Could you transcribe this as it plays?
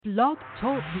Blog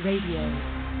Talk Radio.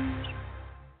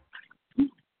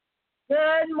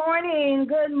 Good morning.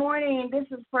 Good morning. This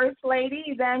is First Lady,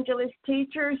 Evangelist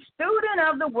Teacher, Student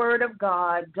of the Word of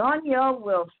God, Doniele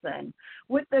Wilson,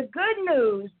 with the good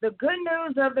news of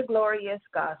the glorious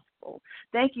gospel.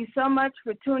 Thank you so much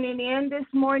for tuning in this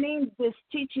morning, this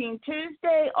Teaching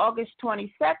Tuesday, August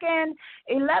 22nd,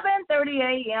 11:30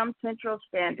 a.m. Central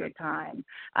Standard Time.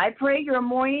 I pray your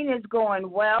morning is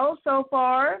going well so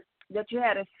far, that you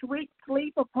had a sweet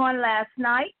sleep upon last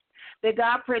night, that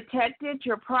God protected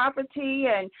your property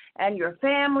and your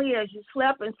family as you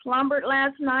slept and slumbered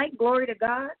last night. Glory to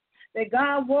God. That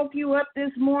God woke you up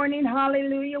this morning,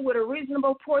 hallelujah, with a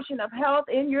reasonable portion of health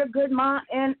in your good mind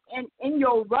and in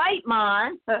your right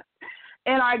mind,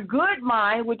 and our good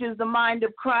mind, which is the mind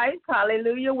of Christ,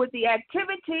 hallelujah, with the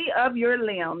activity of your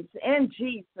limbs. In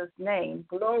Jesus' name,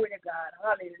 glory to God,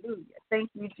 hallelujah. Thank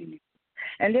you, Jesus.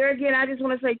 And there again, I just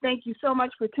want to say thank you so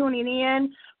much for tuning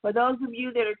in. For those of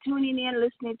you that are tuning in,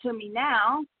 listening to me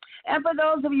now, and for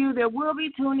those of you that will be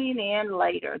tuning in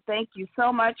later, thank you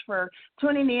so much for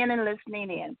tuning in and listening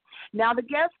in. Now, the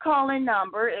guest calling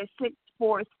number is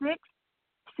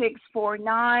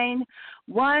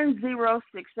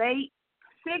 646-649-1068,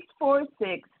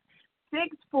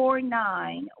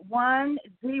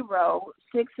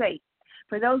 646-649-1068.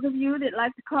 For those of you that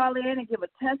like to call in and give a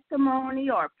testimony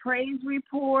or a praise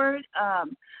report,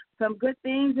 some good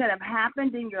things that have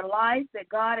happened in your life that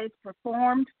God has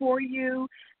performed for you,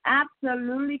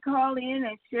 absolutely call in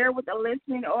and share with the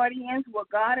listening audience what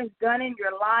God has done in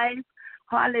your life.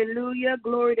 Hallelujah.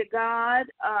 Glory to God.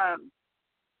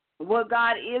 What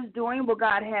God is doing, what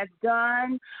God has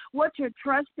done, what you're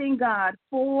trusting God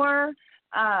for.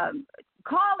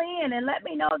 Call in and let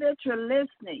me know that you're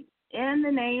listening. In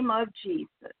the name of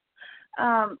Jesus.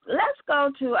 I'm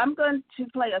going to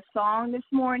play a song this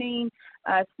morning,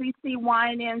 CeCe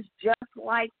Winans, Just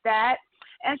Like That.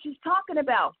 And she's talking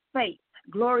about faith.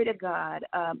 Glory to God.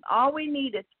 All we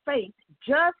need is faith,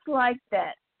 just like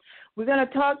that. We're going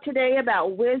to talk today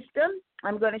about wisdom.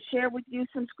 I'm going to share with you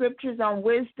some scriptures on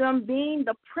wisdom being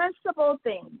the principal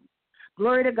thing.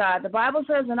 Glory to God. The Bible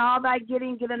says, in all thy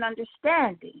getting, get an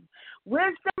understanding.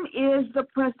 Wisdom is the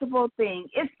principal thing.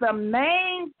 It's the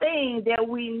main thing that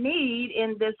we need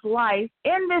in this life,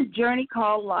 in this journey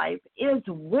called life, is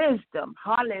wisdom.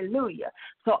 Hallelujah.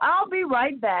 So I'll be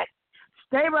right back.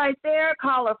 Stay right there.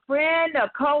 Call a friend, a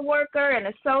coworker, an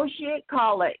associate.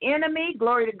 Call an enemy.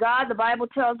 Glory to God. The Bible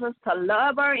tells us to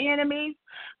love our enemies.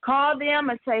 Call them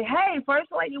and say, hey,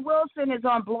 First Lady Wilson is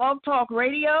on Blog Talk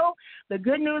Radio, the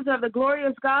good news of the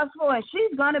glorious gospel, and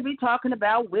she's going to be talking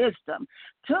about wisdom.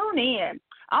 Tune in.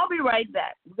 I'll be right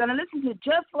back. We're going to listen to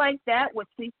Just Like That with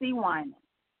CeCe Winans.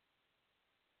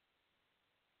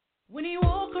 When he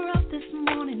woke her up this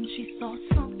morning, she saw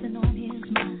something on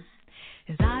his mind.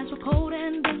 His eyes were cold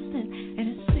and distant, and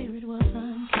his spirit was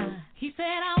unkind. He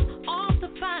said, I'm off to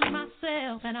find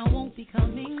myself, and I won't be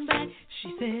coming back.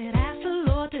 She said, ask the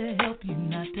Lord to help you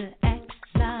not to act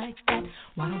like that.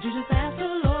 Why don't you just ask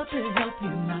the Lord to help you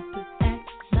not to act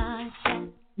like that?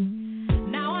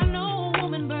 Now I know a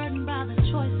woman burdened by the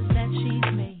choices that she's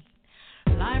made.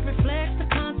 Life reflects the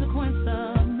consequence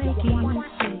of making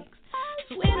mistakes.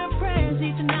 So in her prayers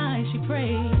each night she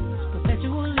prays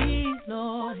perpetually.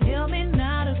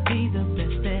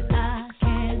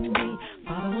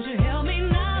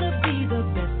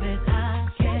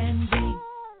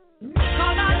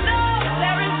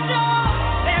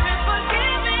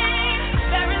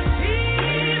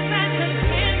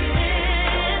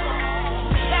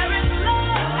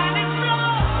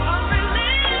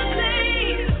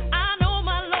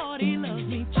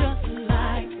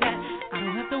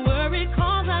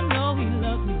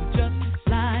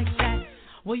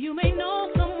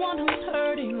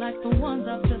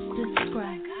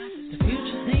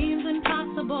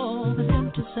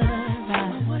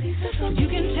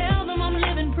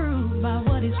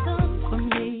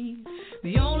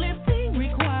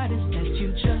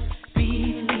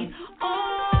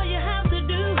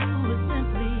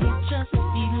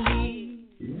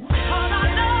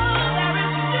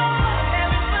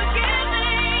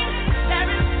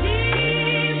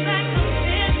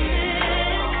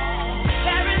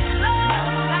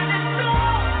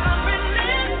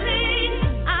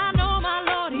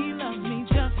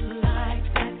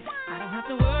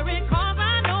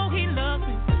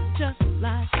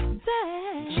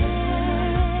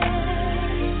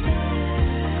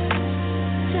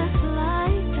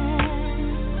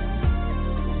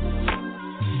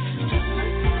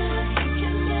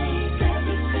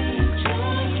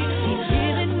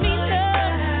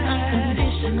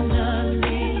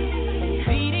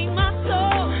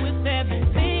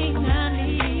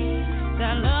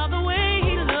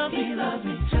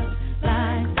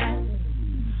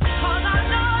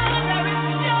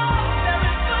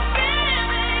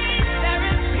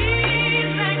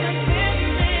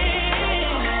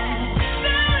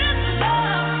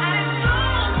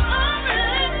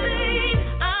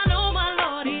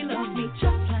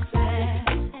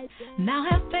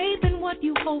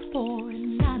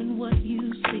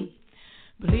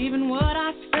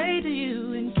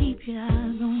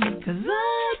 'Cause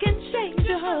I can change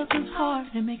your husband's heart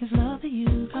and make his love for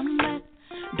you come back.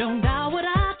 Don't doubt what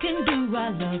I can do. I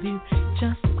love you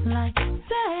just like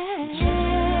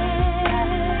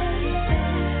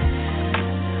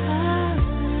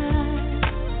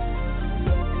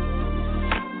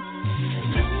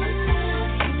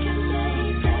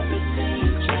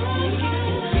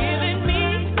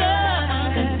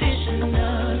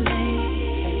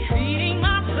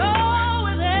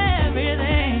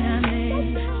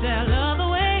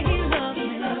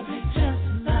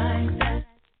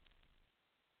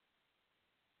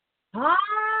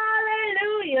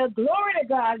Hallelujah. Glory to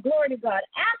God. Glory to God.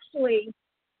 Actually,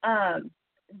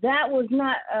 that was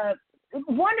not a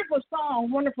wonderful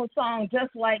song,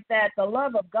 just like that. The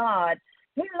love of God.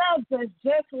 He loves us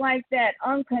just like that,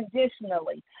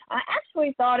 unconditionally. I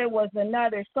actually thought it was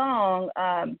another song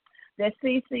that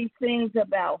Cece sings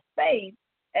about faith,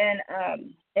 and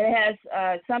it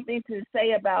has something to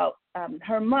say about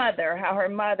her mother, how her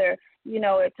mother,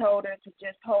 it told her to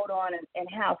just hold on and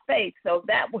have faith. So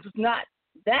that was not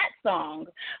that song,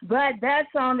 but that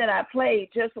song that I played,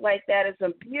 just like that, is a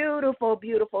beautiful,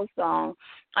 beautiful song.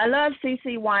 I love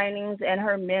CeCe Winings and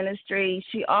her ministry.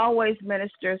 She always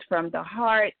ministers from the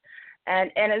heart,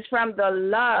 and it's from the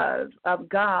love of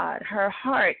God. Her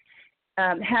heart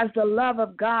has the love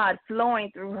of God flowing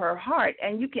through her heart,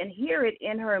 and you can hear it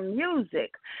in her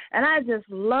music. And I just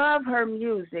love her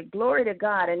music. Glory to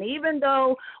God. And even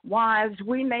though, wives,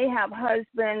 we may have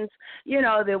husbands,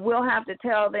 that we'll have to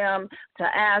tell them to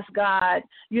ask God,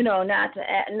 not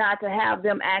to have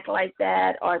them act like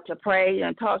that, or to pray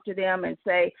and talk to them and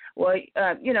say, well,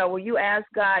 will you ask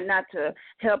God not to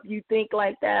help you think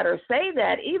like that or say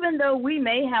that? Even though we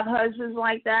may have husbands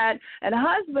like that, and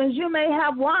husbands, you may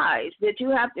have wives that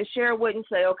you have to share with and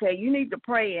say, okay, you need to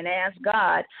pray and ask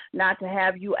God not to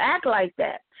have you act like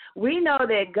that. We know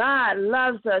that God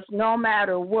loves us no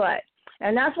matter what.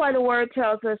 And that's why the word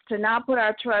tells us to not put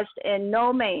our trust in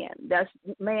no man. That's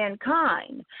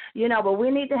mankind. But we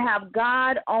need to have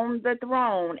God on the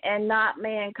throne and not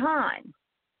mankind.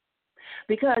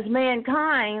 Because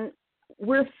mankind,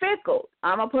 we're fickle.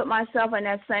 I'm going to put myself in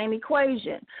that same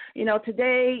equation.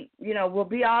 Today, we'll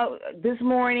be all, this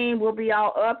morning, we'll be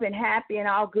all up and happy and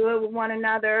all good with one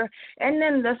another. And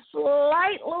then the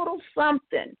slight little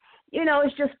something,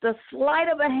 it's just the sleight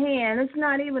of a hand. It's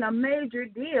not even a major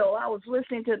deal. I was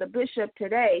listening to the bishop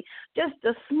today. Just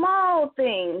the small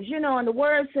things, and the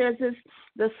word says it's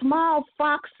the small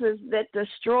foxes that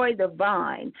destroy the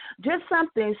vine. Just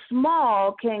something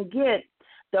small can get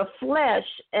the flesh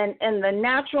and the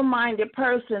natural-minded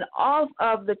person off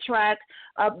of the track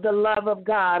of the love of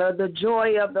God, or the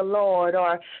joy of the Lord,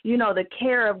 or, the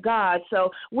care of God. So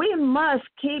we must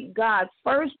keep God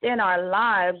first in our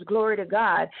lives, glory to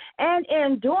God. And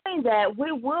in doing that,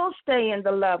 we will stay in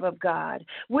the love of God.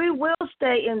 We will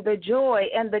stay in the joy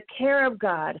and the care of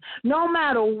God. No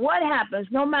matter what happens,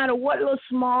 no matter what little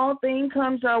small thing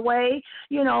comes our way,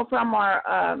 from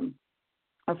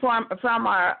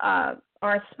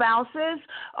our spouses,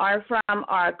 or from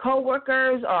our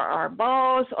coworkers, or our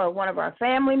boss, or one of our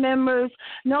family members,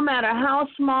 no matter how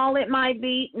small it might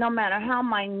be, no matter how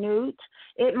minute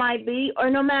it might be,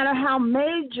 or no matter how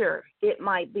major it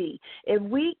might be. If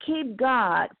we keep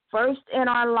God first in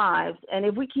our lives, and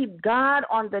if we keep God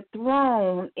on the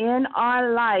throne in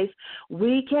our life,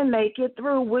 we can make it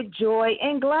through with joy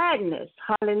and gladness.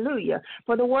 Hallelujah.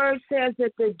 For the word says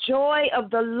that the joy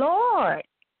of the Lord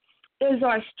is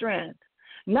our strength.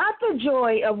 Not the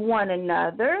joy of one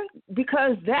another,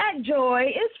 because that joy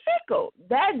is fickle.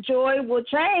 That joy will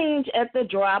change at the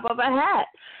drop of a hat.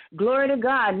 Glory to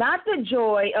God. Not the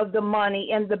joy of the money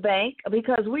in the bank,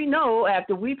 because we know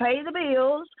after we pay the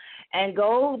bills and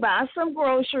go buy some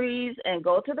groceries and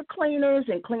go to the cleaners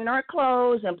and clean our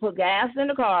clothes and put gas in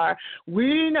the car,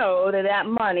 we know that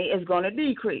money is going to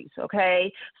decrease,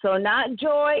 okay? So not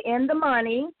joy in the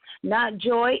money, not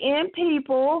joy in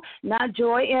people, not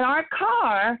joy in our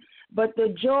car, but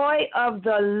the joy of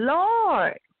the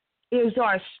Lord is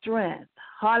our strength.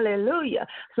 Hallelujah.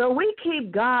 So we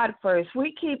keep God first.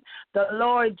 We keep the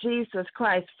Lord Jesus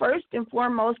Christ first and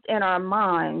foremost in our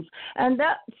minds. And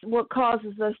that's what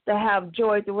causes us to have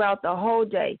joy throughout the whole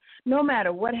day, no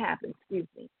matter what happens. Excuse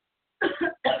me.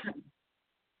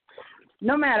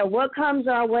 No matter what comes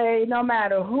our way, no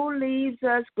matter who leaves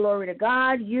us, glory to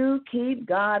God, you keep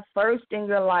God first in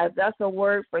your life. That's a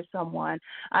word for someone.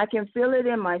 I can feel it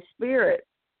in my spirit.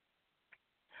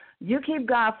 You keep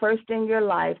God first in your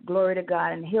life, glory to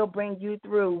God, and he'll bring you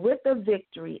through with a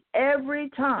victory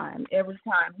every time, every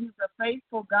time. He's a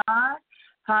faithful God.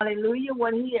 Hallelujah.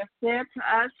 What he has said to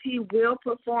us, he will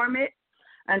perform it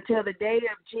until the day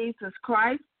of Jesus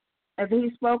Christ. if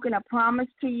he's spoken a promise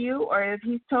to you, or if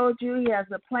he's told you he has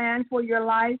a plan for your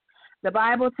life, the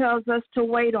Bible tells us to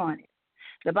wait on it.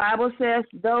 The Bible says,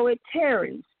 though it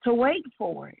tarries, to wait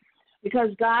for it, because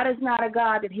God is not a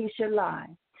God that he should lie.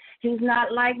 He's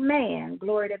not like man,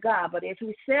 glory to God, but if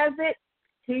he says it,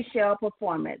 he shall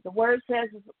perform it. The word says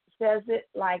it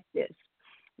like this,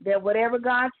 that whatever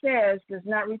God says does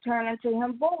not return unto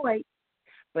him void,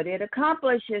 but it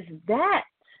accomplishes that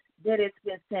it's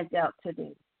been sent out to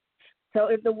do. So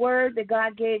if the word that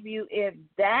God gave you, if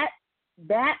that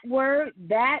word,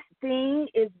 that thing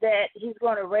is that he's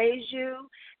going to raise you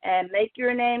and make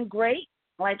your name great,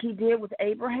 like he did with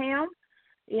Abraham,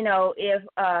 if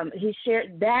he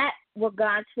shared that, what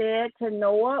God said to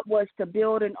Noah was to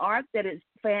build an ark that his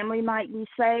family might be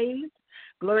saved.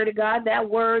 Glory to God, that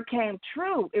word came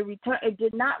true. It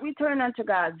did not return unto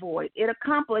God void. It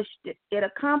accomplished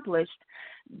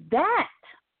that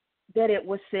it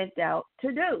was sent out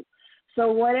to do.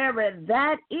 So whatever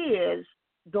that is,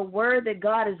 the word that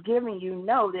God is giving you,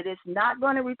 know that it's not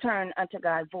going to return unto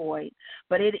God void,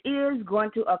 but it is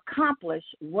going to accomplish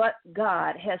what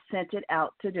God has sent it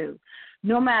out to do.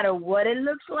 No matter what it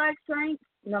looks like, saints,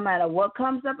 no matter what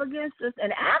comes up against us.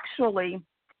 And actually,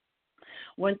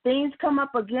 when things come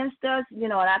up against us,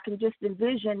 and I can just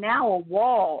envision now a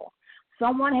wall.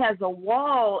 Someone has a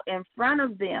wall in front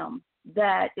of them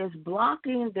that is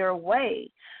blocking their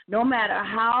way. No matter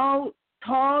how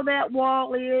tall that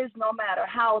wall is, no matter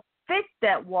how thick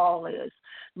that wall is,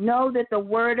 know that the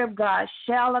word of God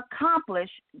shall accomplish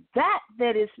that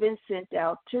has been sent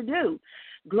out to do.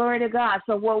 Glory to God.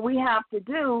 So what we have to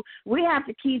do, we have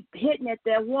to keep hitting at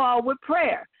that wall with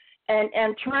prayer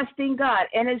and trusting God.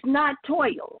 And it's not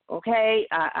toil, okay?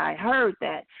 I heard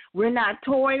that. We're not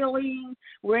toiling.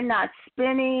 We're not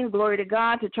spinning, glory to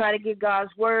God, to try to get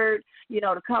God's word,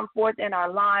 to come forth in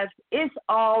our lives. It's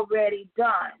already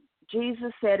done.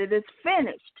 Jesus said it is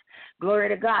finished. Glory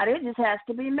to God. It just has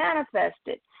to be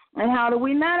manifested. And how do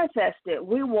we manifest it?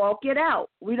 We walk it out.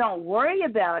 We don't worry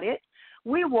about it.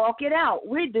 We walk it out.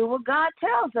 We do what God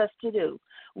tells us to do.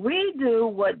 We do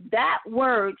what that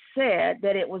word said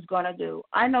that it was going to do.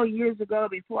 I know years ago,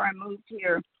 before I moved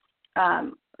here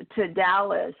to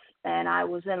Dallas, and I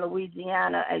was in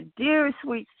Louisiana, a dear,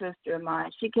 sweet sister of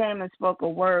mine, she came and spoke a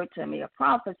word to me, a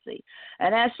prophecy.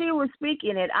 And as she was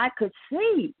speaking it, I could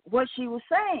see what she was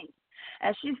saying.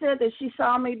 And she said that she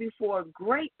saw me before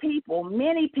great people,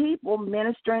 many people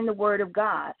ministering the word of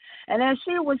God. And as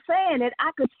she was saying it,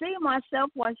 I could see myself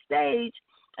on stage.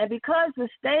 And because the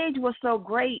stage was so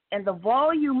great and the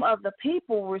volume of the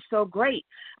people were so great,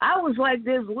 I was like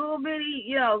this little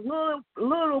bitty,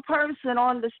 little person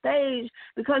on the stage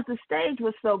because the stage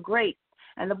was so great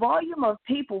and the volume of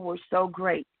people were so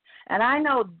great. And I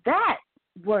know that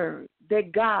word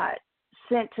that God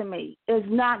sent to me is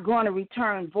not going to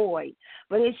return void,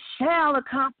 but it shall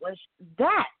accomplish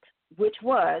that which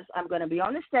was, I'm going to be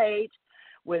on the stage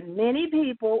with many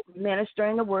people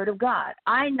ministering the word of God.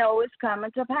 I know it's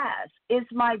coming to pass. It's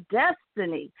my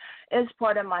destiny. It's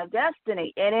part of my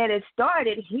destiny. And it has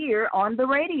started here on the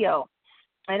radio.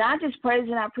 And I just praise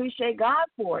and I appreciate God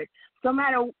for it.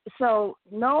 Therefore,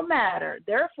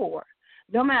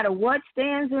 no matter what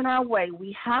stands in our way,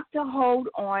 we have to hold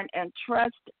on and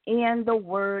trust in the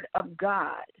word of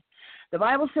God. The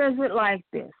Bible says it like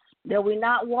this, that we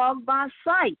not walk by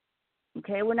sight.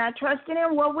 Okay, we're not trusting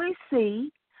in what we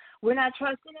see. We're not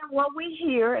trusting in what we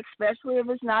hear, especially if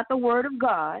it's not the word of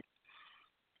God.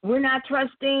 We're not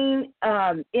trusting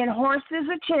in horses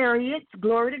or chariots,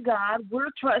 glory to God. We're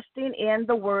trusting in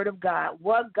the word of God,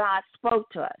 what God spoke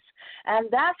to us. And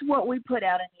that's what we put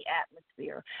out in the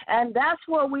atmosphere. And that's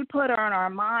what we put on our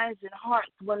minds and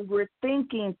hearts when we're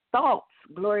thinking thoughts,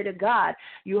 glory to God.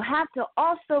 You have to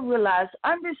also realize,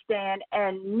 understand,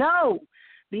 and know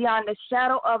beyond a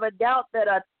shadow of a doubt that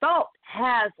a thought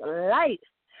has life.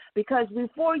 Because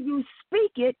before you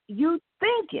speak it, you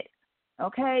think it.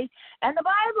 Okay? And the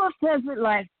Bible says it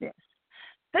like this.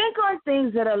 Think on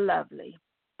things that are lovely,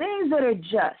 things that are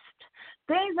just,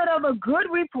 things that are of a good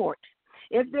report.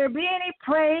 If there be any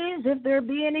praise, if there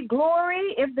be any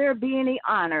glory, if there be any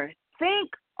honor, think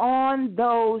on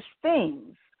those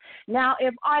things. Now,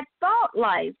 if our thought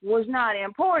life was not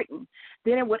important,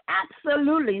 then it would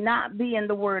absolutely not be in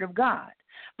the Word of God.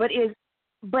 But it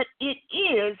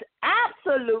is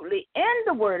absolutely in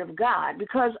the Word of God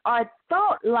because our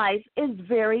thought life is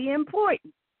very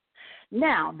important.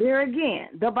 Now, there again,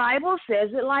 the Bible says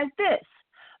it like this.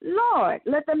 Lord,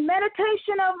 let the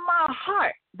meditation of my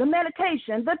heart, the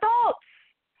thoughts,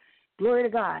 glory to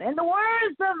God, and the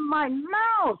words of my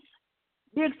mouth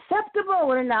be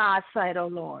acceptable in thy sight, O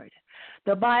Lord.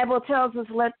 The Bible tells us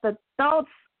let the thoughts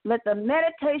Let the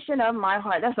meditation of my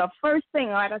heart, that's the first thing,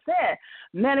 like I said,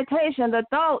 meditation, the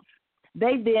thoughts,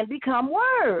 they then become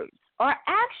words or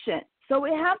action. So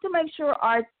we have to make sure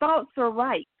our thoughts are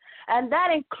right. And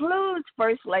that includes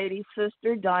First Lady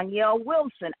Sister Doniele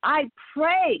Wilson. I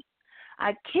pray,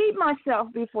 I keep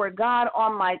myself before God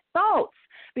on my thoughts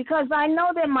because I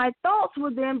know that my thoughts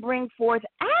will then bring forth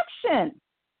action.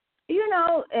 You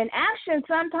know, and action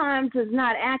sometimes is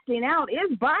not acting out,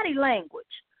 it's body language.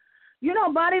 You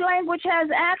know, body language has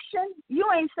action. You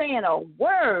ain't saying a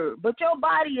word, but your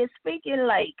body is speaking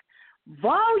like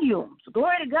volumes.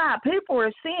 Glory to God. People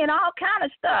are seeing all kind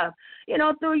of stuff, you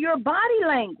know, through your body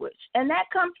language, and that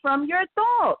comes from your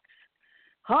thoughts.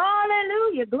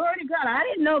 Hallelujah. Glory to God. I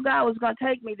didn't know God was going to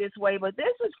take me this way, but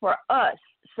this is for us,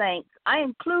 saints. I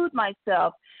include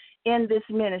myself in this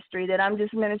ministry that I'm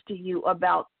just ministering to you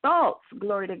about thoughts,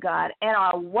 glory to God, and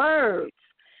our words.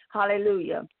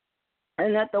 Hallelujah.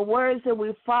 And that the words that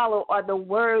we follow are the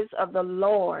words of the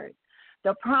Lord,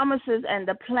 the promises and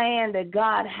the plan that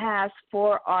God has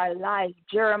for our life.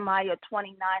 Jeremiah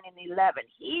 29:11.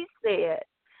 He said,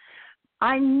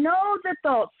 I know the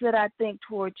thoughts that I think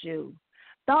towards you,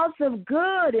 thoughts of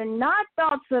good and not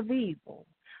thoughts of evil,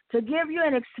 to give you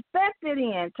an expected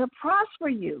end, to prosper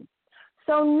you.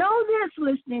 So know this,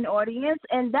 listening audience,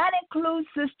 and that includes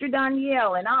Sister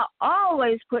Doniele, and I'll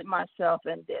always put myself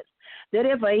in this, that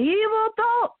if an evil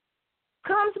thought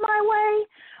comes my way,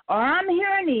 or I'm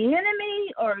hearing the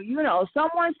enemy, or, you know,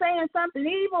 someone saying something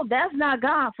evil, that's not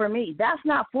God for me. That's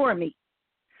not for me.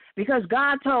 Because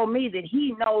God told me that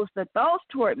he knows the thoughts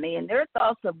toward me, and they're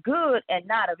thoughts of good and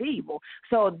not of evil.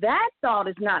 So that thought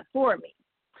is not for me.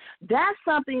 That's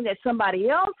something that somebody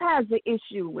else has the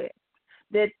issue with,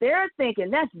 that they're thinking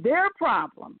that's their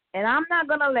problem, and I'm not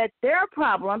going to let their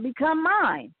problem become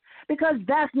mine, because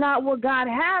that's not what God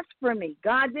has for me.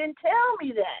 God didn't tell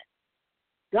me that.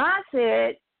 God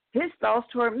said his thoughts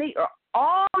toward me are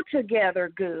altogether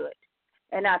good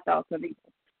and not thoughts of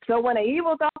evil. So when an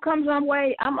evil thought comes my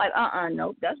way, I'm like,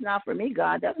 no, that's not for me,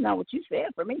 God. That's not what you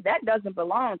said for me. That doesn't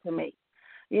belong to me.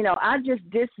 You know, I just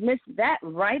dismiss that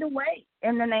right away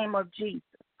in the name of Jesus.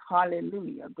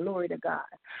 Hallelujah. Glory to God.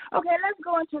 Okay, let's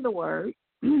go into the word.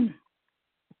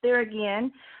 There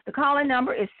again, the calling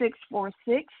number is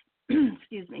 646,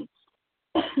 excuse me,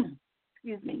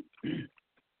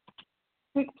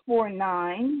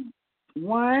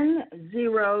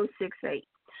 649-1068.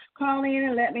 Call in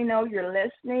and let me know you're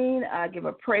listening. Give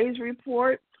a praise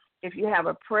report. If you have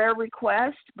a prayer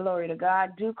request, glory to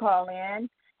God, do call in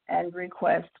and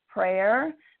request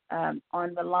prayer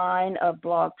on the line of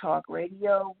Blog Talk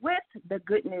Radio with the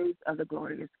good news of the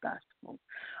glorious gospel.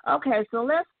 Okay, so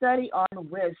let's study on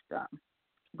wisdom.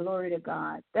 Glory to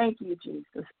God. Thank you,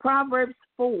 Jesus. Proverbs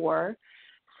 4:6-7,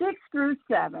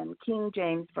 King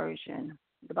James Version.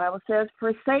 The Bible says,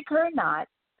 forsake her not,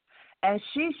 and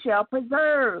she shall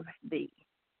preserve thee.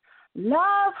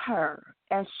 Love her,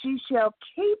 and she shall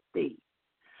keep thee.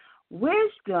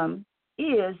 Wisdom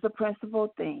is the principal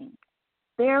thing.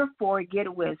 Therefore,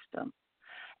 get wisdom.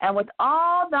 And with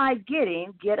all thy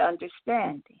getting, get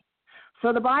understanding.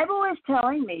 So the Bible is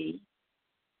telling me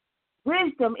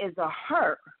wisdom is a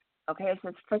her. Okay, it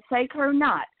says forsake her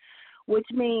not, which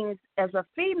means as a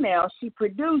female, she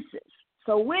produces.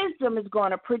 So wisdom is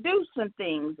going to produce some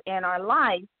things in our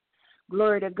life.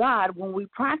 Glory to God. When we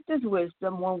practice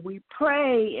wisdom, when we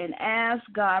pray and ask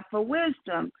God for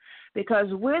wisdom,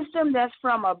 because wisdom that's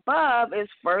from above is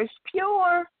first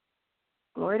pure.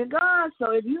 Glory to God.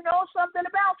 So if you know something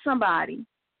about somebody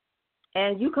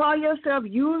and you call yourself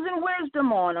using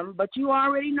wisdom on them, but you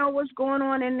already know what's going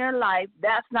on in their life,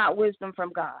 that's not wisdom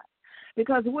from God.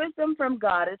 Because wisdom from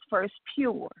God is first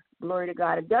pure. Glory to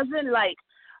God. It doesn't like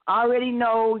already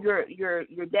know your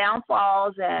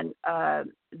downfalls and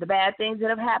the bad things that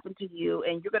have happened to you,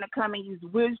 and you're going to come and use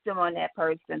wisdom on that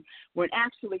person when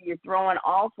actually you're throwing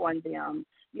off on them,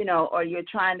 you know, or you're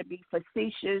trying to be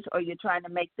facetious, or you're trying to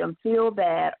make them feel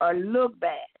bad or look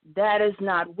bad. That is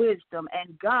not wisdom,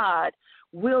 and God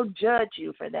will judge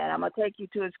you for that. I'm going to take you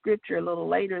to a scripture a little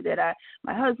later that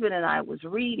my husband and I was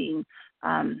reading.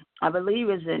 I believe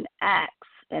is in Acts,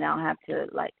 and I'll have to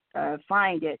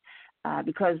find it.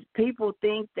 Because people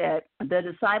think that the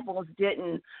disciples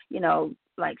didn't, you know,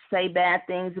 like say bad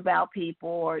things about people,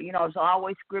 or, you know, it's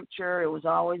always scripture. It was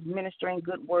always ministering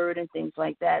good word and things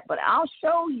like that. But I'll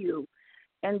show you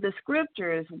in the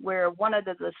scriptures where one of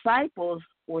the disciples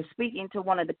was speaking to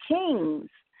one of the kings,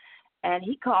 and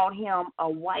he called him a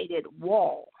whited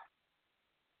wall.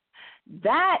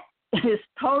 That is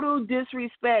total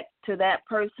disrespect to that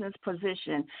person's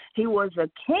position. He was a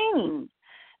king.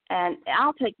 And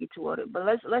I'll take you to it, but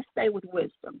let's stay with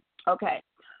wisdom. Okay,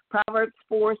 Proverbs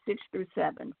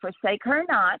 4:6-7. Forsake her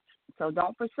not, so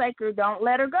don't forsake her. Don't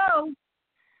let her go.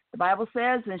 The Bible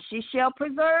says, and she shall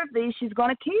preserve thee. She's going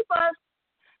to keep us.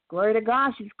 Glory to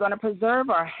God. She's going to preserve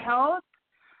our health.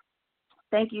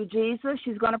 Thank you, Jesus.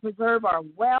 She's going to preserve our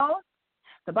wealth.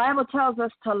 The Bible tells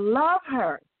us to love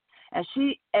her, and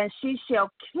she shall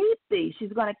keep thee.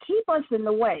 She's going to keep us in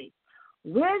the way.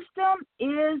 Wisdom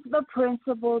is the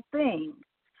principal thing.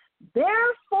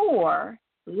 Therefore,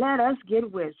 let us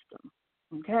get wisdom.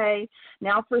 Okay?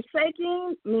 Now,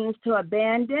 forsaking means to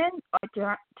abandon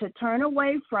or to turn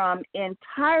away from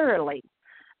entirely.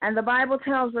 And the Bible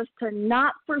tells us to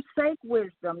not forsake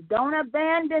wisdom. Don't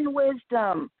abandon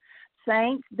wisdom.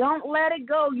 Saints, don't let it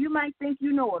go. You might think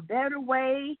you know a better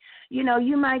way.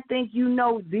 You might think you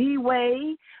know the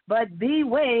way, but the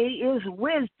way is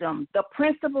wisdom. The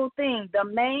principal thing,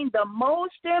 the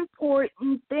most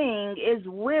important thing is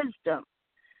wisdom.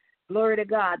 Glory to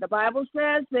God. The Bible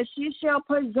says that she shall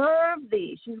preserve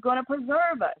thee. She's going to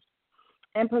preserve us.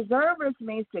 And preserve us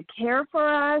means to care for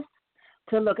us,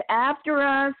 to look after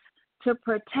us, to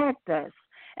protect us.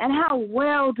 And how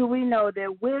well do we know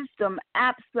that wisdom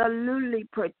absolutely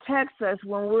protects us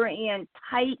when we're in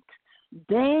tight,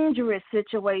 dangerous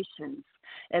situations?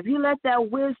 If you let that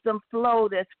wisdom flow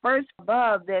that's first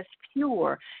above, that's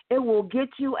pure, it will get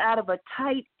you out of a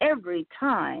tight every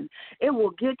time. It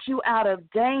will get you out of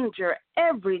danger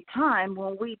every time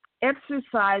when we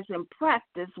exercise and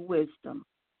practice wisdom,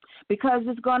 because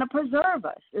it's going to preserve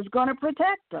us. It's going to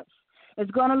protect us.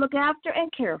 It's going to look after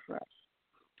and care for us.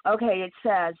 Okay, it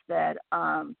says that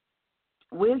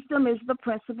wisdom is the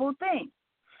principal thing.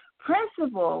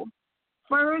 Principle,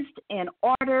 first in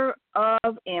order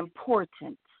of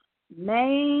importance,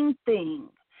 main thing.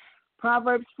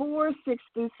 Proverbs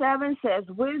 4:6-7 says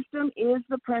wisdom is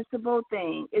the principal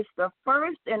thing. It's the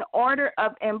first in order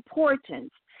of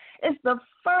importance. It's the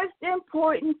first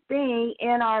important thing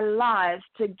in our lives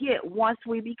to get once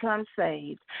we become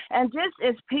saved. And just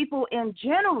as people in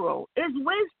general, is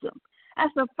wisdom.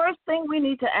 That's the first thing we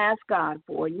need to ask God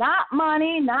for. Not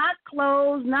money, not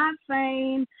clothes, not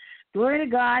fame. Glory to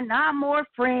God, not more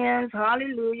friends.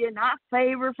 Hallelujah. Not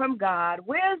favor from God.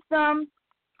 Wisdom.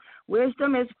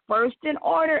 Wisdom is first in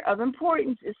order of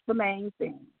importance. It's the main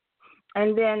thing.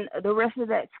 And then the rest of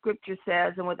that scripture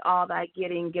says, and with all thy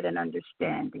getting, get an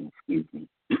understanding. Excuse me.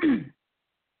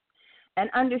 An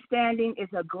understanding is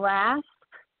a grasp,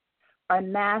 a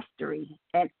mastery,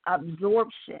 an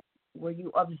absorption. Where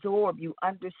you absorb, you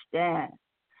understand.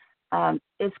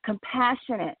 It's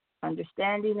compassionate.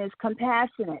 Understanding is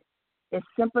compassionate. It's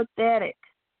sympathetic.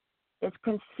 It's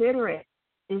considerate.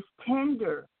 It's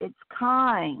tender. It's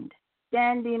kind.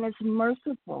 Understanding is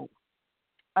merciful.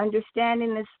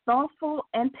 Understanding is thoughtful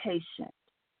and patient.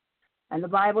 And the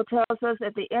Bible tells us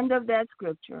at the end of that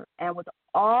scripture, and with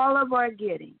all of our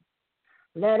getting,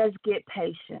 let us get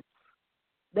patience.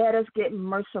 Let us get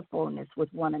mercifulness with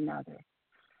one another.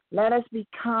 Let us be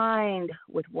kind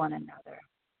with one another.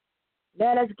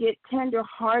 Let us get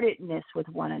tender-heartedness with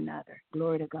one another.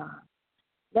 Glory to God.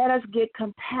 Let us get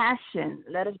compassion.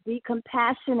 Let us be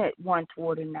compassionate one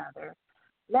toward another.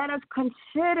 Let us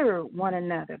consider one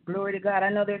another. Glory to God. I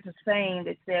know there's a saying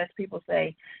that says, people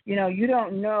say, you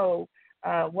don't know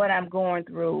what I'm going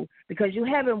through because you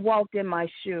haven't walked in my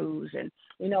shoes. And,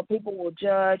 people will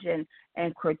judge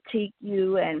and critique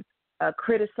you and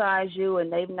criticize you,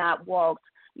 and they've not walked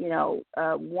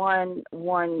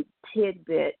one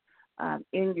tidbit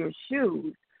in your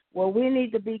shoes. Well, we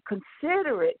need to be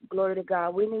considerate, glory to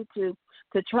God. We need to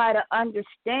try to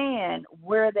understand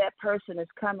where that person is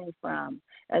coming from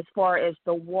as far as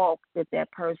the walk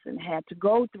that person had to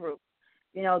go through.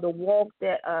 The walk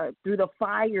that through the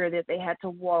fire that they had to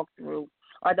walk through,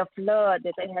 or the flood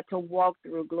that they had to walk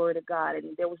through, glory to God.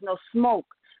 And there was no smoke,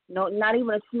 not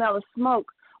even a smell of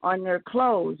smoke on their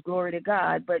clothes, glory to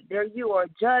God. But there you are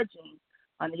judging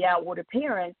on the outward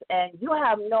appearance, and you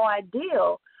have no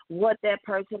idea what that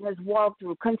person has walked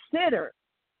through. Consider,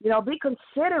 be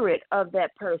considerate of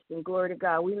that person, glory to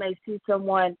God. We may see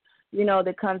someone,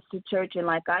 that comes to church, and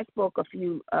like I spoke a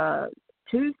few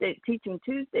teaching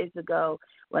Tuesdays ago,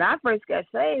 when I first got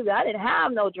saved, I didn't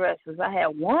have no dresses. I had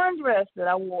one dress that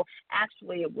I wore.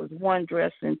 Actually, it was one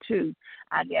dress and two.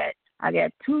 I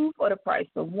got two for the price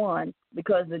of one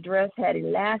because the dress had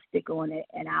elastic on it,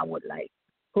 and I would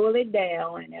pull it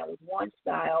down, and that was one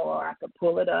style, or I could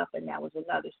pull it up, and that was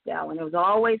another style. And it was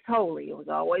always holy. It was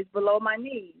always below my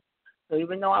knees. So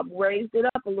even though I raised it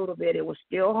up a little bit, it was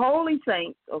still holy,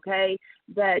 saints, okay?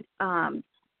 But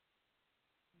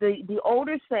the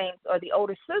older saints or the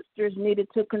older sisters needed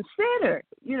to consider,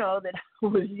 that I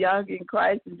was young in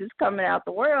Christ and just coming out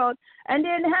the world and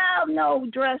didn't have no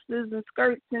dresses and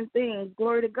skirts and things,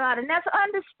 glory to God. And that's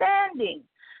understanding.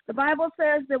 The Bible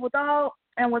says that with all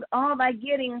thy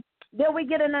getting, then we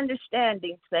get an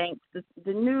understanding, saints.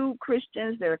 The new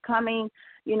Christians that are coming,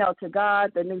 to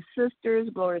God, the new sisters,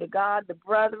 glory to God, the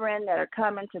brethren that are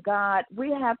coming to God, we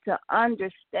have to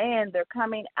understand they're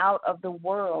coming out of the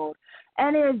world.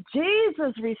 And if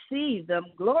Jesus received them,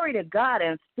 glory to God,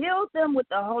 and filled them with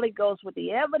the Holy Ghost with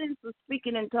the evidence of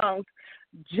speaking in tongues,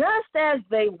 just as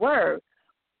they were,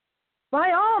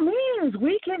 by all means,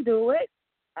 we can do it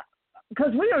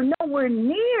because we are nowhere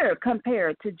near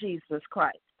compared to Jesus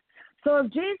Christ. So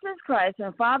if Jesus Christ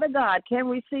and Father God can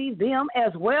receive them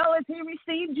as well as he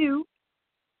received you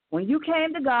when you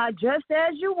came to God just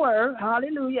as you were,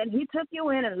 hallelujah, and he took you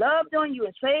in and loved on you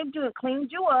and saved you and cleaned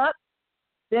you up,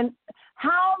 then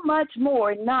how much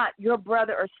more not your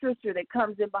brother or sister that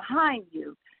comes in behind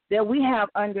you, that we have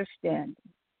understanding,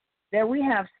 that we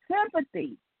have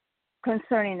sympathy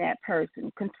concerning that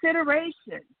person,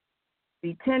 consideration,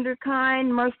 be tender,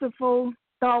 kind, merciful,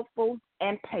 thoughtful,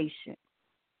 and patient.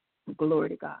 Glory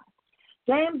to God.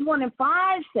 James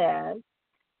 1:5 says,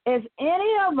 if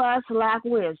any of us lack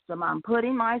wisdom, I'm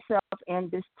putting myself in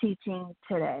this teaching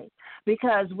today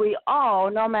because we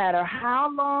all, no matter how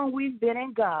long we've been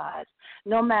in God,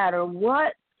 no matter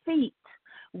what feat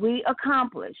we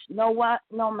accomplish, no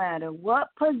matter what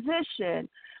position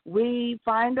we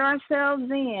find ourselves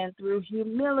in through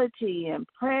humility and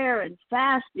prayer and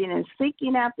fasting and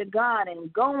seeking after God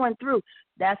and going through,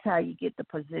 that's how you get the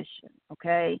position,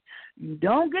 okay? You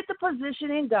don't get the position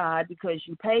in God because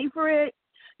you pay for it.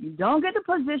 You don't get the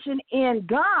position in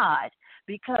God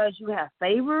because you have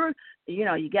favor.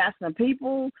 You got some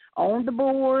people on the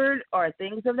board or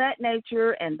things of that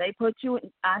nature, and they put you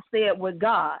in, I said, with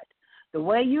God. The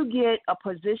way you get a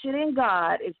position in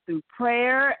God is through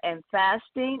prayer and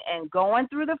fasting and going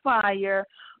through the fire,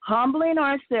 humbling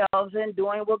ourselves and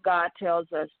doing what God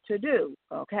tells us to do,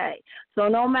 okay? So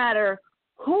no matter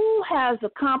who has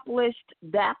accomplished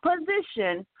that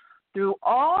position, through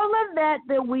all of that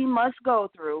we must go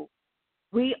through,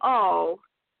 we all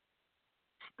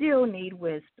still need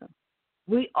wisdom.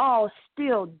 We all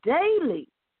still daily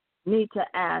need to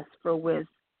ask for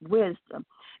wisdom.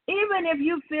 Even if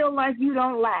you feel like you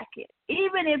don't lack it,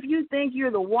 even if you think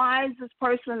you're the wisest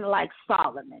person like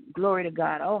Solomon, glory to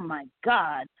God, oh my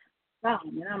God,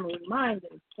 Solomon, I'm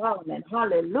reminded of Solomon,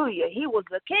 hallelujah, he was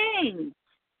a king.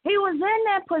 He was in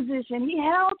that position. He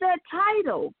held that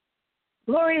title,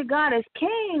 glory to God, as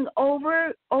king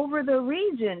over the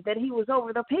region that he was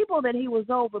over, the people that he was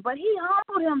over, but he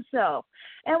humbled himself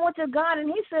and went to God and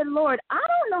he said, Lord, I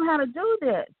don't know how to do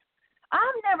this.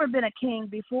 I've never been a king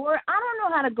before. I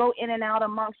don't know how to go in and out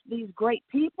amongst these great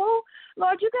people.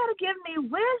 Lord, you got to give me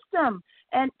wisdom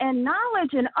and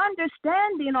knowledge and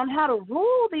understanding on how to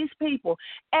rule these people.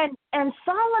 And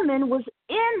Solomon was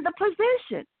in the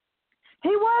position.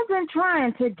 He wasn't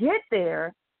trying to get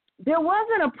there. There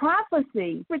wasn't a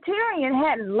prophecy. Presbyterian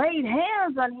hadn't laid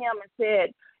hands on him and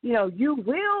said, you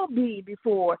will be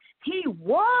before. He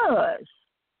was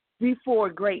before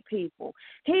great people.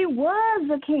 He was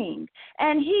a king,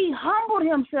 and he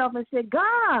humbled himself and said,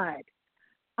 God,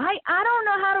 I don't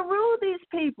know how to rule these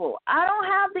people. I don't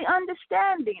have the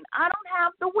understanding. I don't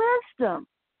have the wisdom.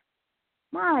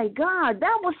 My God,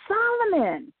 that was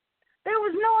Solomon. There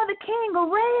was no other king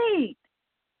arrayed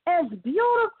as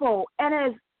beautiful and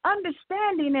as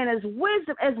understanding and as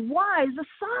wisdom, as wise as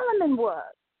Solomon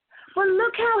was. But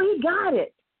look how he got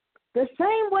it. The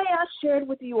same way I shared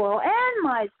with you all and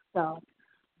myself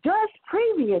just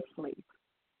previously,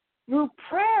 through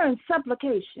prayer and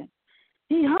supplication.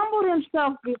 He humbled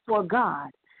himself before God.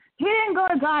 He didn't go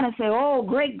to God and say, oh,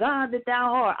 great God that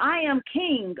thou art, I am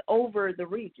king over the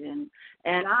region,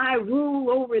 and I rule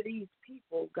over these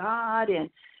people, God, and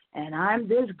I'm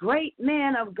this great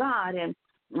man of God, and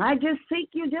I just seek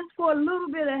you just for a little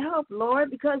bit of help,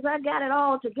 Lord, because I got it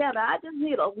all together. I just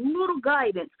need a little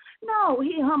guidance. No,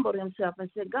 he humbled himself and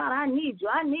said, God, I need you.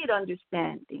 I need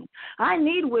understanding. I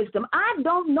need wisdom. I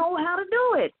don't know how to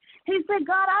do it. He said,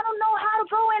 God, I don't know how to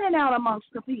go in and out amongst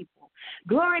the people.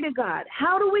 Glory to God.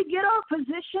 How do we get our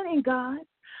position in God?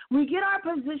 We get our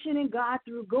position in God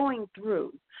through going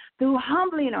through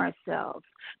humbling ourselves,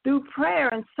 through prayer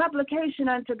and supplication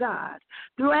unto God,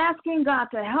 through asking God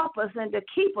to help us and to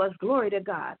keep us, glory to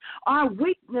God, our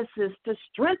weaknesses, to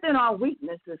strengthen our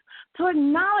weaknesses, to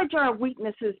acknowledge our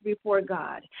weaknesses before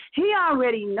God. He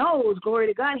already knows, glory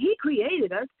to God, he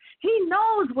created us. He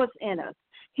knows what's in us.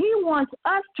 He wants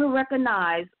us to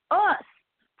recognize us,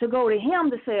 to go to him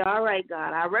to say, all right,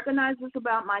 God, I recognize this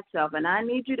about myself, and I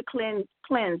need you to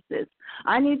cleanse this.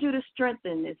 I need you to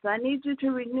strengthen this. I need you to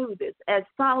renew this, as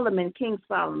King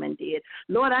Solomon did.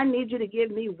 Lord, I need you to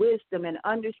give me wisdom and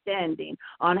understanding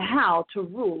on how to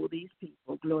rule these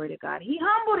people. Glory to God. He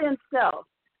humbled himself,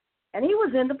 and he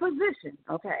was in the position.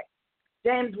 Okay.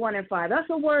 James 1:5. That's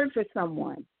a word for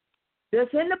someone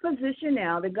that's in the position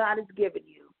now that God has given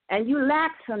you, and you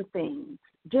lack some things.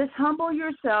 Just humble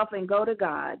yourself and go to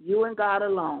God, you and God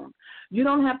alone. You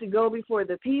don't have to go before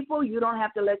the people. You don't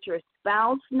have to let your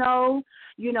spouse know,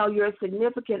 your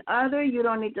significant other. You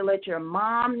don't need to let your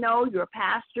mom know, your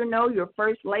pastor know, your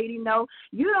first lady know.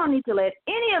 You don't need to let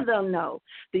any of them know.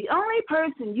 The only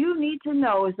person you need to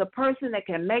know is the person that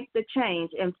can make the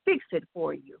change and fix it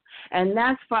for you, and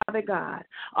that's Father God.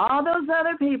 All those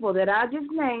other people that I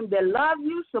just named that love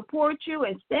you, support you,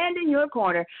 and stand in your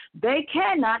corner, they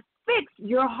cannot fix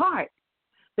your heart.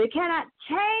 They cannot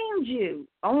change you.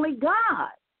 Only God.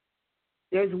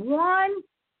 There's one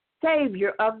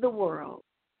Savior of the world.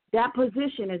 That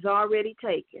position is already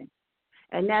taken,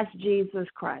 and that's Jesus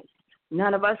Christ.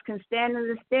 None of us can stand in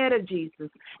the stead of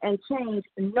Jesus and change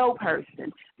no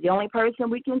person. The only person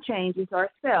we can change is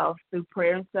ourselves through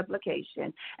prayer and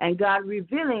supplication, and God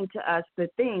revealing to us the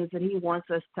things that he wants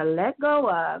us to let go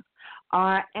of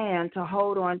and to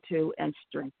hold on to and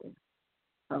strengthen.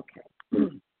 Okay.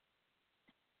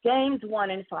 James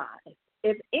 1:5.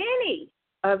 If any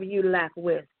of you lack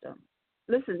wisdom,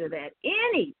 listen to that.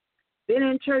 Any, been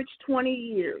in church 20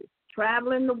 years,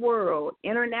 traveling the world,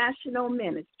 international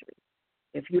ministry.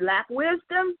 If you lack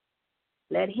wisdom,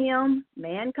 let him,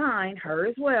 mankind, her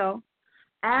as well,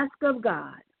 ask of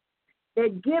God,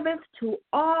 that giveth to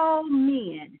all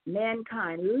men,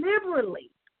 mankind,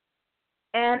 liberally,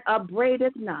 and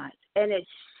upbraideth not, and it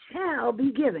shall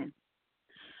be given.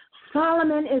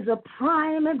 Solomon is a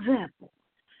prime example.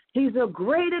 He's a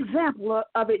great example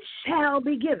of it shall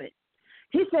be given.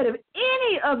 He said, if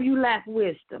any of you lack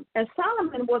wisdom, and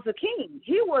Solomon was a king,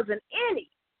 he wasn't any.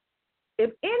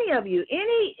 If any of you,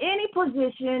 any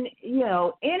position,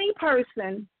 any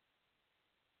person,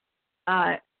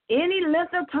 any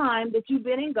length of time that you've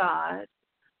been in God,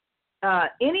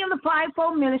 any of the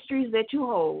fivefold ministries that you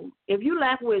hold, if you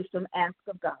lack wisdom, ask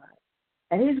of God.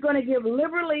 And he's going to give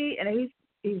liberally, and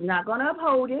he's not going to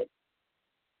uphold it,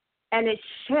 and it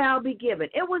shall be given.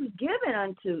 It was given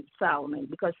unto Solomon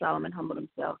because Solomon humbled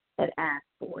himself and asked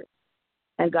for it,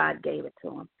 and God gave it to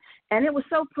him. And it was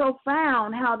so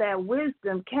profound how that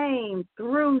wisdom came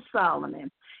through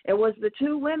Solomon. It was the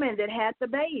two women that had the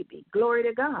baby, glory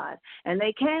to God. And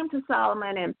they came to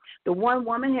Solomon, and the one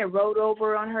woman had rode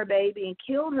over on her baby and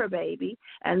killed her baby,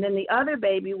 and then the other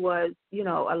baby was,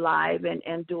 alive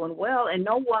and doing well, and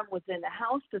no one was in the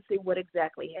house to see what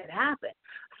exactly had happened.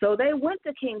 So they went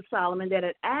to King Solomon that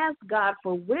had asked God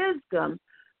for wisdom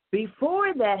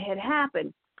before that had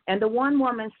happened. And the one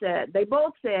woman said, they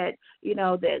both said,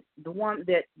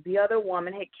 that the other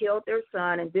woman had killed their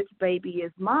son, and this baby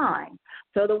is mine.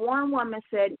 So the one woman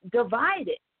said, divide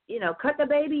it, cut the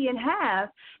baby in half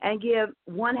and give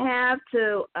one half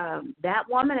to that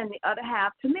woman and the other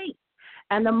half to me.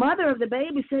 And the mother of the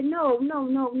baby said, no,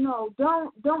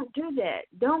 don't do that.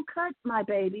 Don't cut my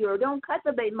baby, or don't cut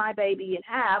my baby in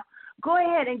half. Go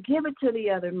ahead and give it to the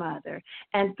other mother.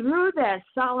 And through that,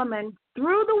 Solomon,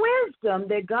 through the wisdom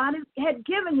that God had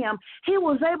given him, he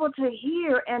was able to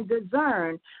hear and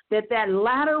discern that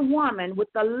latter woman,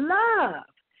 with the love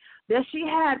that she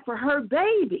had for her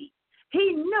baby,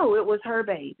 he knew it was her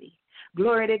baby.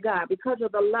 Glory to God, because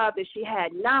of the love that she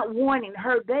had, not wanting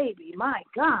her baby, my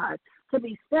God, to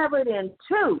be severed in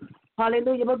two.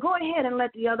 Hallelujah. But go ahead and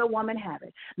let the other woman have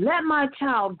it. Let my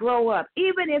child grow up,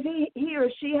 even if he or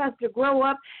she has to grow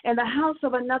up in the house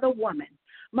of another woman.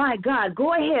 My God,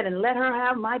 go ahead and let her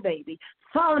have my baby.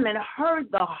 Solomon heard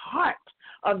the heart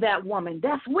of that woman.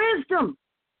 That's wisdom.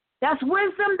 That's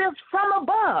wisdom that's from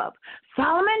above.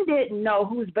 Solomon didn't know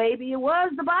whose baby it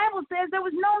was. The Bible says there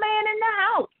was no man in the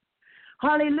house.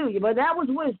 Hallelujah. But that was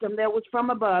wisdom that was from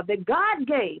above that God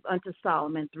gave unto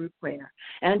Solomon through prayer.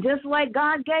 And just like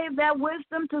God gave that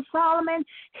wisdom to Solomon,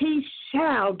 he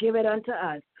shall give it unto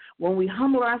us when we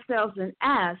humble ourselves and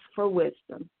ask for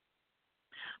wisdom.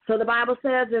 So the Bible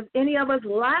says if any of us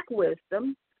lack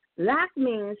wisdom, lack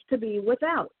means to be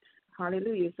without.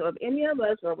 Hallelujah. So if any of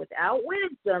us are without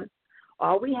wisdom,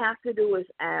 all we have to do is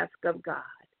ask of God,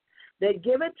 that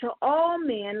give it to all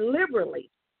men liberally.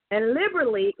 And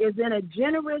liberally is in a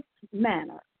generous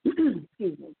manner.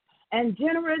 Excuse me. And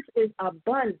generous is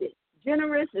abundant,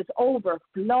 Generous is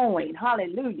overflowing.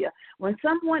 Hallelujah. When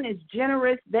someone is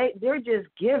generous, they're just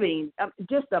giving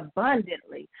just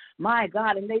abundantly. My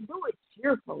God, and they do it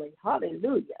cheerfully.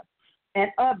 Hallelujah. And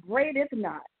upbraideth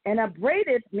not. And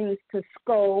upbraideth means to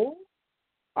scold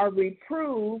or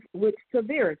reprove with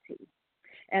severity.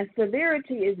 And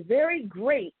severity is very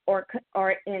great or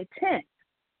intense.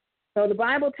 So the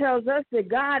Bible tells us that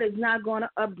God is not going to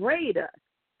upbraid us.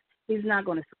 He's not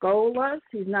going to scold us.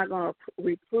 He's not going to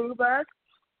reprove us.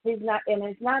 And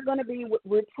it's not going to be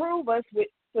reprove us with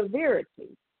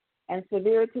severity. And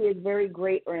severity is very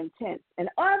great or intense. In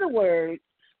other words,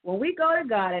 when we go to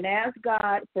God and ask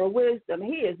God for wisdom,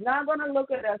 He is not going to look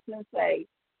at us and say,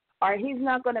 or He's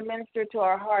not going to minister to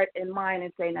our heart and mind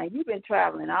and say, now you've been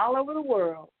traveling all over the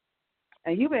world,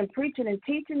 and you've been preaching and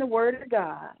teaching the word of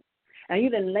God, and you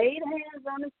done laid hands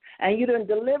on us, and you done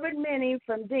delivered many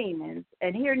from demons,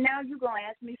 and here now you're going to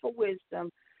ask me for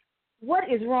wisdom. What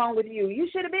is wrong with you? You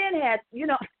should have been had, you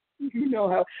know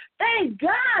how. Thank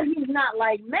God He's not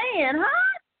like man,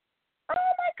 huh? Oh,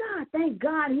 my God, thank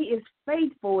God He is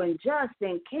faithful and just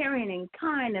and caring and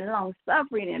kind and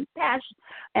long-suffering and passion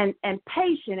and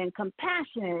patient and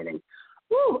compassionate and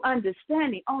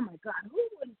understanding. Oh, my God, who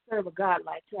wouldn't serve a God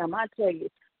like Him? I tell you,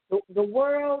 the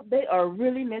world, they are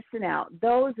really missing out.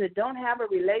 Those that don't have a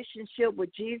relationship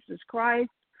with Jesus Christ,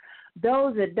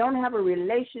 those that don't have a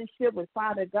relationship with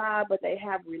Father God, but they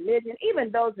have religion, even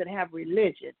those that have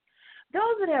religion.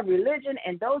 Those that have religion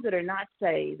and those that are not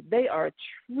saved, they are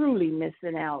truly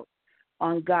missing out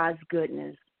on God's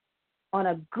goodness, on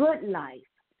a good life.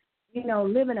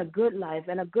 Living a good life.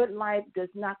 And a good life does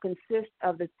not consist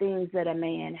of the things that a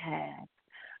man has.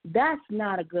 That's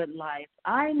not a good life.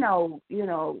 I know,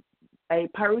 a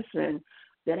person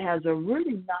that has a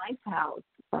really nice house,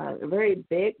 a very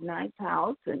big, nice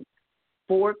house, and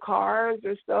 4 cars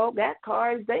or so. That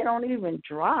cars, they don't even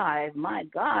drive. My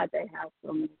God, they have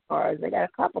so many cars. They got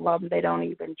a couple of them they don't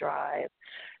even drive.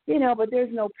 But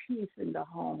there's no peace in the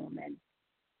home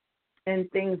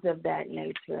and things of that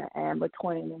nature and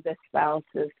between the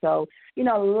spouses. So,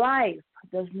 life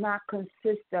does not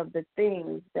consist of the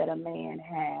things that a man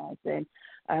has.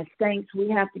 And saints, we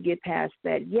have to get past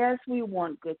that. Yes, we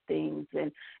want good things.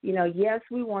 And, yes,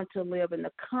 we want to live in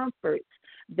the comforts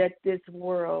that this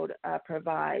world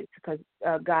provides, because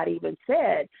God even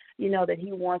said, that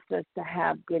He wants us to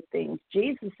have good things.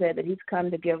 Jesus said that He's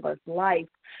come to give us life,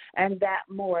 and that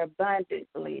more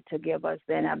abundantly, to give us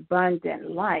an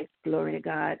abundant life. Glory to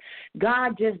God.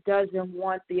 God just doesn't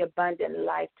want the abundant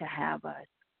life to have us.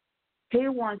 He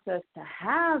wants us to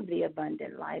have the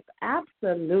abundant life,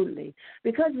 absolutely,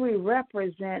 because we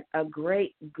represent a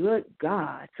great, good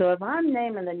God. So if I'm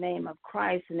naming the name of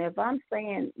Christ, and if I'm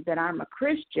saying that I'm a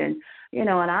Christian, and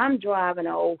I'm driving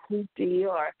an old hoopty,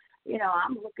 or,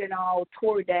 I'm looking all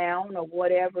tore down or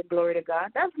whatever, glory to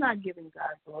God, that's not giving God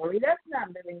glory. That's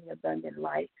not living the abundant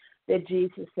life that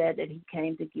Jesus said that He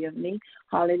came to give me.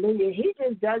 Hallelujah. He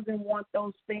just doesn't want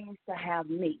those things to have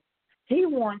me. He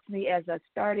wants me, as I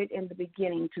started in the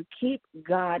beginning, to keep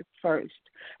God first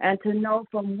and to know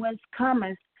from whence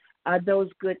cometh those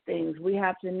good things. We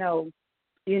have to know,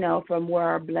 from where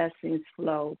our blessings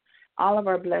flow. All of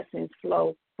our blessings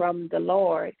flow from the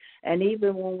Lord. And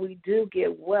even when we do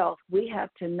get wealth, we have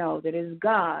to know that it's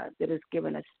God that has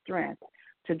given us strength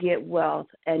to get wealth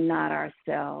and not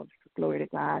ourselves. Glory to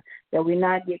God. That we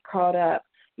not get caught up,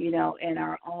 in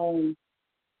our own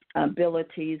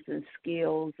abilities and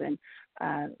skills and,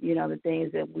 the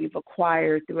things that we've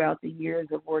acquired throughout the years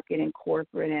of working in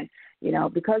corporate and,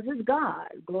 because it's God.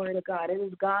 Glory to God. It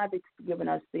is God that's given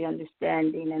us the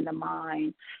understanding and the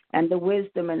mind and the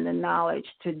wisdom and the knowledge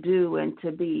to do and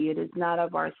to be. It is not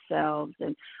of ourselves,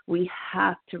 and we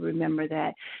have to remember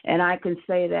that. And I can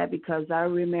say that because I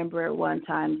remember at one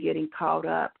time getting caught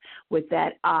up with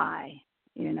that I.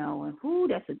 And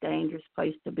that's a dangerous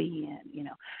place to be in.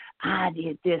 I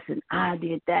did this and I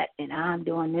did that and I'm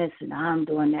doing this and I'm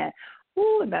doing that.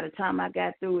 And by the time I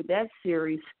got through with that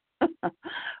series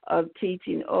of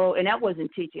teaching, and that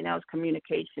wasn't teaching, that was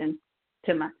communication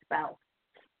to my spouse.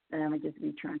 And I'm going to just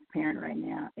be transparent right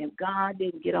now. If God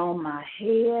didn't get on my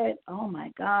head, oh, my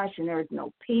gosh, and there was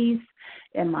no peace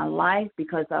in my life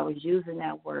because I was using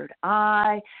that word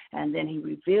I, and then He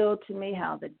revealed to me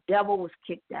how the devil was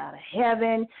kicked out of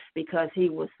heaven because he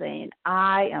was saying,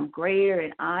 I am greater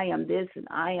and I am this and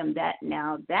I am that.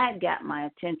 Now, that got my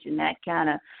attention. That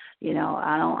kind of,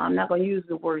 I'm not going to use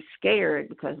the word scared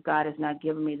because God has not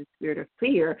given me the spirit of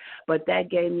fear, but that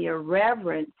gave me a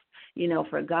reverence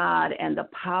for God and the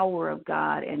power of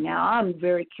God. And now I'm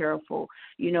very careful,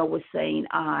 with saying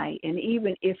I. And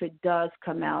even if it does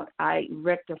come out, I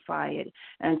rectify it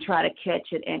and try to catch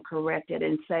it and correct it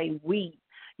and say we.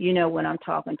 When I'm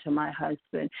talking to my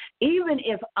husband, even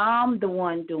if I'm the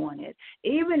one doing it,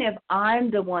 even if I'm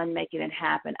the one making it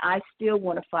happen, I still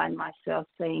want to find myself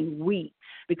saying we,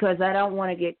 because I don't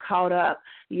want to get caught up,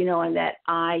 in that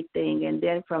I thing. And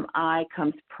then from I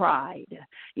comes pride.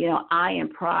 I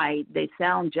and pride, they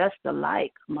sound just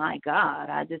alike. My God,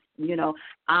 I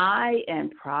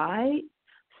and pride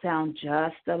sound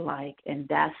just alike, and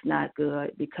that's not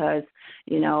good, because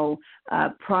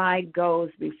pride goes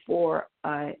before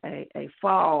a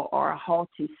fall, or a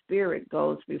haughty spirit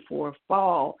goes before a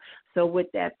fall. So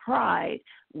with that pride,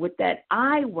 with that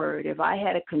I word, if I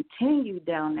had to continue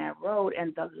down that road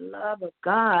and the love of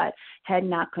God had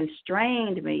not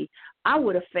constrained me, I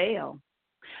would have failed.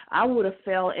 I would have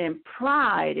fell in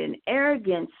pride and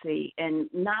arrogancy and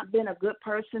not been a good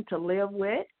person to live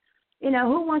with.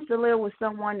 Who wants to live with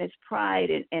someone that's pride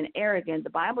and arrogant? The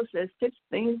Bible says 6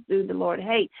 things do the Lord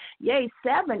hate. Yea,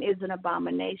 7 is an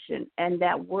abomination, and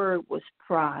that word was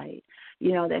pride.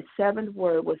 That 7th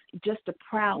word was just a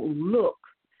proud look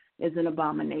is an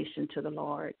abomination to the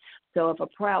Lord. So if a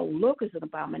proud look is an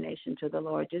abomination to the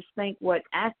Lord, just think what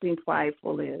acting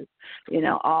prideful is,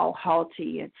 all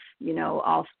haughty and,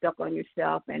 all stuck on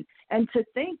yourself. And to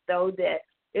think, though, that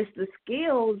it's the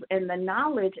skills and the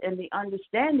knowledge and the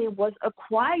understanding was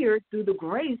acquired through the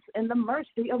grace and the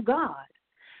mercy of God.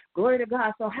 Glory to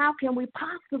God. So how can we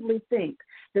possibly think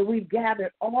that we've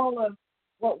gathered all of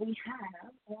what we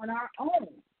have on our own?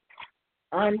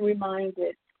 I'm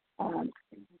reminded,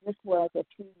 this was a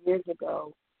few years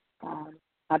ago.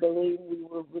 I believe we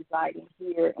were residing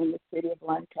here in the city of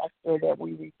Lancaster that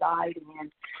we reside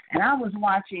in. And I was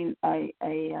watching a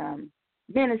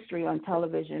ministry on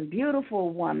television, beautiful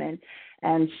woman,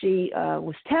 and she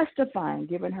was testifying,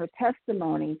 giving her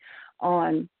testimony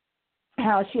on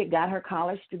how she had got her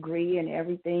college degree and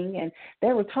everything, and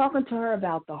they were talking to her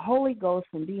about the Holy Ghost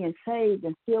and being saved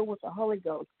and filled with the Holy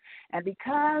Ghost. And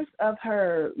because of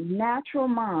her natural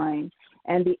mind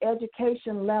and the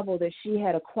education level that she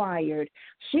had acquired,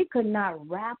 she could not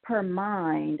wrap her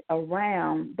mind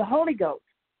around the Holy Ghost.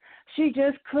 She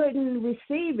just couldn't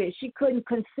receive it. She couldn't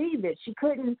conceive it. She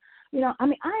couldn't,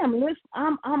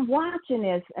 I'm watching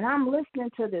this, and I'm listening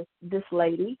to this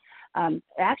lady.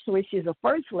 Actually, she's a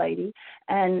first lady,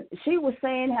 and she was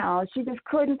saying how she just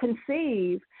couldn't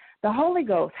conceive the Holy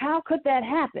Ghost. How could that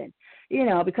happen?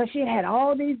 Because she had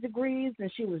all these degrees, and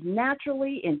she was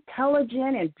naturally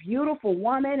intelligent and beautiful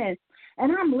woman, and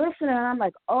I'm listening, and I'm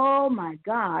like, oh, my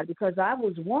God, because I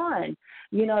was one,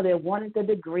 that wanted the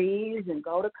degrees and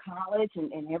go to college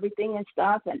and everything and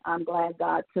stuff, and I'm glad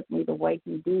God took me the way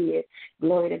he did.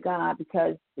 Glory to God,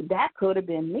 because that could have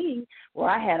been me, where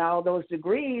I had all those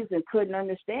degrees and couldn't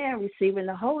understand receiving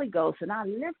the Holy Ghost. And I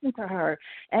listened to her,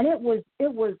 and it was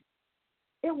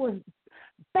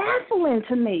baffling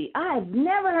to me. I have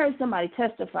never heard somebody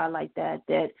testify like that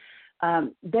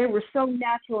they were so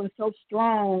natural and so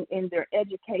strong in their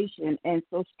education and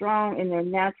so strong in their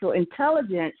natural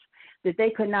intelligence that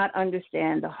they could not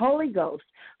understand the Holy Ghost.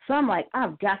 So I'm like,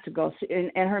 I've got to go.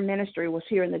 And her ministry was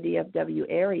here in the DFW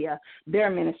area, their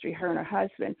ministry, her and her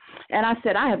husband. And I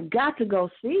said, I have got to go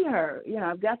see her.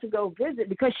 I've got to go visit,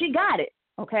 because she got it.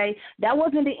 Okay, that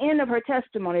wasn't the end of her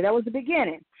testimony. That was the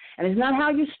beginning. And it's not how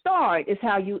you start, it's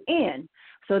how you end.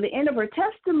 So the end of her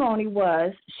testimony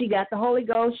was she got the Holy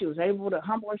Ghost. She was able to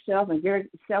humble herself and get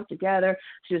herself together.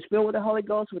 She was filled with the Holy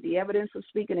Ghost with the evidence of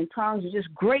speaking in tongues. It was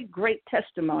just great, great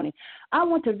testimony. I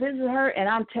went to visit her, and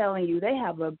I'm telling you, they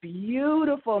have a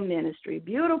beautiful ministry,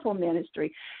 beautiful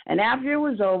ministry. And after it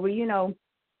was over,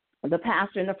 the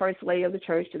pastor and the first lady of the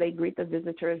church, they greet the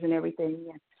visitors and everything.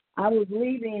 And I was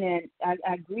leaving, and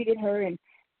I greeted her and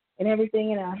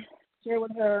everything, and I shared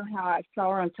with her how I saw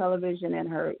her on television and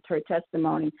her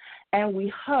testimony, and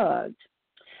we hugged.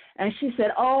 And she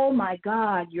said, oh, my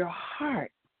God, your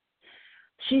heart.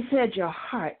 She said, your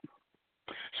heart.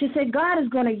 She said, God is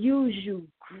going to use you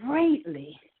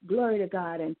greatly. Glory to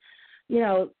God. And,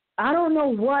 I don't know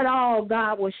what all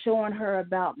God was showing her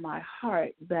about my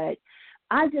heart, but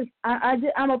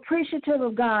I'm appreciative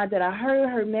of God that I heard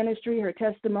her ministry, her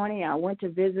testimony. I went to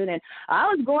visit, and I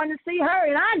was going to see her,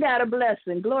 and I got a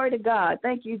blessing. Glory to God.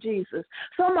 Thank you, Jesus.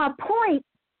 So my point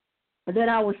that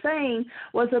I was saying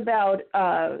was about,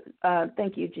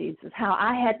 thank you, Jesus, how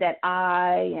I had that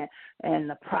I and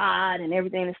the pride and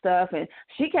everything and stuff, and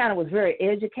she kind of was very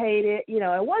educated.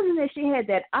 It wasn't that she had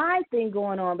that I thing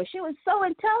going on, but she was so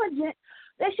intelligent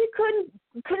that she couldn't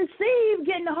conceive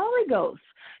getting the Holy Ghost.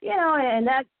 And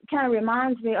that kind of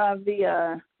reminds me of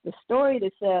the story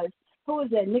that says, who was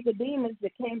that? Nicodemus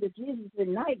that came to Jesus at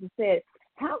night and said,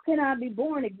 how can I be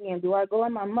born again? Do I go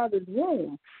in my mother's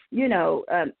womb?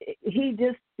 He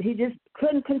just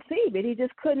couldn't conceive it. He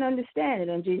just couldn't understand it.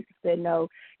 And Jesus said, no,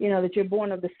 that you're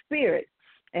born of the Spirit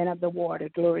and of the water.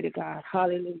 Glory to God.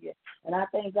 Hallelujah. And I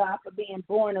thank God for being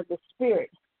born of the Spirit.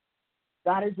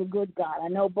 God is a good God. I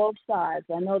know both sides.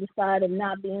 I know the side of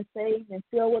not being saved and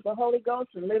filled with the Holy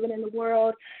Ghost and living in the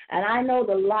world. And I know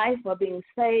the life of being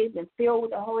saved and filled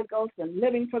with the Holy Ghost and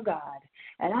living for God.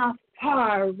 And I'd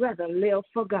far rather live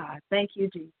for God. Thank you,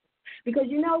 Jesus. Because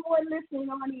you know what, listening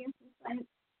audience,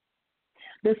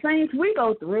 the saints we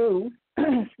go through,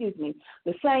 excuse me,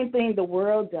 the same thing the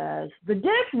world does. The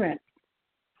difference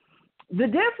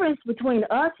between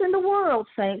us and the world,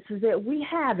 saints, is that we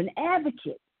have an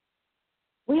advocate.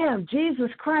 We have Jesus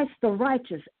Christ the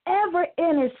righteous, ever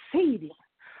interceding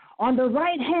on the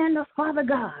right hand of Father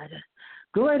God.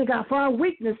 Glory to God, for our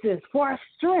weaknesses, for our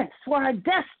strengths, for our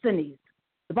destinies.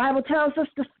 The Bible tells us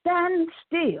to stand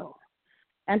still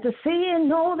and to see and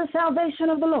know the salvation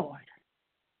of the Lord.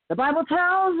 The Bible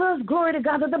tells us, glory to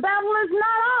God, that the battle is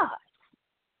not ours,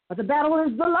 but the battle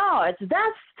is the Lord's.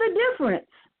 That's the difference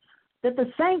that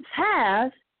the saints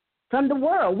have from the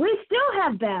world. We still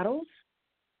have battles.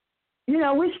 We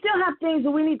still have things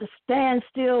that we need to stand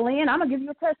still in. I'm going to give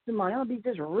you a testimony. I'm going to be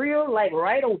just real,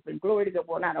 right open. Glory to God.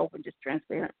 Well, not open, just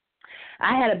transparent.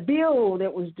 I had a bill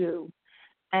that was due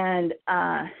and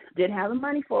didn't have the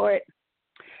money for it.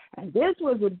 And this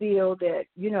was a bill that,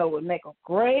 would make a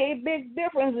great big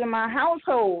difference in my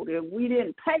household if we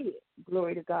didn't pay it.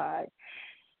 Glory to God.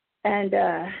 And,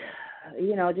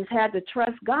 just had to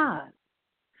trust God.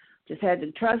 Just had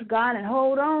to trust God and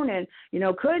hold on and,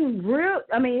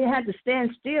 it had to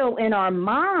stand still in our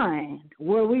mind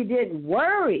where we didn't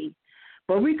worry,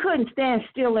 but we couldn't stand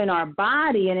still in our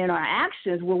body and in our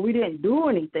actions where we didn't do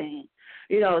anything.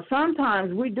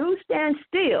 Sometimes we do stand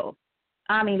still.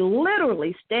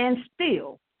 Literally stand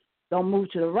still. Don't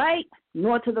move to the right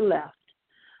nor to the left,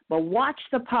 but watch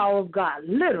the power of God,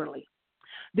 literally.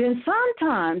 Then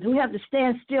sometimes we have to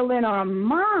stand still in our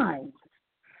minds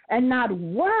and not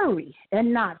worry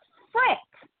and not fret,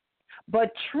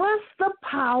 but trust the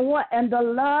power and the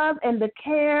love and the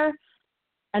care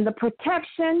and the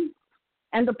protection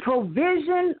and the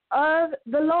provision of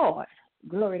the Lord.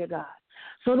 Glory to God.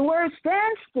 So the word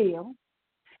stand still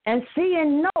and see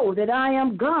and know that I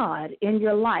am God in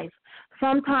your life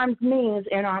sometimes means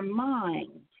in our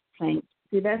minds, saints.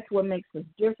 See, that's what makes us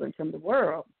different from the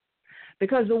world.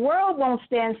 Because the world won't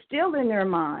stand still in their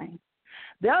mind.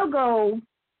 They'll go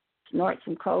snort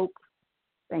some coke,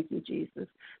 thank you, Jesus.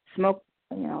 Smoke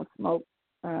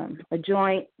a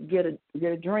joint, get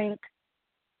a drink,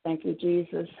 thank you,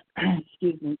 Jesus.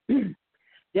 Excuse me.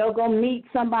 They'll go meet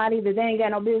somebody that they ain't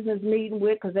got no business meeting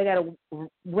with because they got a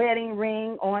wedding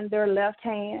ring on their left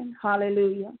hand.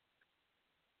 Hallelujah.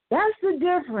 That's the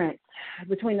difference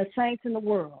between the saints and the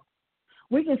world.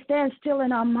 We can stand still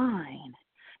in our mind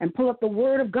and pull up the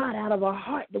word of God out of our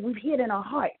heart that we've hid in our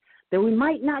heart, that we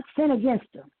might not sin against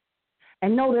Him.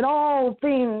 And know that all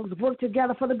things work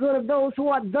together for the good of those who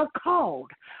are the called,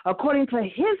 according to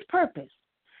His purpose.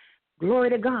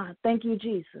 Glory to God. Thank you,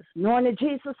 Jesus. Knowing that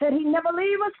Jesus said He'd never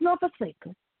leave us nor forsake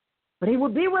us, but He will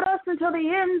be with us until the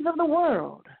ends of the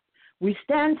world. We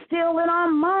stand still in our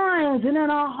minds and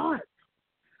in our hearts,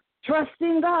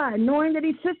 trusting God, knowing that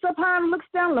He sits up high and looks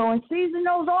down low and sees and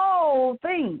knows all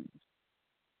things.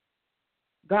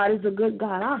 God is a good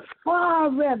God. I'd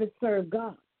far rather serve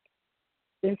God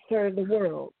than serve the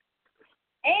world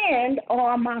and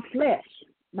all my flesh.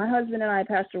 My husband and I,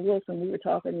 Pastor Wilson, we were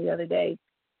talking the other day.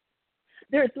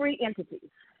 There are three entities.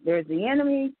 There's the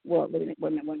enemy. Well, wait a minute.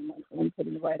 Let me put it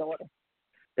in the right order.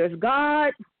 There's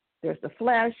God, there's the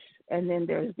flesh, and then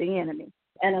there's the enemy.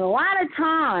 And a lot of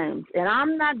times, and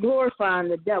I'm not glorifying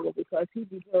the devil because he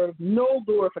deserves no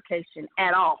glorification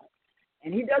at all.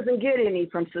 And he doesn't get any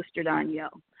from Sister Doniele.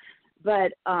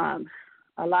 But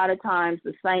a lot of times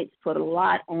the saints put a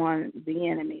lot on the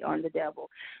enemy, on the devil.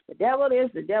 The devil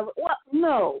is the devil. Well,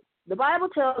 no. The Bible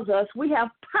tells us we have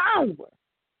power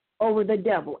over the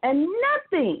devil, and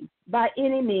nothing by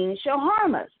any means shall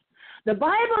harm us. The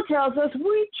Bible tells us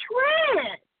we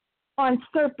tread on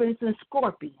serpents and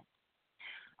scorpions.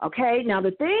 Okay, now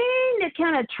the thing that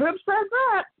kind of trips us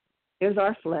up is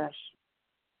our flesh.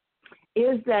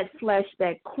 Is that flesh,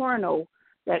 that carnal,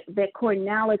 that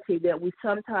carnality that we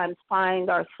sometimes find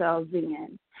ourselves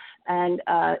in. And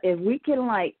if we can,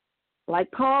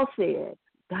 like Paul said,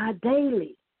 die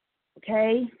daily,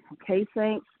 okay,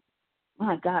 saints,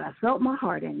 My God, I felt my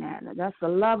heart in that. That's the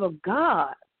love of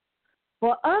God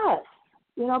for us,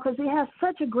 because he has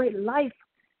such a great life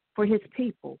for his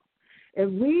people.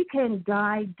 If we can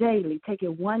die daily, take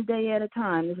it one day at a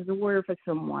time, this is a word for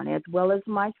someone as well as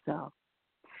myself.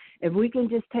 If we can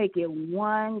just take it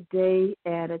one day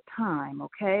at a time,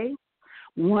 okay?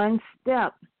 One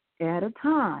step at a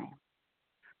time.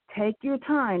 Take your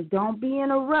time. Don't be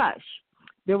in a rush.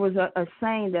 There was a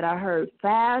saying that I heard,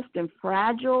 fast and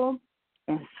fragile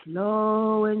and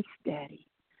slow and steady.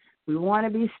 We want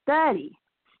to be steady.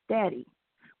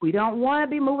 We don't want to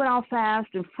be moving on fast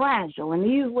and fragile and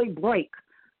easily break,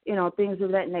 things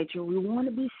of that nature. We want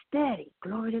to be steady.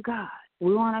 Glory to God.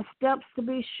 We want our steps to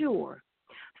be sure.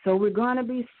 So we're going to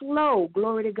be slow,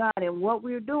 glory to God, in what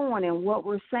we're doing and what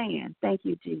we're saying. Thank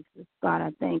you, Jesus. God,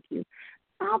 I thank you.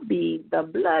 I'll be the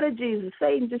blood of Jesus.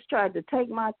 Satan just tried to take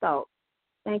my thought.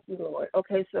 Thank you, Lord.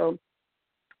 Okay, so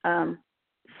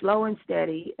slow and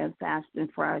steady and fast and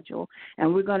fragile,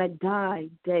 and we're going to die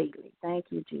daily. Thank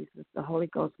you, Jesus. The Holy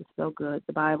Ghost is so good.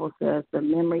 The Bible says the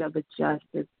memory of the just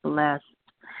is blessed.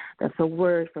 That's a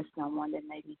word for someone that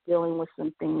may be dealing with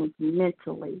some things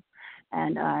mentally.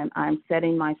 And I'm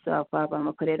setting myself up. I'm going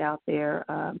to put it out there.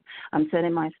 I'm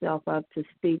setting myself up to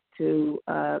speak to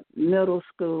middle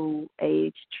school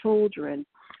age children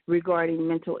regarding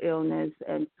mental illness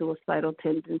and suicidal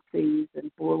tendencies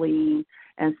and bullying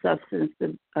and substance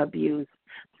abuse.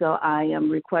 So I am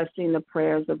requesting the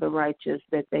prayers of the righteous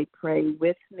that they pray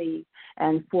with me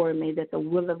and for me, that the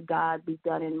will of God be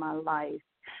done in my life.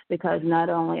 Because not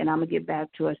only, and I'm going to get back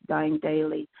to us dying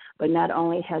daily, but not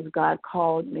only has God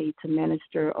called me to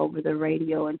minister over the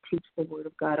radio and teach the word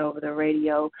of God over the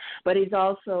radio, but he's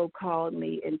also called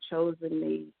me and chosen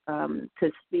me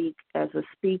to speak as a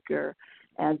speaker,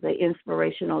 as an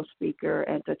inspirational speaker,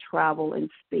 and to travel and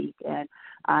speak. And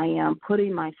I am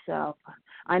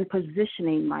I'm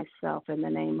positioning myself in the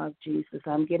name of Jesus.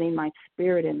 I'm getting my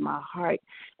spirit and my heart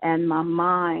and my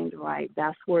mind right.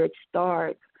 That's where it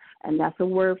starts. And that's a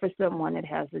word for someone that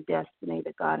has a destiny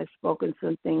that God has spoken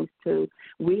some things to.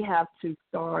 We have to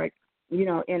start, in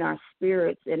our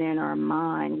spirits and in our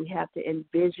mind. We have to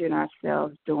envision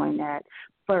ourselves doing that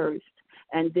first.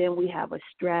 And then we have a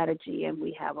strategy and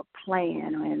we have a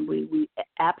plan, and we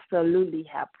absolutely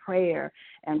have prayer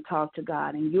and talk to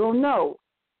God. And you'll know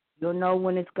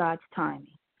when it's God's timing.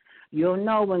 You'll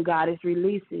know when God is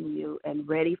releasing you and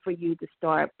ready for you to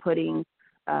start putting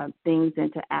things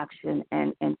into action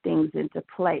and things into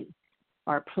place.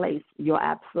 You'll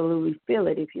absolutely feel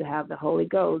it if you have the Holy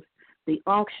Ghost, the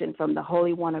unction from the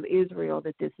Holy One of Israel,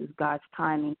 that this is God's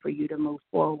timing for you to move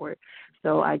forward.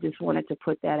 So I just wanted to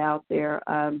put that out there.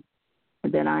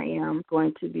 Then I am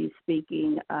going to be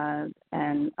speaking and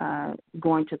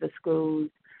going to the schools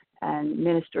and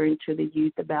ministering to the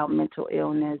youth about mental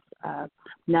illness.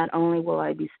 Not only will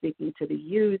I be speaking to the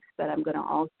youth, but I'm going to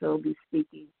also be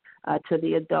speaking to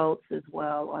the adults as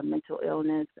well on mental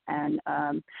illness and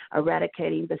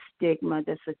eradicating the stigma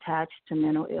that's attached to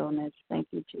mental illness. Thank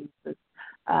you, Jesus.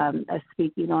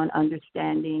 Speaking on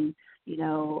understanding,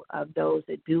 of those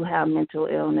that do have mental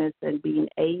illness and being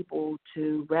able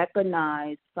to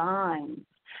recognize signs,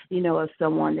 of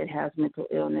someone that has mental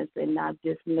illness and not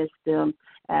dismiss them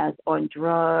as on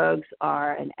drugs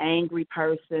or an angry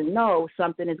person. No,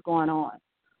 something is going on.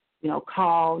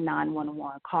 Call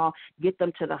 911, get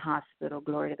them to the hospital,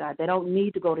 glory to God. They don't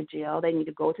need to go to jail. They need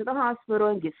to go to the hospital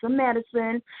and get some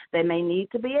medicine. They may need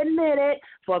to be admitted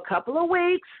for a couple of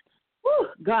weeks. Whew,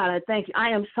 God, I thank you. I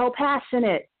am so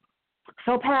passionate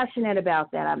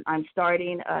about that. I'm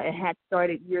starting, it had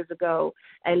started years ago,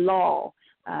 a law.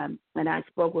 And I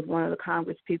spoke with one of the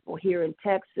Congress people here in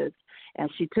Texas,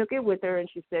 and she took it with her, and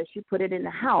she said she put it in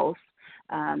the House.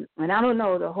 And I don't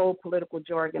know the whole political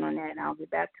jargon on that, and I'll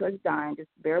get back to us dying. Just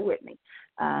bear with me.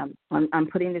 I'm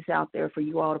putting this out there for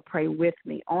you all to pray with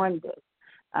me on this,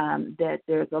 that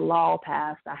there's a law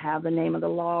passed. I have the name of the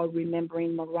law,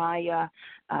 Remembering Mariah.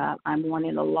 I'm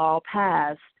wanting a law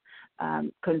passed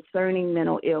concerning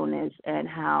mental illness and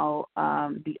how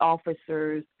the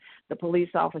officers, the police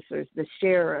officers, the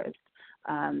sheriffs,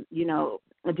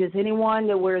 just anyone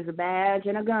that wears a badge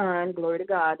and a gun, glory to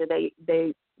God, that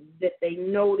they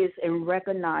notice and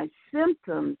recognize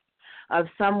symptoms of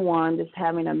someone that's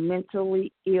having a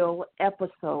mentally ill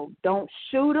episode. Don't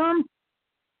shoot them.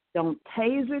 Don't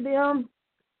taser them.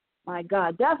 My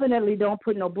God, definitely don't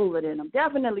put no bullet in them.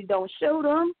 Definitely don't shoot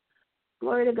them.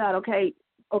 Glory to God. Okay,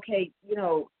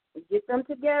 get them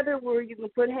together where you can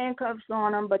put handcuffs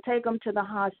on them, but take them to the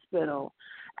hospital.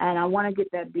 And I want to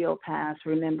get that bill passed,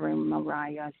 Remembering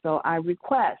Mariah. So I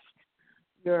request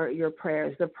your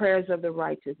prayers, the prayers of the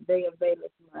righteous, they avail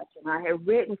us much. And I had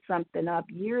written something up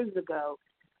years ago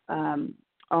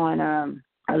on a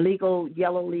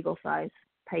yellow legal size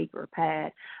paper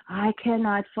pad. I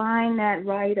cannot find that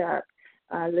write-up,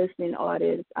 listening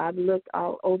audience. I've looked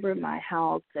all over my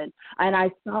house, and I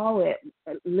saw it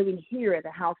living here at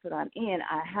the house that I'm in.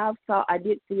 I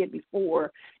did see it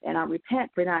before, and I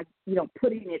repent for not,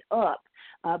 putting it up,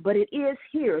 but it is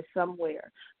here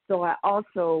somewhere. So I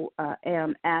also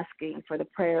am asking for the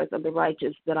prayers of the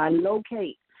righteous that I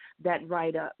locate that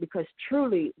write-up, because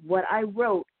truly what I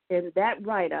wrote in that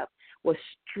write-up was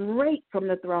straight from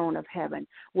the throne of heaven,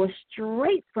 was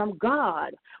straight from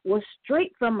God, was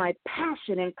straight from my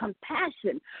passion and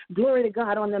compassion, glory to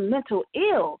God, on the mental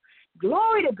ill,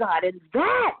 glory to God. And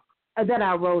that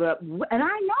I wrote up, and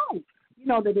I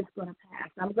know, that it's going to pass.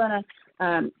 I'm going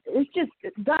to, it's just,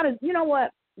 God is, you know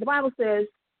what, the Bible says,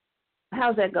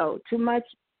 how's that go? Too much,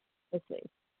 let's see,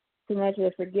 too much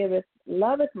that forgiveth,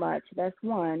 loveth much, that's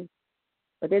one.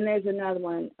 But then there's another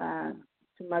one,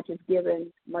 too much is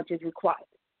given, much is required.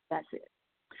 That's it.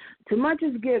 Too much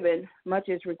is given, much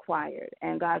is required.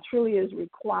 And God truly is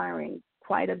requiring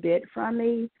quite a bit from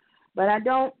me. But I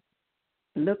don't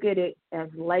look at it as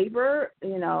labor,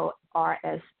 or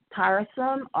as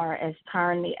tiresome or as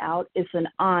tiring me out. It's an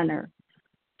honor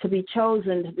to be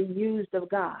chosen, to be used of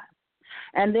God.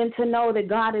 And then to know that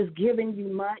God has given you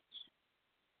much.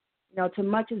 Too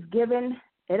much is given.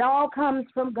 It all comes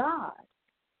from God.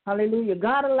 Hallelujah.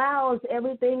 God allows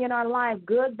everything in our life,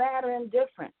 good, bad, or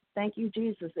indifferent. Thank you,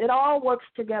 Jesus. It all works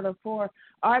together for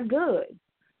our good.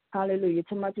 Hallelujah.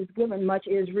 Too much is given, much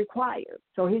is required.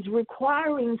 So he's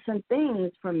requiring some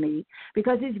things from me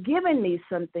because he's given me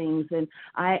some things. And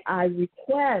I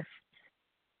request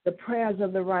the prayers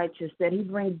of the righteous that he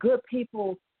bring good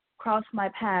people across my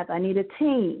path. I need a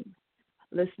team.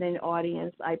 Listening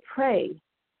audience, I pray.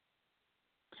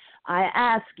 I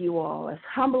ask you all, as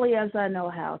humbly as I know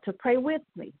how, to pray with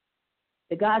me.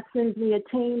 That God sends me a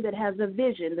team that has a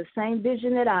vision, the same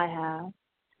vision that I have,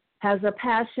 has a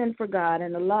passion for God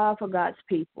and a love for God's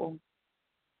people,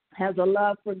 has a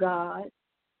love for God,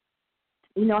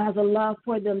 has a love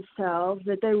for themselves,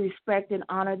 that they respect and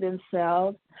honor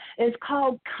themselves. It's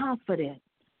called confidence,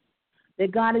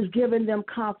 that God has given them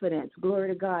confidence, glory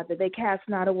to God, that they cast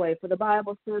not away. For the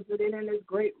Bible says that in it is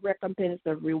great recompense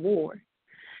of reward.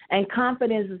 And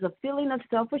confidence is a feeling of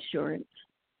self-assurance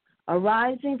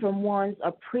arising from one's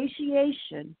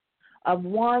appreciation of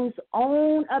one's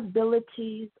own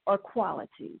abilities or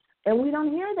qualities. And we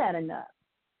don't hear that enough.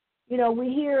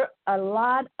 We hear a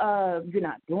lot of, you're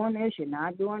not doing this, you're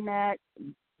not doing that.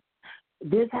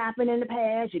 This happened in the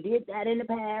past, you did that in the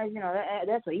past.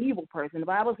 That's an evil person. The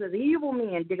Bible says evil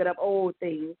men dig up old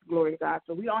things, glory to God.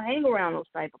 So we don't hang around those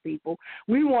type of people.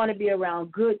 We want to be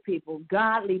around good people,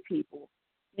 godly people.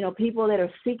 People that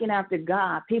are seeking after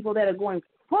God, people that are going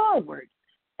forward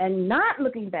and not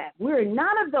looking back. We're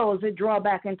not of those that draw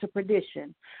back into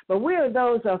perdition, but we are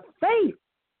those of faith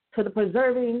to the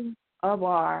preserving of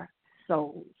our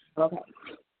souls. Okay.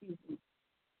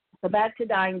 So back to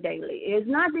dying daily. It's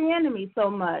not the enemy so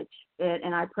much,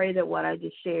 and I pray that what I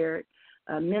just shared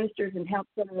ministers and help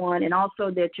someone, and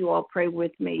also that you all pray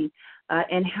with me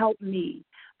and help me.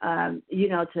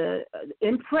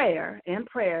 In prayer,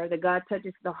 that God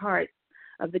touches the heart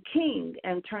of the king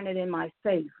and turn it in my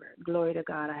favor. Glory to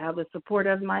God. I have the support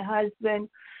of my husband,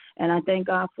 and I thank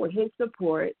God for his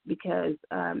support because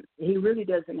he really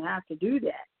doesn't have to do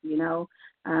that,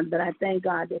 but I thank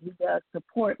God that he does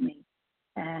support me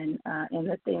and in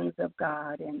the things of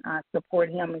God, and I support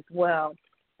him as well.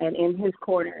 And in his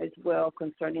corner as well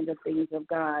concerning the things of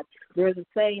God. There's a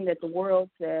saying that the world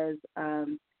says,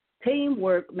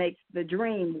 teamwork makes the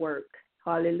dream work.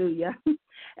 Hallelujah.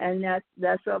 And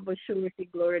that's of a surety,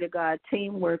 glory to God,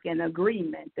 teamwork and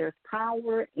agreement. There's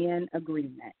power in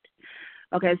agreement.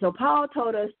 Okay, so Paul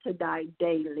told us to die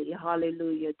daily,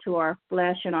 hallelujah, to our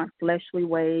flesh and our fleshly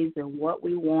ways and what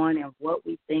we want and what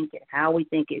we think and how we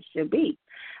think it should be.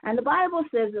 And the Bible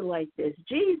says it like this.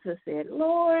 Jesus said,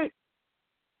 Lord,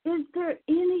 is there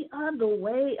any other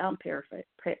way? I'm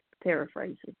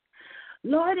paraphrasing.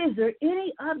 Lord, is there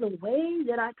any other way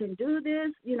that I can do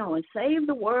this, and save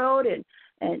the world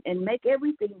and make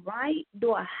everything right?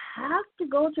 Do I have to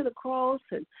go to the cross?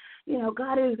 And,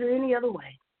 God, is there any other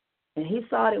way? And he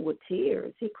saw it with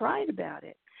tears. He cried about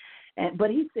it. But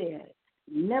he said,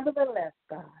 nevertheless,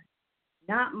 God,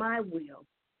 not my will,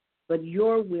 but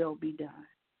your will be done.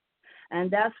 And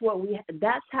that's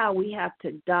how we have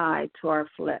to die to our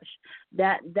flesh.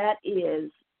 That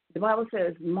is, the Bible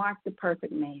says, mark the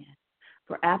perfect man.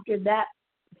 For after that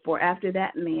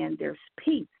man, there's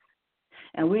peace.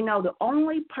 And we know the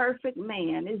only perfect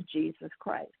man is Jesus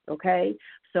Christ, okay?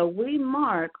 So we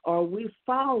mark or we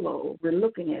follow. We're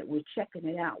looking at it. We're checking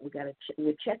it out.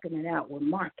 We're checking it out. We're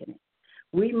marking it.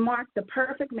 We mark the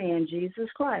perfect man, Jesus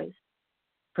Christ.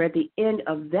 For at the end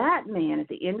of that man, at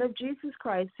the end of Jesus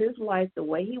Christ, his life, the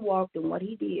way he walked and what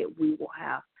he did, we will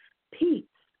have peace.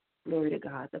 Glory to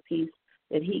God, the peace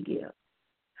that he gives.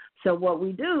 So what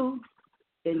we do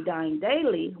in dying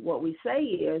daily, what we say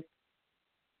is,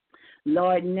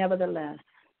 Lord, nevertheless,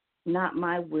 not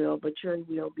my will, but your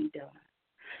will be done.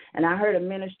 And I heard a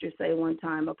minister say one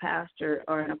time, a pastor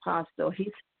or an apostle,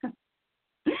 he said,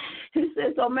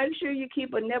 so make sure you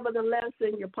keep a nevertheless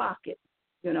in your pocket,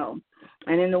 you know.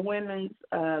 And in the women's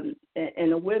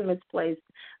place,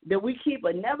 that we keep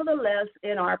a nevertheless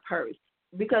in our purse,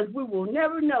 because we will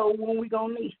never know when we're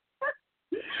going to need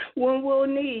when we'll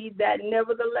need that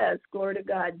nevertheless, glory to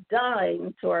God,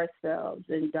 dying to ourselves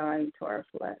and dying to our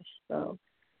flesh. So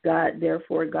God,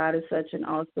 therefore, God is such an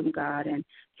awesome God, and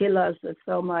he loves us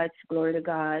so much, glory to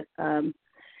God.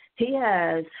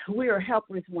 We are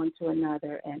helpers one to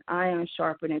another, and iron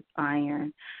sharpeneth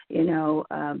iron. You know,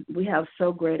 we have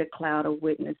so great a cloud of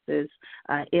witnesses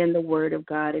in the Word of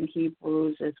God in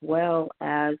Hebrews, as well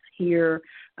as here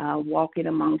walking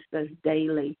amongst us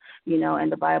daily. You know,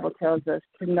 and the Bible tells us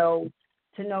to know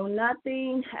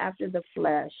nothing after the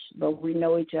flesh, but we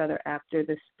know each other after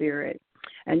the Spirit.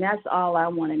 And that's all I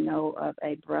want to know of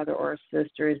a brother or a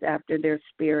sister, is after their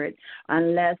spirit,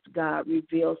 unless God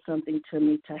reveals something to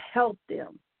me to help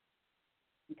them.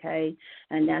 Okay?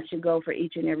 And that should go for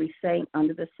each and every saint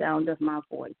under the sound of my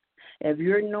voice. If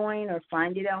you're knowing or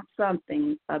finding out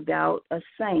something about a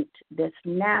saint that's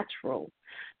natural,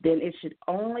 then it should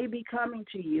only be coming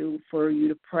to you for you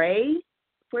to pray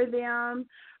for them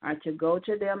or to go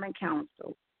to them and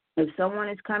counsel. If someone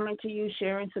is coming to you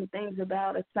sharing some things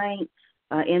about a saint,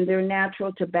 in their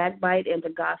natural, to backbite and to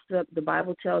gossip, the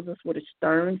Bible tells us with a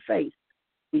stern face,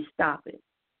 we stop it.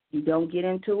 You don't get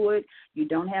into it. You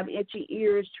don't have itchy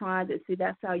ears trying to see.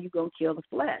 That's how you're going to kill the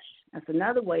flesh. That's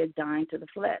another way of dying to the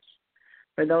flesh.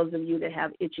 For those of you that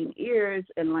have itching ears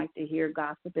and like to hear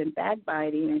gossip and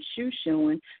backbiting and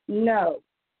shoe-shoeing, no.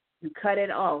 You cut it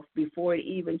off before it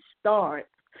even starts.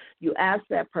 You ask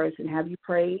that person, have you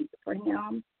prayed for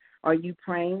him? Are you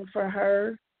praying for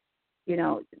her? You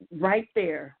know, right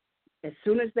there, as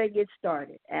soon as they get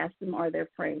started, ask them, are they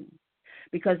praying?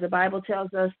 Because the Bible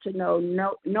tells us to know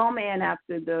no man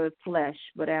after the flesh,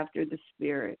 but after the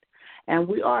Spirit. And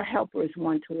we are helpers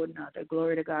one to another.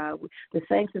 Glory to God. The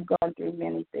saints have gone through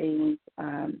many things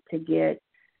to get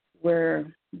where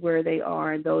they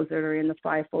are, those that are in the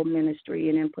fivefold ministry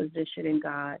and in position in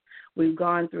God. We've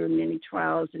gone through many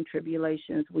trials and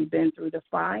tribulations. We've been through the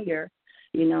fire.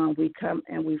 You know, and we've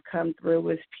come through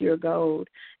with pure gold.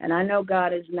 And I know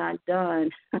God is not done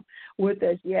with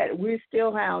us yet. We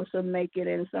still have some making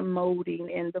and some molding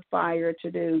in the fire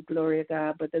to do, glory to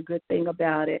God. But the good thing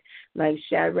about it, like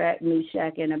Shadrach,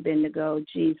 Meshach, and Abednego,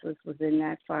 Jesus was in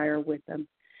that fire with them.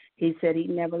 He said he'd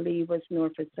never leave us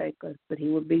nor forsake us, but he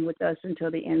would be with us until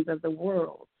the ends of the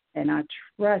world. And I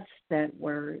trust that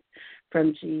word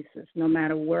from Jesus. No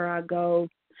matter where I go,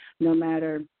 no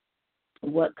matter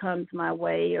what comes my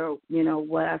way, or, you know,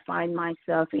 what I find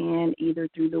myself in, either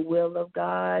through the will of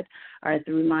God or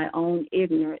through my own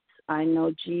ignorance, I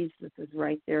know Jesus is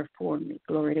right there for me.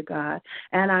 Glory to God.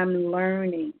 And I'm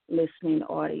learning, listening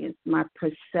audience, my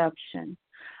perception.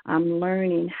 I'm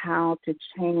learning how to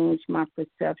change my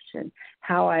perception,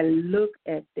 how I look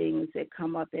at things that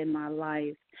come up in my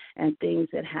life and things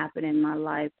that happen in my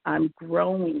life. I'm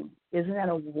growing. Isn't that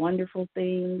a wonderful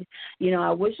thing? You know,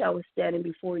 I wish I was standing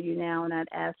before you now, and I'd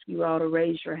ask you all to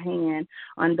raise your hand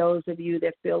on those of you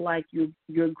that feel like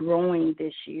you're growing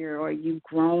this year or you've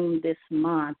grown this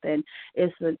month. And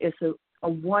it's a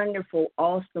wonderful,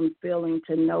 awesome feeling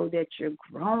to know that you're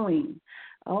growing.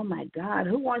 Oh, my God,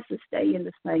 who wants to stay in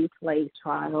the same place,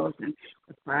 trials and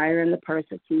the fire and the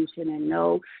persecution, and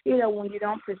know, you know, when you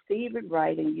don't perceive it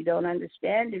right and you don't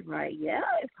understand it right, yeah,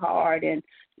 it's hard and,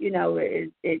 you know,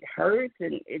 it hurts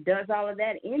and it does all of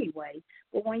that anyway.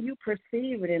 But when you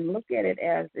perceive it and look at it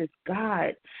as it's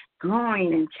God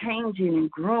growing and changing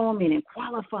and grooming and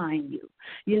qualifying you,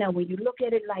 you know, when you look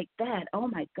at it like that, oh,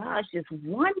 my gosh, it's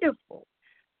wonderful.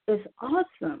 It's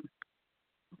awesome.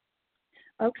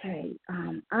 Okay,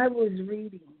 I was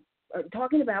reading,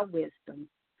 talking about wisdom.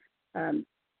 I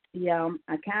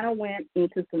kind of went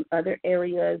into some other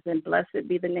areas, and blessed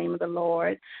be the name of the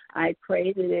Lord. I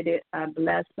pray that it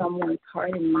bless someone's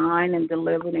heart and mind and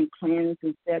delivered and cleansed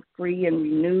and set free and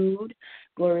renewed.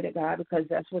 Glory to God, because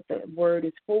that's what the word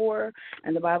is for.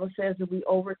 And the Bible says that we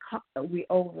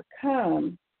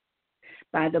overcome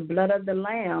by the blood of the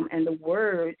Lamb and the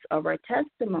words of our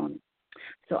testimony.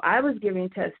 So I was giving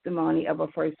testimony of a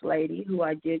first lady who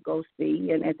I did go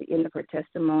see, and at the end of her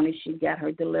testimony, she got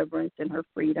her deliverance and her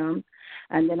freedom.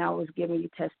 And then I was giving you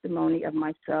testimony of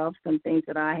myself, some things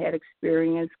that I had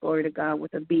experienced, glory to God,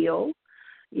 with a bill,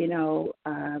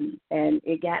 and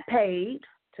it got paid.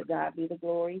 To God be the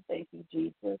glory. Thank you,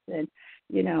 Jesus. And,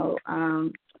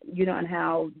 and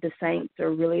how the saints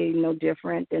are really no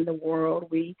different than the world.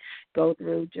 We go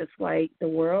through just like the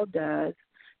world does.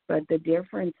 But the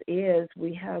difference is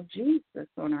we have Jesus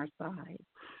on our side.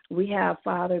 We have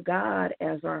Father God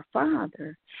as our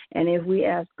Father. And if we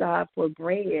ask God for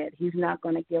bread, he's not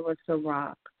going to give us a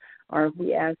rock. Or if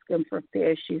we ask him for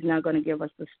fish, he's not going to give us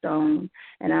a stone.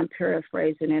 And I'm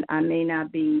paraphrasing it. I may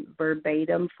not be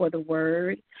verbatim for the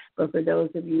word, but for those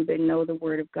of you that know the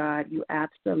word of God, you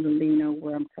absolutely know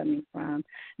where I'm coming from.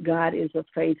 God is a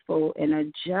faithful and a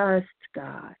just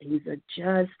God. He's a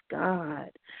just God.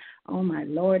 Oh, my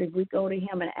Lord, if we go to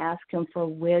him and ask him for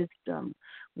wisdom,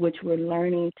 which we're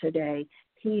learning today,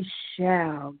 he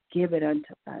shall give it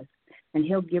unto us. And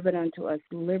he'll give it unto us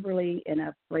liberally and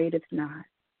upbraideth not.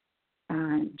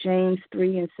 James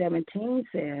 3:17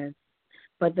 says,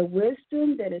 but the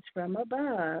wisdom that is from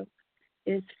above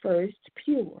is first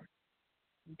pure,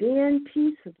 then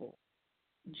peaceable,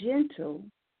 gentle,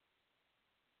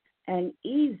 and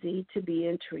easy to be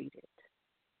entreated,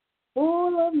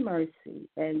 full of mercy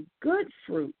and good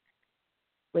fruit,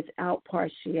 without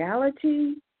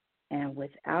partiality and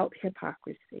without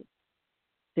hypocrisy.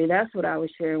 See, that's what I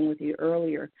was sharing with you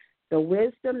earlier. The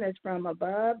wisdom that's from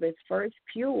above is first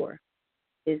pure,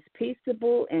 is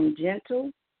peaceable and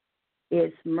gentle,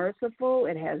 it's merciful,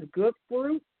 it has good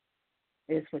fruit,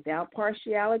 it's without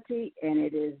partiality, and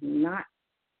it is not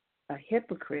a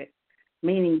hypocrite.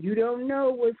 Meaning you don't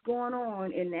know what's going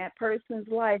on in that person's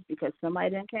life because somebody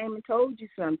then came and told you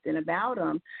something about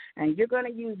them, and you're going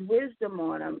to use wisdom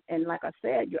on them. And like I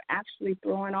said, you're actually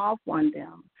throwing off on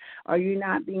them. Or you're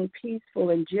not being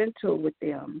peaceful and gentle with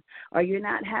them. Or you're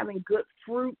not having good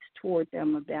fruits toward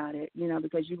them about it,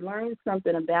 because you learned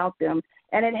something about them,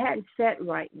 and it hadn't set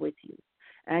right with you.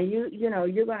 And you're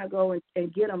going to go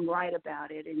and get them right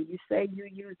about it, and you say you're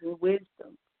using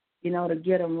wisdom, to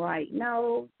get them right.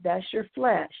 No, that's your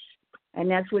flesh,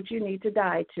 and that's what you need to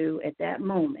die to at that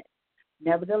moment.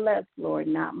 Nevertheless, Lord,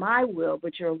 not my will,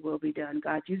 but your will be done.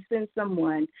 God, you send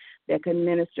someone that can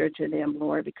minister to them,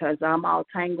 Lord, because I'm all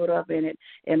tangled up in it,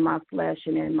 in my flesh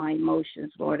and in my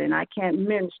emotions, Lord, and I can't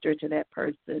minister to that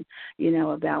person,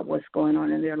 about what's going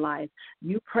on in their life.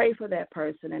 You pray for that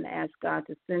person and ask God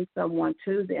to send someone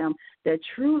to them that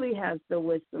truly has the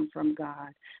wisdom from God,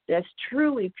 that's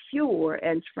truly pure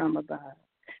and from above,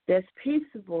 that's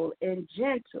peaceable and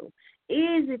gentle,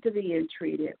 easy to be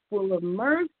entreated, full of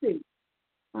mercy.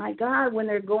 My God, when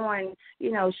they're going,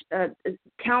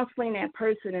 counseling that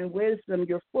person in wisdom,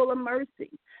 you're full of mercy.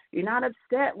 You're not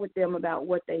upset with them about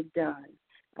what they've done.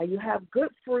 You have good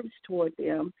fruits toward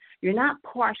them. You're not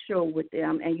partial with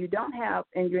them, and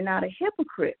you're not a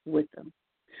hypocrite with them.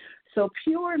 So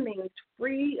pure means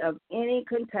free of any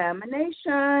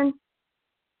contamination.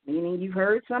 Meaning you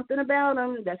heard something about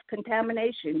them, that's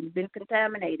contamination. You've been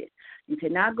contaminated. You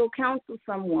cannot go counsel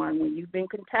someone when you've been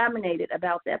contaminated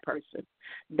about that person.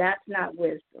 That's not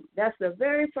wisdom. That's the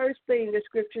very first thing the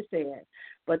scripture said.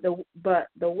 But the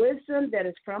wisdom that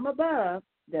is from above,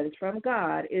 that is from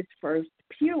God, is first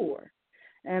pure.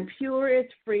 And pure is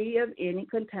free of any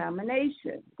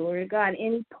contamination. Glory to God.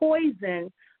 Any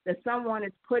poison that someone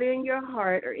has put in your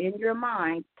heart or in your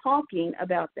mind talking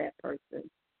about that person.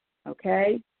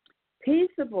 Okay?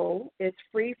 Peaceable is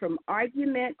free from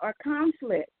argument or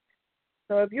conflict.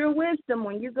 So if you're wisdom,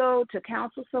 when you go to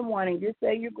counsel someone and you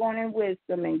say you're going in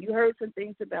wisdom and you heard some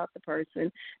things about the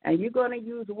person and you're going to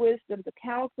use wisdom to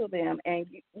counsel them and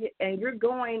you're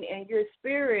going and your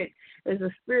spirit is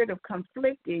a spirit of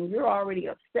conflicting, you're already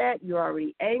upset, you're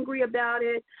already angry about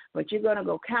it, but you're going to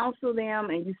go counsel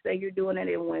them and you say you're doing it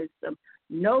in wisdom.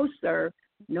 No, sir,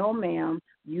 no, ma'am,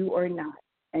 you are not.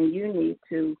 And you need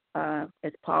to,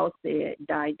 as Paul said,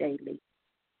 die daily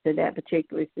to that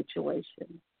particular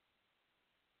situation.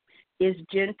 Is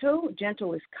gentle.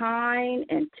 Gentle is kind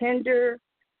and tender,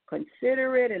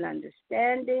 considerate and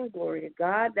understanding. Glory to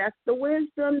God. That's the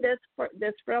wisdom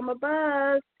that's from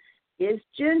above. Is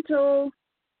gentle,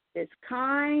 is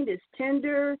kind, is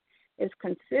tender, is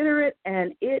considerate,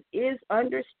 and it is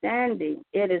understanding.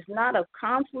 It is not of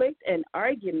conflict and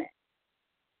argument.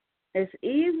 It's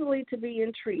easily to be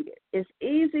entreated. It's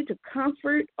easy to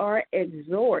comfort or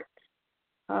exhort.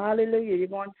 Hallelujah. You're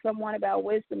going to someone about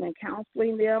wisdom and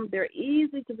counseling them. They're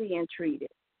easy to be entreated.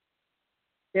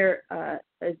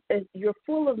 You're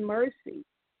full of mercy.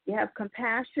 You have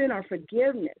compassion or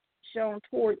forgiveness shown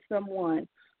towards someone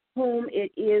whom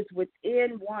it is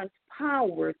within one's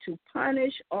power to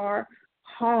punish or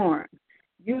harm.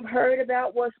 You've heard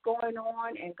about what's going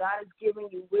on, and God is giving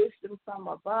you wisdom from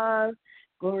above.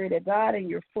 Glory to God, and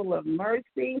you're full of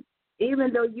mercy.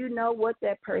 Even though you know what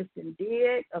that person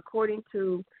did, according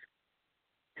to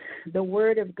the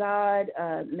word of God,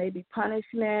 maybe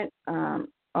punishment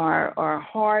or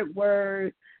hard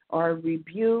word or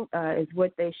rebuke is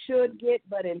what they should get,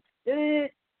 but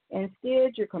instead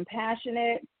you're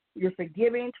compassionate. You're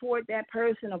forgiving toward that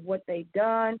person of what they've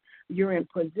done. You're in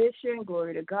position,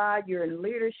 glory to God. You're in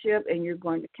leadership, and you're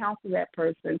going to counsel that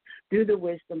person through the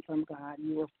wisdom from God.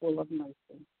 You are full of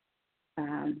mercy.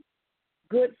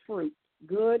 Good fruit.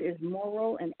 Good is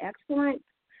moral and excellent,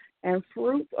 and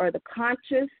fruits are the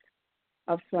conscious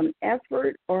of some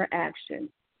effort or action.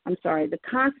 The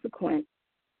consequence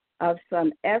of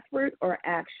some effort or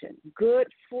action. Good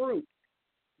fruit,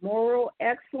 moral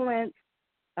excellence,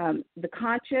 the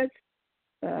conscience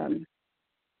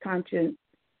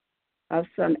of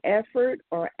some effort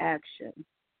or action.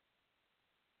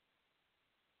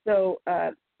 So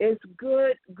it's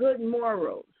good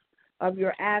morals of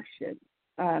your action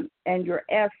and your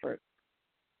effort.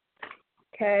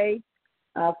 Okay?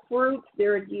 Fruits,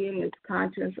 there again, is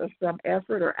conscience of some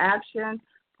effort or action,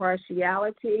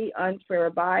 partiality, unfair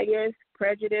bias,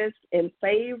 prejudice in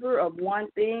favor of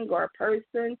one thing or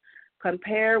person,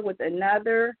 compare with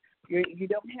another. You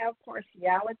don't have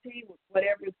partiality with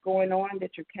whatever is going on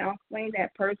that you're counseling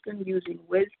that person using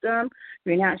wisdom.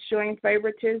 You're not showing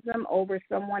favoritism over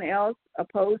someone else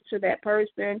opposed to that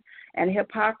person. And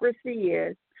hypocrisy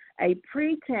is a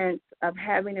pretense of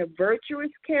having a virtuous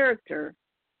character,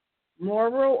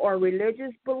 moral or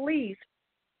religious beliefs,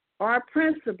 or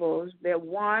principles that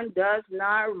one does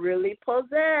not really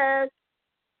possess.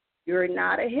 You're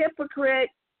not a hypocrite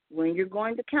when you're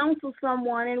going to counsel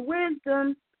someone in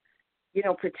wisdom,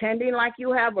 pretending like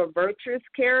you have a virtuous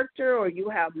character or you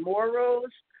have morals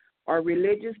or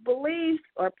religious beliefs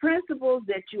or principles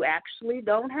that you actually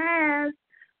don't have.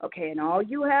 Okay, and all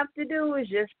you have to do is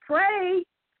just pray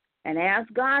and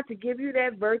ask God to give you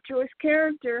that virtuous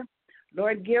character.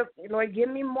 Lord, give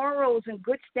me morals and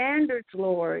good standards,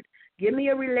 Lord. Give me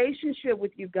a relationship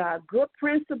with you, God. Good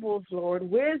principles, Lord.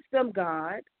 Wisdom,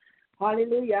 God.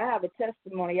 Hallelujah. I have a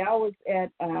testimony. I was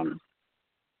at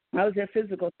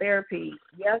physical therapy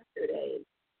yesterday.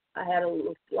 I had a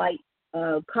little slight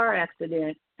car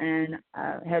accident and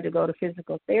had to go to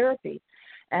physical therapy.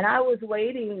 And I was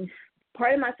waiting.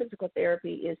 Part of my physical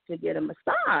therapy is to get a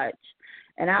massage.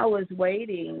 And I was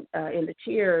waiting in the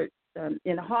chair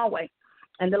in the hallway.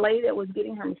 And the lady that was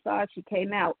getting her massage, she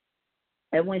came out.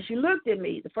 And when she looked at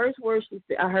me, the first word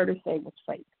I heard her say was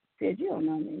fake. She said, "You don't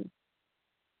know me."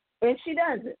 And she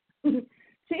doesn't.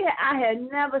 I had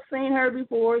never seen her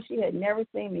before. She had never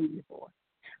seen me before.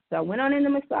 So I went on in the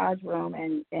massage room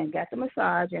and got the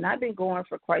massage, and I've been going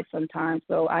for quite some time,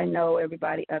 so I know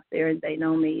everybody up there, and they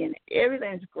know me, and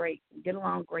everything's great. We get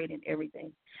along great and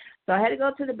everything. So I had to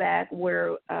go to the back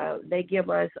where they give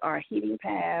us our heating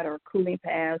pad or cooling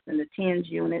pads and the TENS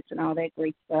units and all that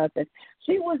great stuff. And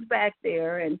she was back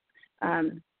there, and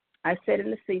I sat in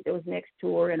the seat that was next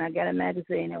to her, and I got a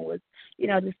magazine and was,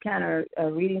 just kind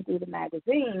of reading through the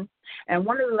magazine. And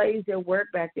one of the ladies that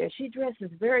worked back there, she dresses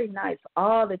very nice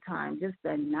all the time, just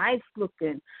a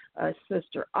nice-looking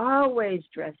sister, always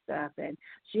dressed up. And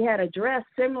she had a dress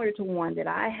similar to one that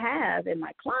I have in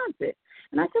my closet.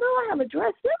 And I said, "Oh, I have a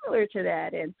dress similar to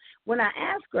that." And when I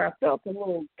asked her, I felt a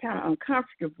little kind of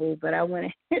uncomfortable, but I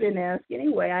went ahead and asked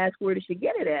anyway. I asked, "Where did she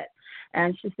get it at?"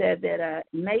 And she said that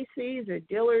Macy's or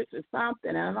Dillard's or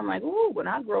something. And I'm like, "Ooh, when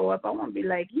I grow up, I want to be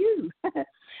like you."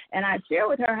 And I shared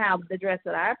with her how the dress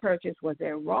that I purchased was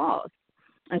at Ross.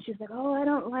 And she's like, "Oh, I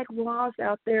don't like Ross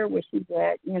out there where she's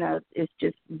at. It's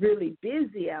just really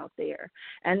busy out there."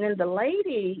 And then the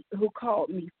lady who called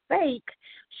me fake,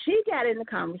 she got in the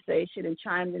conversation and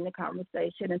chimed in the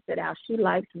conversation and said how she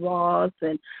likes Ross.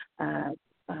 And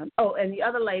and the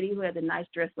other lady who had the nice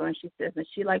dress on, she says that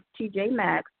she likes TJ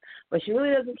Maxx, but she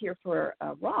really doesn't care for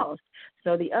Ross.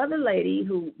 So the other lady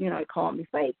who, called me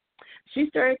fake, she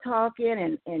started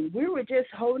talking, and we were just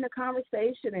holding a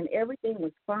conversation, and everything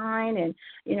was fine. And,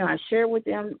 I shared with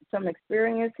them some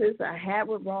experiences I had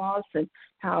with Ross and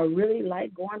how I really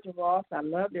like going to Ross. I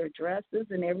love their dresses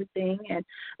and everything. And,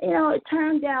 it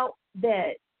turned out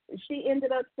that she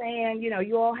ended up saying,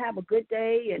 "You all have a good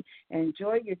day and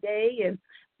enjoy your day." And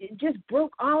it just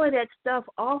broke all of that stuff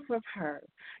off of her,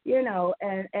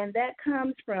 and that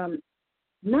comes from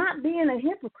not being a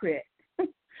hypocrite.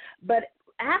 But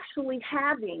actually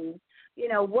having,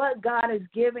 what God is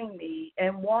giving me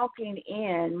and walking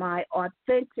in my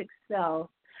authentic self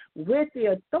with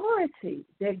the authority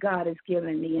that God has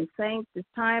given me. And saints, it's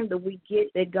time that we get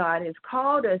that God has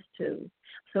called us to.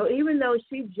 So even though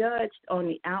she judged on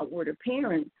the outward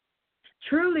appearance,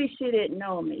 truly she didn't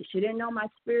know me. She didn't know my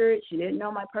spirit. She didn't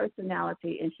know my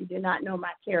personality. And she did not know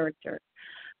my character.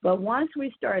 But once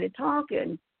we started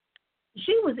talking,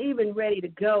 she was even ready to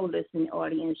go, listening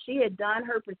audience. She had done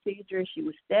her procedure. She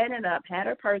was standing up, had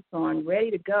her purse on,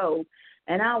 ready to go.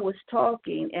 And I was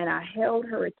talking, and I held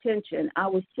her attention. I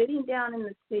was sitting down in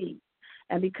the seat.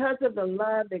 And because of the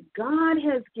love that God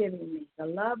has given me, the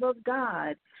love of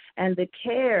God and the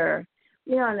care,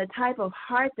 and the type of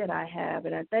heart that I have,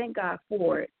 and I thank God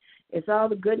for it, it's all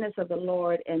the goodness of the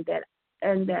Lord, and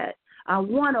that I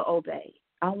want to obey.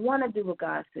 I want to do what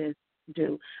God says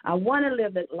do. I want to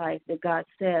live the life that God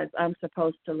says I'm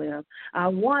supposed to live. I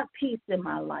want peace in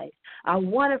my life. I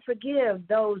want to forgive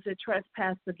those that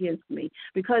trespass against me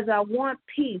because I want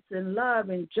peace and love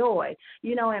and joy,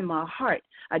 in my heart.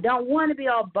 I don't want to be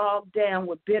all bogged down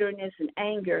with bitterness and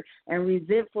anger and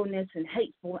resentfulness and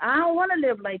hateful. I don't want to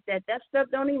live like that. That stuff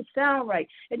don't even sound right.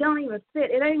 It don't even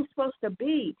fit. It ain't supposed to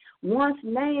be once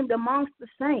named amongst the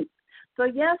saints. So,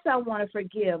 yes, I want to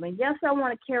forgive, and yes, I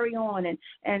want to carry on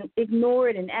and ignore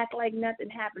it and act like nothing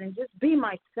happened and just be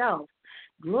myself.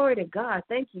 Glory to God.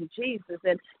 Thank you, Jesus.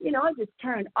 And, I just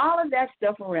turned all of that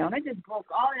stuff around. I just broke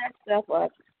all of that stuff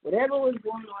up. Whatever was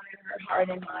going on in her heart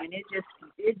and mind,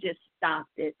 it just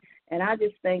stopped it. And I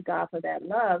just thank God for that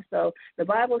love. So the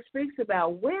Bible speaks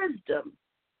about wisdom.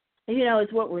 Is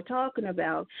what we're talking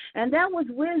about. And that was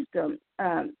wisdom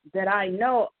that I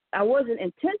know. I wasn't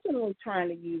intentionally trying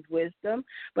to use wisdom,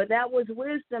 but that was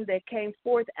wisdom that came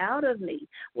forth out of me,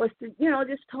 was to,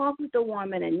 just talk with the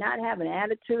woman and not have an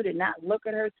attitude and not look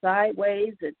at her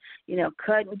sideways and,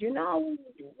 cutting.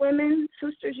 Women,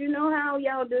 sisters, how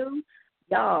y'all do?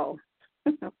 Y'all.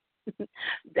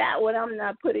 That what I'm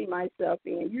not putting myself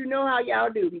in. You know how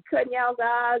y'all do. Be cutting y'all's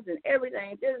eyes and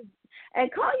everything.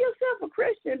 And call yourself a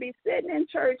Christian. Be sitting in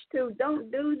church, too. Don't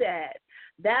do that.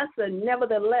 That's a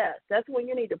nevertheless. That's when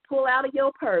you need to pull out of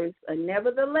your purse a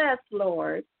nevertheless,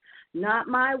 Lord, not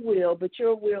my will, but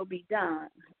your will be done.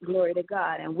 Glory to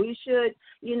God. And we should,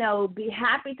 be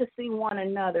happy to see one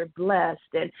another blessed.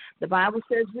 And the Bible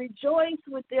says, rejoice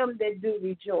with them that do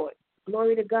rejoice.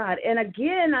 Glory to God. And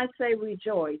again, I say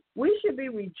rejoice. We should be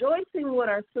rejoicing with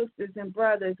our sisters and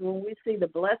brothers when we see the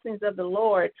blessings of the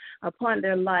Lord upon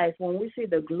their life, when we see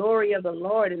the glory of the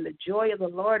Lord and the joy of the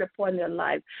Lord upon their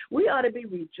life. We ought to be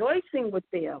rejoicing with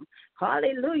them.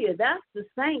 Hallelujah. That's the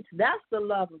saints. That's the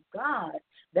love of God.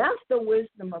 That's the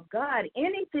wisdom of God.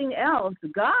 Anything else,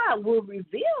 God will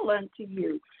reveal unto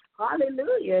you.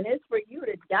 Hallelujah. And it's for you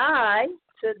to die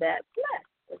to that flesh.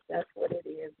 That's what it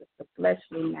is. It's the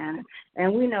fleshly manner.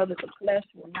 And we know that the flesh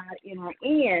will not enter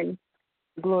in,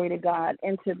 glory to God,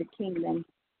 into the kingdom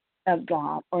of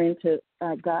God or into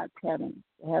God's heaven,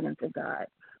 the heavens of God.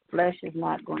 Flesh is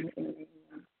not going to enter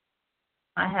in.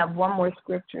 I have one more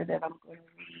scripture that I'm going to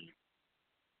read.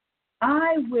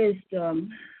 I,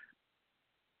 wisdom,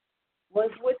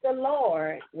 was with the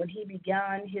Lord when he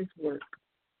began his work.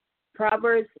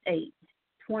 Proverbs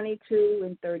 8:22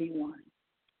 and 31.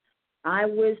 I,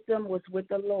 wisdom, was with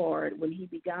the Lord when he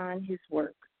began his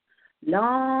work,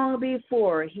 long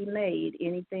before he made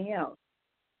anything else.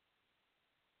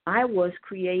 I was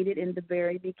created in the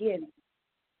very beginning,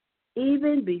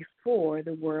 even before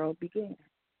the world began.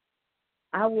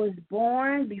 I was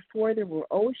born before there were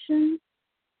oceans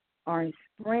or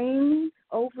springs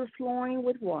overflowing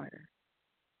with water,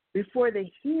 before the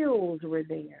hills were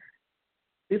there,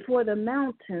 before the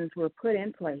mountains were put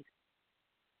in place.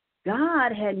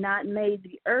 God had not made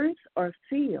the earth or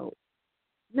field,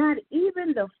 not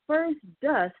even the first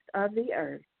dust of the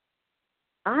earth.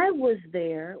 I was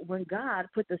there when God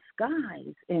put the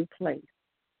skies in place,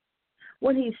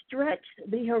 when he stretched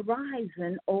the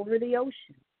horizon over the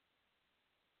ocean,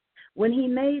 when he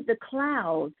made the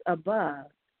clouds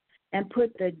above and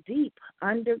put the deep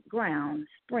underground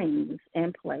springs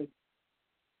in place.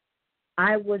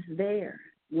 I was there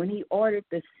when he ordered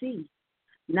the sea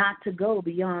not to go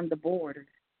beyond the borders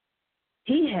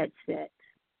he had set.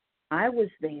 I was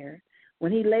there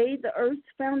when he laid the earth's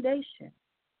foundation.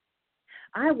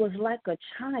 I was like a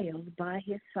child by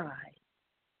his side.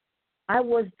 I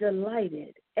was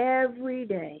delighted every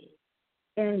day,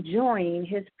 enjoying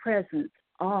his presence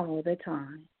all the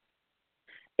time,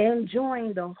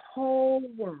 enjoying the whole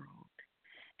world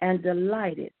and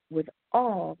delighted with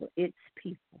all its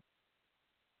people.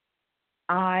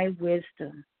 I,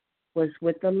 wisdom, was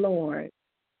with the Lord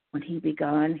when he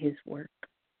began his work.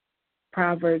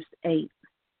 Proverbs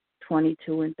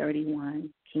 8:22 and 31,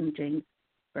 King James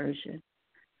Version.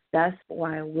 That's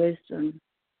why wisdom,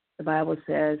 the Bible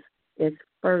says, is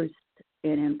first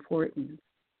in importance.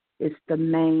 It's the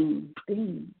main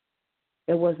thing.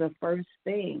 It was the first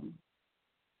thing.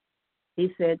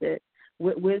 He said that,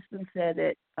 wisdom said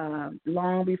that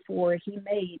long before he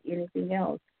made anything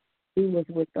else, he was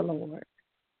with the Lord.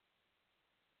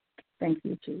 Thank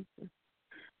you, Jesus.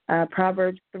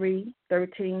 Proverbs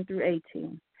 3:13 through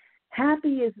 18.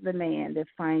 Happy is the man that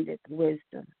findeth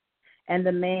wisdom, and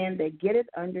the man that getteth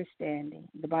understanding.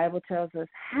 The Bible tells us,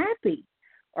 happy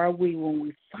are we when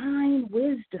we find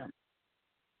wisdom.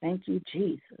 Thank you,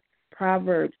 Jesus.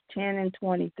 Proverbs 10 and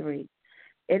 23.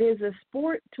 It is a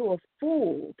sport to a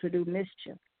fool to do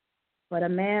mischief, but a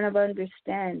man of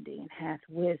understanding hath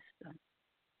wisdom.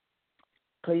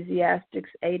 Ecclesiastes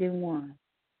 8 and 1.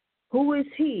 Who is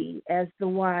he as the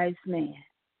wise man?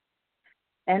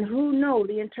 And who know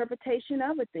the interpretation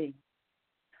of a thing?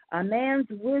 A man's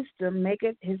wisdom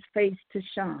maketh his face to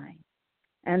shine,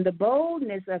 and the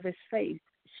boldness of his face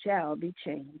shall be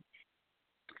changed.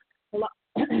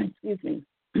 Excuse me.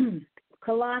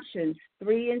 Colossians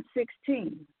 3 and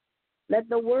 16. Let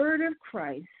the word of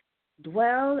Christ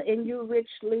dwell in you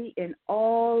richly in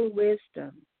all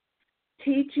wisdom,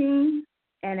 teaching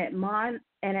and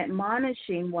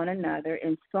admonishing one another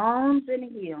in psalms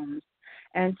and hymns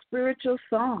and spiritual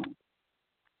songs,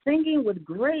 singing with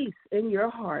grace in your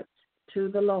hearts to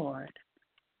the Lord.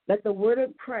 Let the word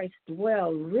of Christ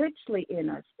dwell richly in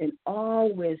us in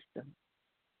all wisdom,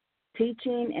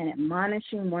 teaching and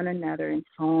admonishing one another in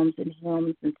psalms and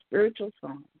hymns and spiritual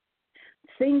songs,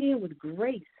 singing with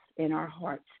grace in our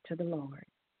hearts to the Lord.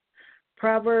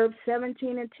 Proverbs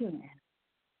 17 and 10.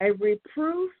 A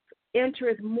reproof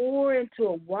entereth more into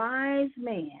a wise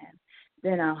man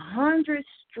than 100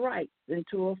 stripes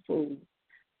into a fool.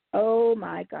 Oh,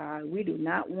 my God, we do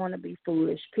not want to be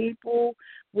foolish people.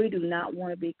 We do not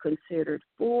want to be considered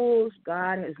fools.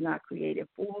 God has not created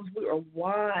fools. We are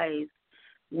wise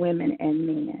women and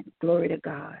men. Glory to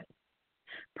God.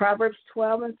 Proverbs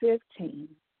 12 and 15.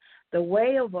 The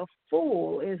way of a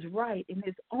fool is right in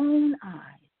his own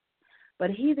eyes, but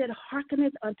he that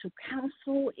hearkeneth unto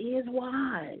counsel is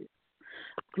wise.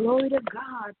 Glory to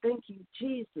God. Thank you,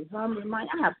 Jesus. I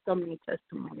have so many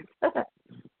testimonies.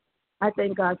 I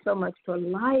thank God so much for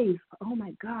life. Oh,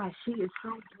 my gosh, she is so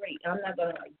great. I'm not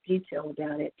going to detail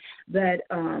about it. But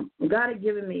God had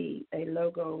given me a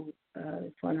logo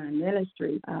for my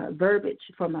ministry, verbiage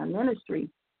for my ministry.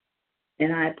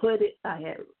 And I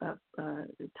had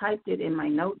typed it in my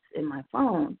notes in my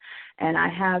phone. And I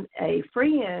have a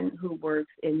friend who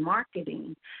works in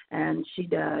marketing, and she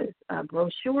does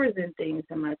brochures and things.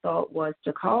 And my thought was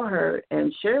to call her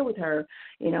and share with her,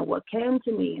 what came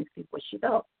to me and see what she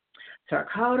thought. So I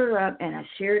called her up and I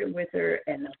shared it with her,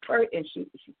 and she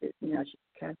said, she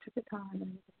kind of took the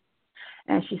time,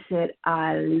 and she said,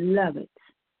 I love it.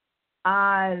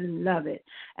 I love it.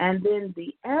 And then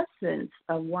the essence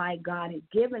of why God had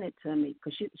given it to me,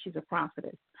 because she's a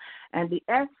prophetess, and the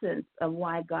essence of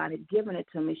why God had given it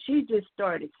to me, she just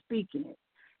started speaking it.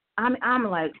 I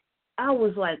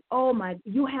was like, oh my,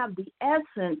 you have the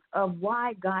essence of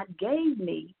why God gave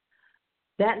me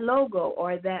that logo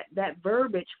or that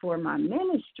verbiage for my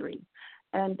ministry.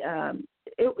 And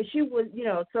she was,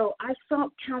 so I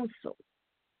sought counsel.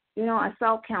 I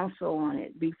sought counsel on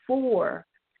it before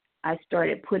I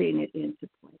started putting it into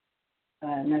place.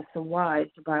 And that's so wise.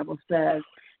 The Bible says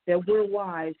that we're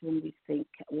wise when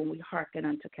we hearken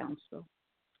unto counsel.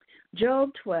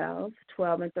 Job 12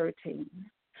 and 13.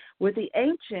 With the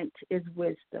ancient is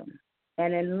wisdom,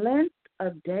 and in length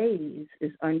of days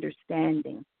is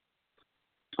understanding.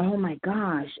 Oh, my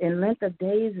gosh. In length of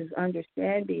days is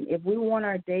understanding. If we want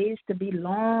our days to be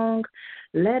long,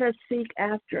 let us seek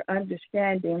after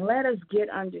understanding. Let us get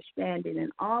understanding. In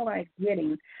all our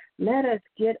getting, let us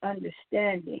get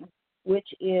understanding, which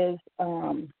is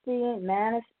seeing,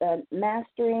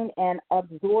 mastering, and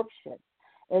absorption.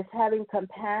 It's having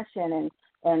compassion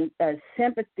and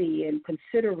sympathy and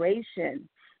consideration,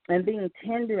 and being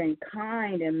tender and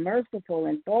kind and merciful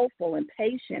and thoughtful and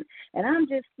patient. And I'm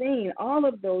just seeing all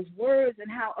of those words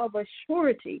and how of a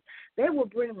surety they will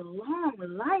bring long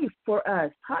life for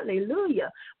us.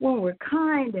 Hallelujah. When we're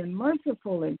kind and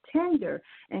merciful and tender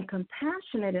and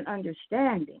compassionate and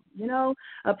understanding,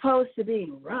 opposed to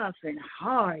being rough and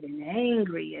hard and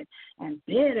angry and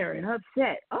bitter and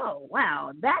upset. Oh,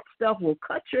 wow. That stuff will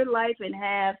cut your life in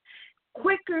half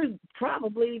quicker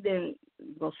probably than,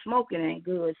 well, smoking ain't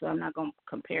good, so I'm not going to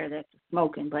compare that to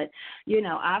smoking. But,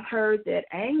 I've heard that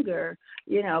anger,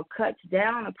 cuts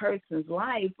down a person's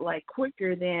life like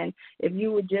quicker than if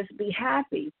you would just be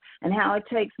happy, and how it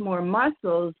takes more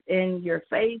muscles in your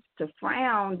face to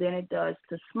frown than it does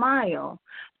to smile.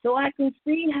 So I can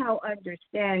see how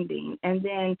understanding, and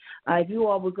then if you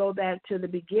all would go back to the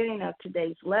beginning of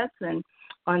today's lesson,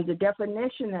 on the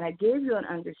definition that I gave you on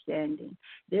understanding,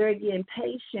 there again,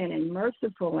 patient and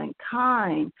merciful and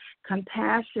kind,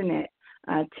 compassionate,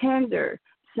 tender,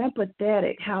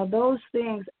 sympathetic, how those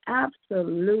things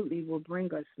absolutely will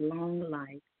bring us long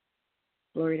life.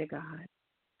 Glory to God.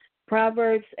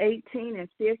 Proverbs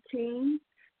 18:15,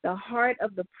 the heart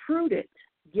of the prudent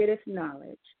getteth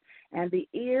knowledge, and the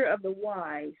ear of the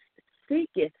wise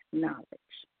seeketh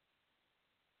knowledge.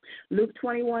 Luke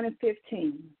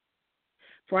 21:15,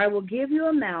 for I will give you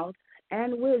a mouth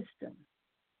and wisdom,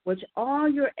 which all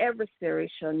your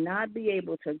adversaries shall not be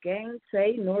able to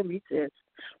gainsay nor resist.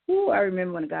 Ooh, I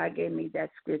remember when God gave me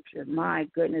that scripture. My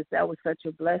goodness, that was such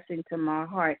a blessing to my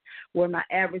heart, where my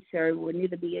adversary would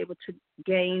neither be able to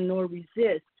gain nor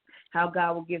resist, how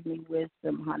God will give me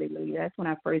wisdom. Hallelujah. That's when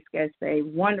I first got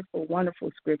saved. Wonderful,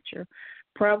 wonderful scripture.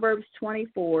 Proverbs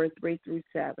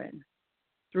 24:3-7.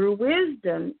 Through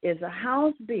wisdom is a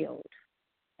house built,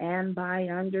 and by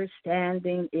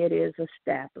understanding it is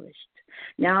established.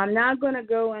 Now, I'm not going to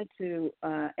go into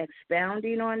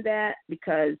expounding on that,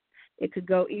 because it could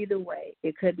go either way.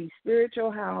 It could be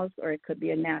spiritual house, or it could be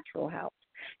a natural house.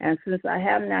 And since I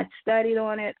have not studied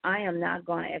on it, I am not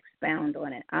going to expound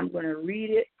on it. I'm going to read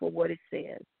it for what it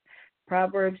says.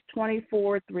 Proverbs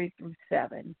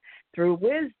 24:3-7. Through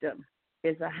wisdom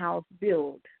is a house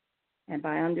built, and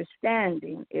by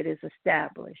understanding it is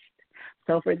established.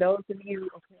 So for those of you,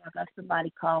 okay, I got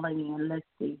somebody calling in. Let's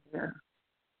see here.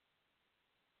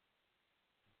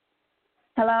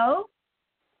 Hello?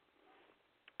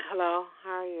 Hello,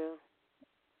 how are you?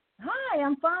 Hi,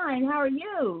 I'm fine. How are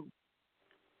you?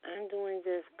 I'm doing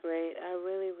just great. I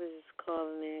really was just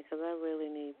calling in because I really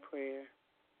need prayer.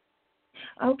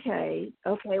 Okay.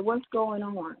 What's going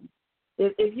on?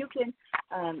 If you can,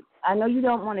 I know you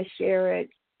don't want to share it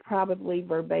probably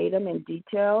verbatim in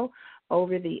detail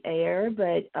over the air,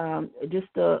 but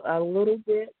just a little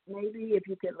bit, maybe, if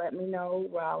you could let me know,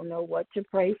 where I'll know what to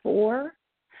pray for.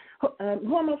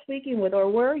 Who am I speaking with, or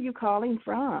where are you calling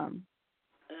from?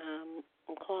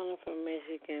 I'm calling from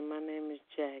Michigan. My name is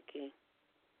Jackie.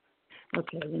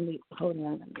 Okay, hold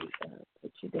on. Let me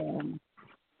put you down.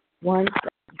 One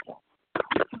second.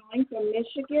 You're calling from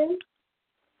Michigan?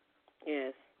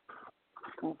 Yes.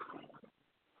 Okay.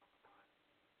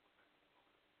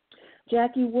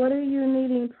 Jackie, what are you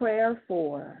needing prayer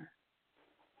for?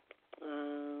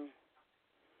 To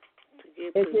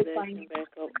get possession back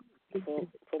up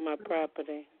for my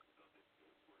property.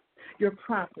 Your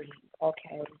property,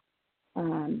 okay.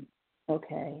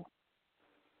 Okay.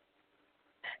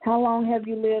 How long have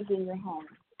you lived in your home?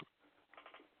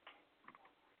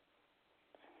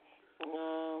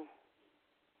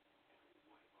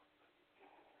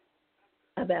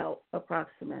 About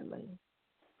approximately.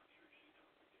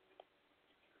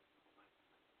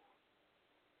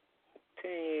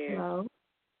 10 years. No.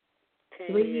 10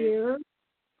 3 years.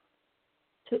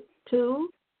 Two?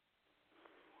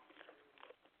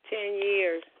 10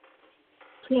 years.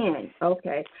 10,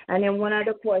 okay. And then one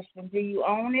other question. Do you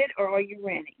own it, or are you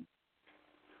renting?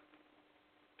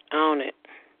 Own it.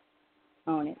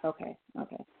 Own it, okay.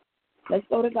 Let's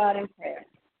go to God in prayer.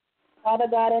 Father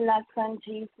God, in thy Son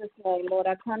Jesus' name, Lord,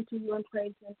 I come to you in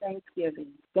praise and thanksgiving.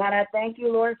 God, I thank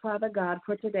you, Lord, Father God,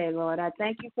 for today, Lord. I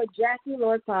thank you for Jackie,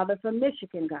 Lord, Father, from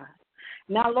Michigan, God.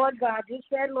 Now, Lord God, you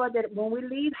said, Lord, that when we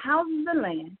leave houses and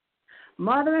land,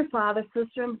 mother and father,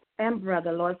 sister and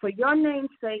brother, Lord, for your name's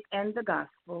sake and the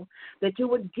gospel, that you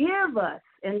would give us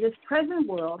in this present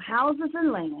world houses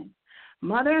and land,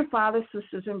 mother and father,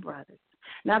 sisters and brothers.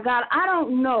 Now, God, I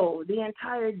don't know the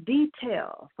entire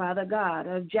detail, Father God,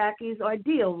 of Jackie's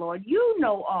ordeal, Lord. You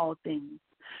know all things.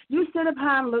 You sit up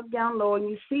high and look down low, and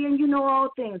you see and you know all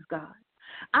things, God.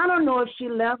 I don't know if she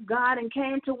left God and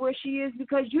came to where she is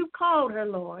because you called her,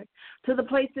 Lord, to the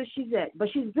place that she's at. But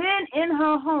she's been in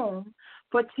her home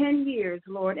for 10 years,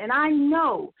 Lord, and I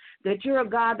know that you're a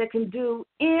God that can do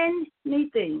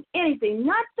anything.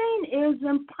 Nothing is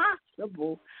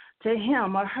impossible to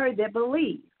him or her that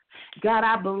believes. God,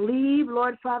 I believe,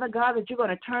 Lord, Father God, that you're going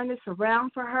to turn this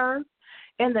around for her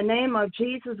in the name of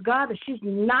Jesus, God, that she's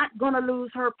not going to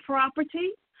lose her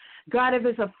property. God, if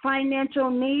it's a financial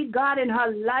need, God, in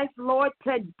her life, Lord,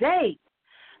 today,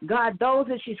 God, those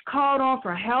that she's called on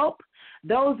for help,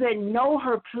 those that know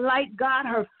her plight, God,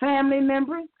 her family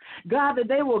members, God, that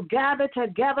they will gather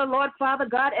together, Lord Father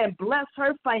God, and bless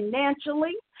her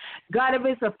financially. God, if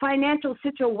it's a financial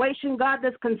situation, God,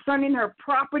 that's concerning her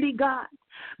property, God,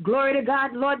 glory to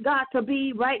God, Lord God, to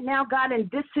be right now, God, in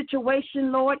this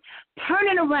situation, Lord, turn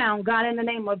it around, God, in the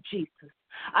name of Jesus.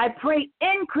 I pray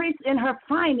increase in her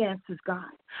finances, God.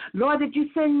 Lord, that you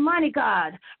send money,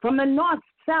 God, from the north,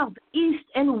 south, east,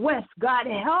 and west. God,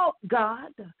 help,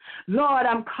 God. Lord,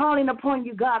 I'm calling upon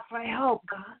you, God, for help,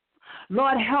 God.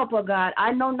 Lord, help her, God.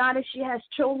 I know not if she has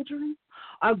children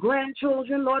or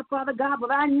grandchildren, Lord Father God,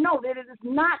 but I know that it is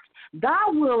not thy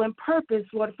will and purpose,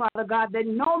 Lord Father God, that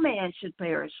no man should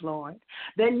perish, Lord,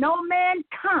 that no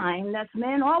mankind, that's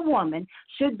man or woman,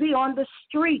 should be on the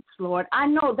streets, Lord. I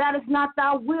know that is not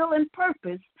thy will and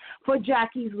purpose for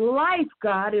Jackie's life,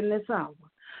 God, in this hour.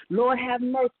 Lord, have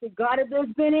mercy, God. If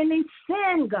there's been any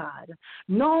sin, God,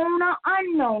 known or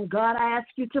unknown, God, I ask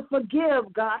you to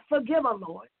forgive, God. Forgive her,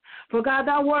 Lord. For, God,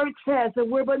 thy word says that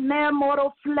we're but mere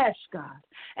mortal flesh, God.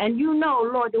 And you know,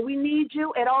 Lord, that we need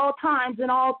you at all times in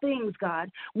all things, God.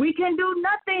 We can do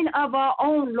nothing of our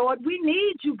own, Lord. We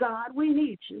need you, God. We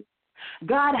need you.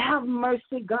 God, have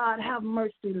mercy, God. Have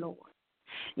mercy, Lord.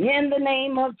 In the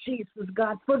name of Jesus,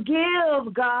 God,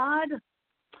 forgive, God.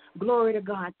 Glory to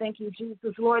God. Thank you,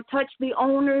 Jesus. Lord, touch the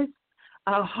owners'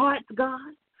 hearts, God.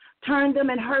 Turn them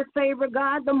in her favor,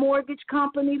 God, the mortgage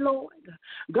company, Lord.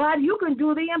 God, you can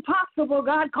do the impossible,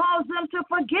 God. Cause them to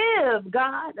forgive,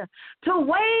 God. To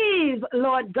waive,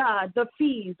 Lord God, the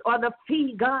fees or the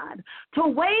fee, God. To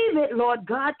waive it, Lord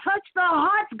God. Touch the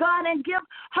hearts, God, and give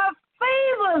her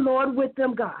favor, Lord, with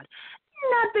them, God.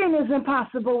 Nothing is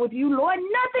impossible with you, Lord.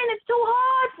 Nothing is too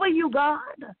hard for you,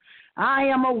 God. I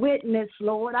am a witness,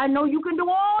 Lord. I know you can do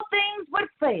all things but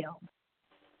fail.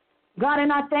 God,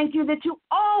 and I thank you that you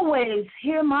always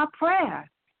hear my prayer.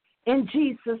 In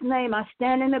Jesus' name, I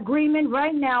stand in agreement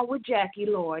right now with Jackie,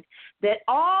 Lord, that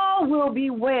all will be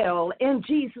well in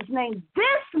Jesus' name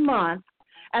this month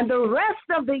and the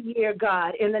rest of the year,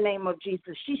 God, in the name of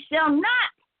Jesus. She shall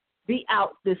not be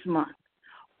out this month.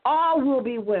 All will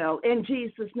be well in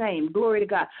Jesus' name. Glory to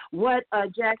God.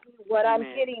 Jackie, what I'm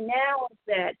getting now is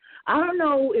that I don't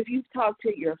know if you've talked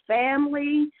to your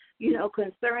family, you know,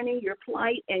 concerning your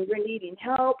plight and you're needing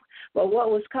help, but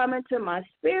what was coming to my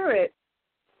spirit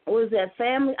was that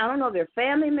family, I don't know if they're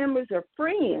family members or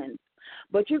friends,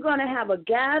 but you're going to have a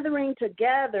gathering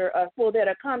together of people that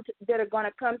are going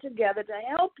to come together to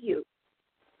help you.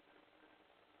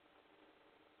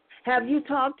 Have you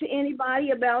talked to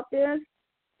anybody about this?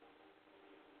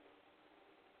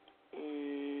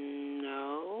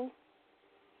 No.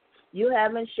 You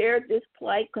haven't shared this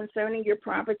plight concerning your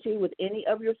property with any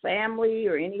of your family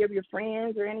or any of your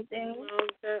friends or anything?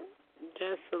 No,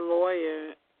 just a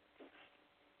lawyer.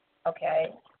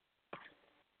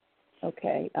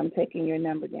 Okay, I'm taking your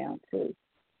number down, too.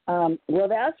 Well,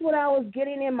 that's what I was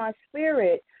getting in my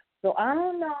spirit. So I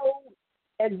don't know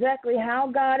exactly how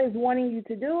God is wanting you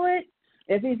to do it,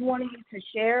 if he's wanting you to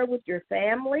share with your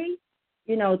family,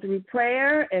 you know, through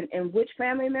prayer and which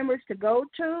family members to go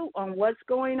to on what's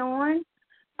going on.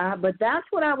 But that's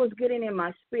what I was getting in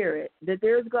my spirit, that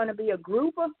there's going to be a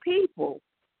group of people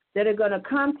that are going to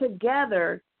come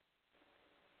together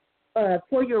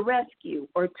for your rescue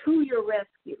or to your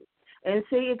rescue. And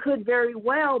see, it could very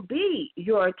well be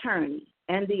your attorney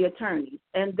and the attorneys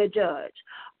and the judge.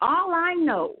 All I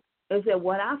know is that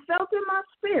what I felt in my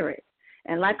spirit,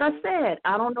 and like I said,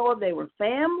 I don't know if they were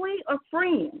family or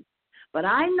friends, but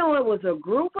I know it was a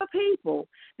group of people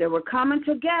that were coming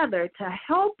together to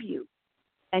help you,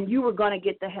 and you were going to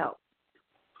get the help.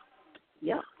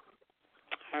 Yep.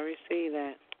 I receive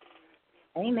that.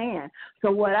 Amen. So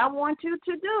what I want you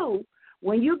to do,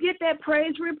 when you get that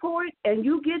praise report and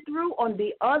you get through on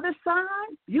the other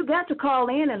side, you got to call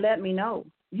in and let me know.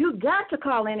 You got to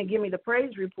call in and give me the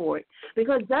praise report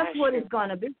because that's what it's going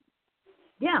to be.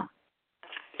 Yeah.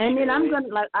 And then I'm going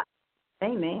to,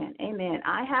 amen, amen.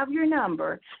 I have your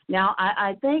number. Now,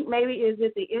 I think maybe is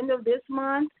it the end of this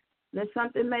month that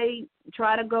something may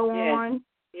try to go on?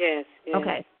 Yes.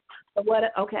 Okay.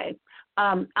 Okay.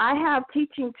 I have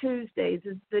Teaching Tuesdays.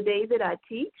 It's the day that I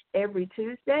teach every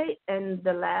Tuesday, and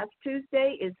the last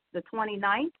Tuesday is the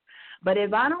 29th. But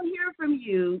if I don't hear from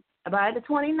you by the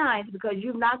 29th because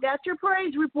you've not got your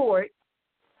praise report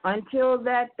until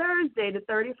that Thursday, the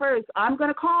 31st, I'm going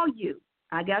to call you.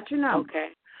 I got your number. Okay.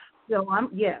 So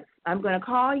I'm going to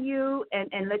call you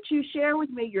and let you share with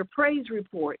me your praise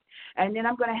report. And then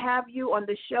I'm going to have you on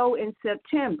the show in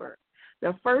September,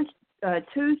 the first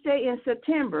Tuesday in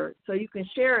September, so you can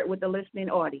share it with the listening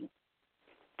audience.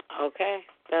 Okay,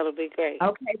 that'll be great.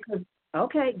 Okay, because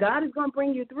Okay, God is going to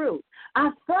bring you through.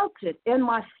 I felt it in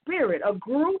my spirit. A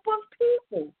group of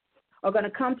people are going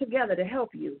to come together to help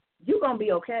you. You're going to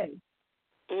be okay.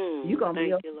 You're going to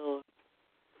be okay. Thank you, Lord.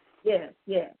 Yes,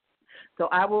 yes. So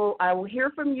I will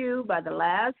hear from you by the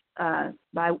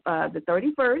the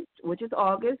 31st, which is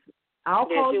August. I'll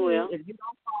call you if you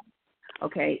don't call me.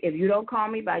 Okay, if you don't call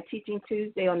me by Teaching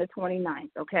Tuesday on the 29th,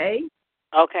 okay?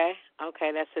 Okay,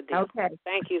 that's a deal. Okay.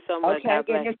 Thank you so much. Okay, God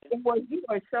bless you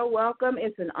are so welcome.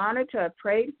 It's an honor to have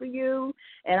prayed for you,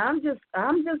 and I'm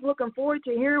just looking forward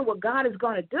to hearing what God is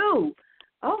going to do.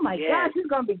 Oh my gosh, it's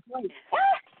going to be great.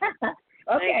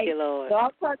 Okay. Thank you, Lord. So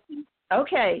I'll talk to you.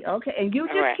 Okay, and you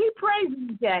just keep praising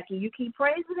him, Jackie. You keep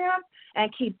praising him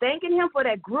and keep thanking him for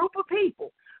that group of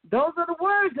people. Those are the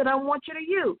words that I want you to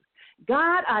use.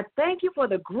 God, I thank you for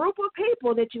the group of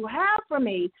people that you have for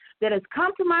me that has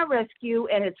come to my rescue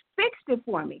and has fixed it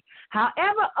for me.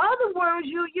 However other words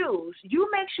you use, you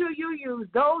make sure you use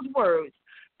those words,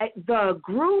 the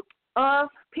group of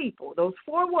people, those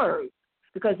 4 words,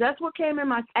 because that's what came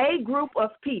in a group of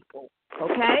people,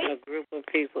 okay? A group of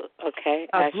people, okay.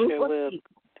 I sure will.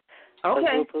 People. Okay.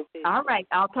 A group of people. All right.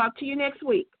 I'll talk to you next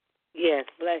week. Yes,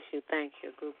 bless you. Thank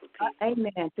you, group of people.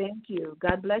 Amen. Thank you.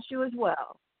 God bless you as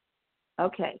well.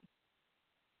 Okay.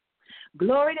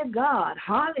 Glory to God.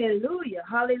 Hallelujah.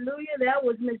 Hallelujah. That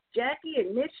was Miss Jackie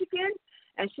in Michigan,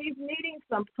 and she's needing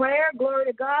some prayer. Glory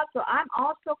to God. So I'm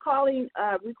also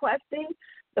requesting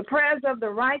the prayers of the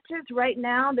righteous right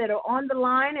now that are on the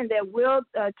line and that will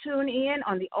tune in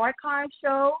on the archive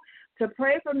show to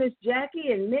pray for Miss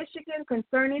Jackie in Michigan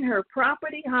concerning her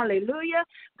property. Hallelujah.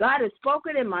 God has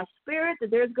spoken in my spirit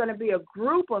that there's going to be a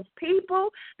group of people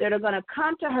that are going to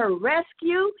come to her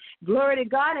rescue. Glory to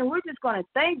God. And we're just going to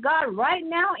thank God right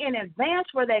now in advance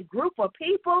for that group of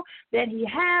people that he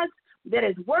has that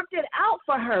has worked it out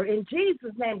for her in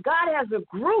Jesus' name. God has a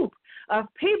group of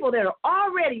people that are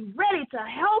already ready to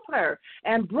help her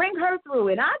and bring her through.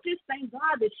 And I just thank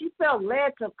God that she felt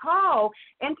led to call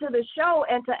into the show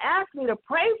and to ask me to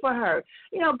pray for her.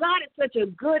 You know, God is such a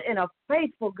good and a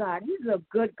faithful God. He's a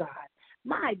good God.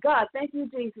 My God, thank you,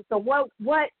 Jesus. So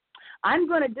what I'm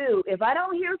going to do, if I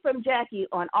don't hear from Jackie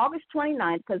on August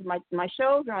 29th, because my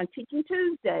shows are on Teaching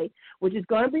Tuesday, which is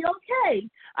going to be okay,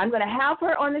 I'm going to have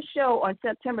her on the show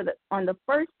on the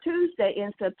first Tuesday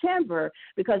in September,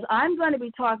 because I'm going to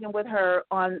be talking with her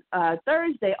on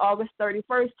Thursday, August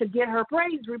 31st, to get her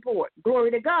praise report.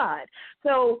 Glory to God.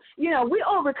 So, you know, we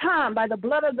overcome by the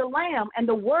blood of the Lamb and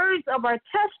the words of our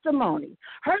testimony.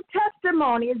 Her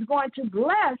testimony is going to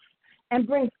bless and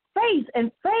bring faith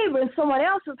and favor in someone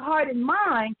else's heart and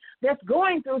mind that's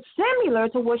going through similar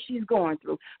to what she's going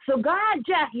through. So God,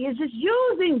 Jackie, is just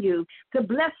using you to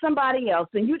bless somebody else.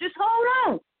 And you just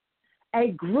hold on.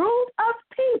 A group of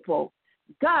people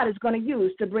God is going to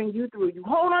use to bring you through. You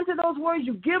hold on to those words.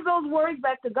 You give those words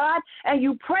back to God, and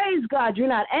you praise God. You're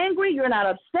not angry. You're not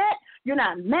upset. You're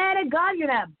not mad at God. You're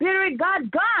not bitter at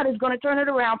God. God is going to turn it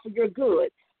around for your good.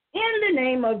 In the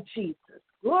name of Jesus.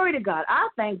 Glory to God. I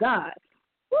thank God.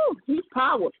 Woo, he's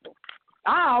powerful.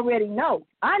 I already know.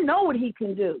 I know what he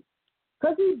can do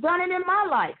because he's done it in my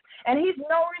life, and he's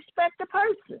no respecter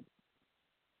person.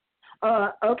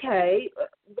 Okay,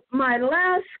 my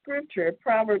last scripture,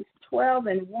 Proverbs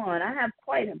 12:1. I have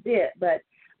quite a bit, but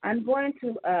I'm going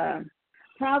to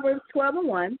Proverbs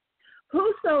 12:1.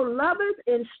 Whoso loveth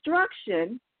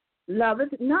instruction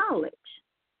loveth knowledge,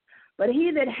 but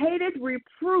he that hateth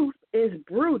reproof is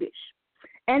brutish.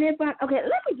 And let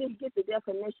me just get the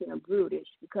definition of brutish,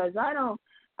 because I'm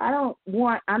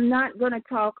not going to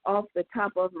talk off the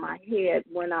top of my head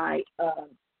when I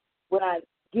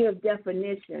give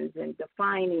definitions and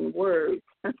defining words,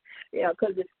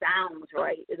 because it sounds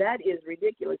right. That is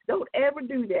ridiculous. Don't ever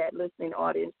do that, listening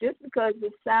audience, just because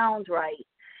it sounds right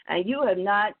and you have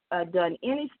not done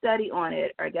any study on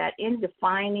it or got any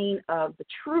defining of the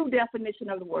true definition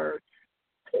of the word.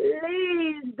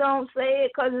 Please don't say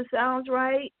it because it sounds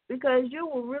right, because you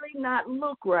will really not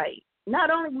look right. Not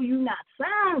only will you not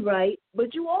sound right,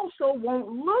 but you also won't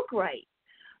look right.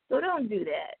 So don't do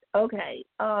that. Okay,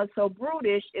 so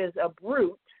brutish is a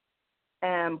brute.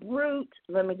 And brute,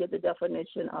 let me get the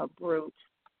definition of brute.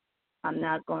 I'm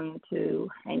not going to,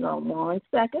 hang on 1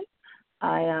 second.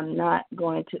 I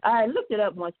looked it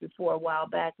up once before a while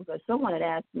back because someone had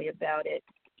asked me about it.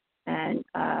 And,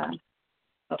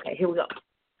 okay, here we go.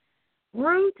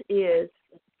 Brute is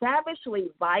savagely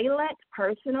violent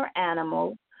person or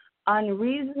animal,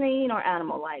 unreasoning or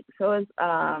animal-like. So it's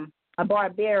a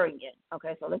barbarian.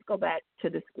 Okay, so let's go back to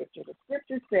the scripture. The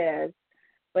scripture says,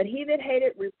 but he that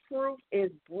hated reproof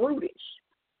is brutish.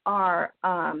 Or,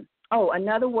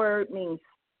 another word means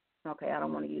Okay, I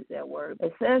don't want to use that word.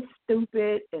 It says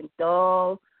stupid and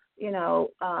dull,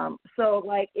 So,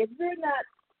 like, if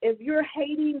you're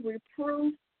hating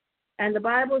reproof, and the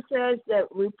Bible says that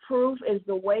reproof is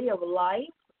the way of life,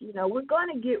 we're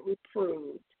going to get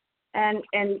reproved. And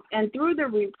through the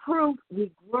reproof,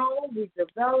 we grow, we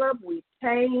develop, we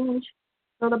change.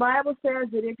 So the Bible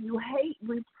says that if you hate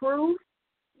reproof,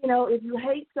 if you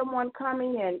hate someone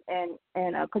coming and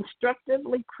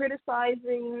constructively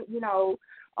criticizing,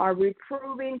 or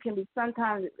reproving can be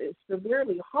sometimes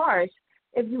severely harsh.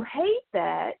 If you hate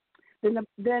that,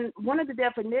 then one of the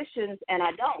definitions, and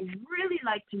I don't really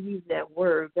like to use that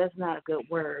word. That's not a good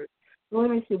word. So let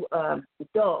me see.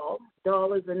 Dull.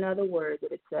 Dull is another word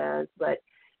that it says, but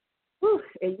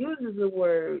it uses the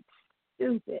word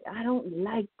stupid. I don't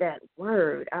like that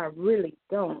word. I really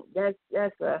don't. That's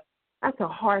a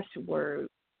harsh word.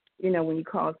 When you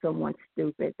call someone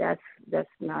stupid, that's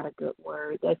not a good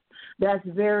word. That's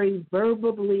very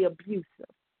verbally abusive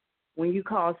when you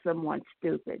call someone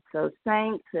stupid. So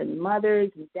saints and mothers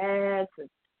and dads and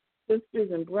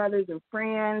sisters and brothers and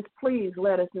friends, please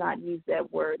let us not use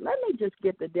that word. Let me just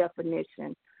get the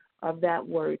definition of that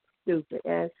word stupid.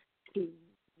 S-T-U-P-I-D.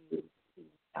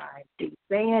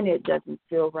 Saying it doesn't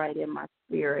feel right in my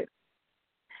spirit.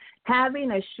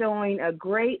 Having or showing a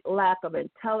great lack of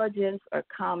intelligence or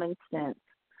common sense.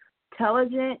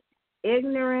 Intelligent,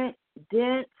 ignorant,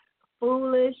 dense,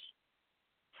 foolish,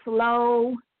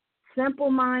 slow,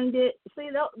 simple-minded. See,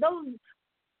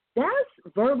 that's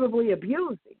verbally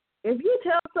abusing. If you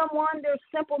tell someone they're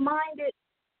simple-minded,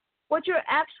 what you're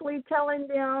actually telling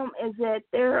them is that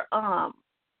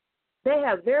they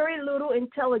have very little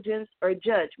intelligence or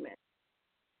judgment.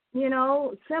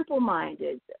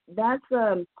 Simple-minded. That's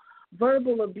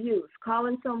verbal abuse.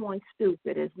 Calling someone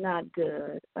stupid is not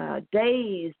good.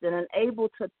 Dazed and unable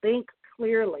to think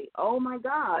clearly. Oh my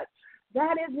God,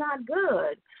 that is not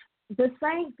good. The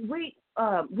saints,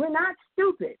 we're not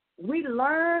stupid. We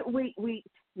learn. We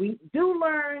do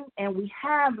learn, and we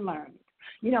have learned.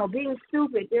 Being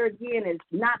stupid there again is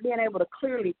not being able to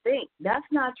clearly think. That's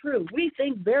not true. We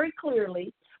think very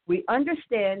clearly. We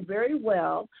understand very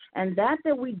well, and that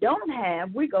we don't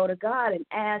have, we go to God and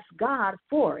ask God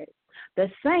for it.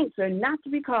 The saints are not to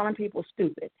be calling people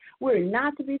stupid. We're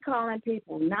not to be calling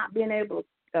people not being able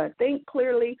to think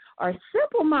clearly or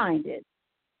simple-minded.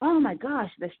 Oh, my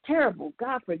gosh, that's terrible.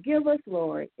 God, forgive us,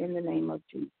 Lord, in the name of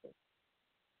Jesus.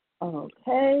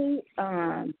 Okay.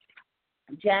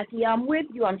 Jackie, I'm with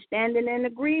you. I'm standing in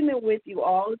agreement with you.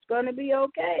 All is going to be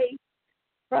okay.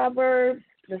 Proverbs,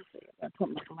 let's see, I put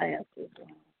my glasses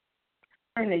on.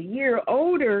 Turn a year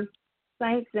older,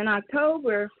 saints, in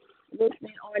October.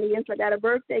 Listening audience, I got a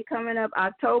birthday coming up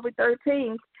October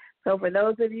 13th. So for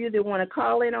those of you that want to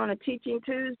call in on a Teaching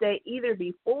Tuesday, either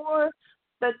before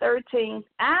the 13th,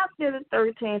 after the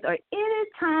 13th, or any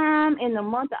time in the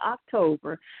month of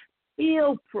October,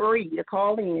 feel free to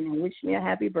call in and wish me a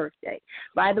happy birthday.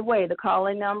 By the way, the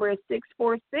call-in number is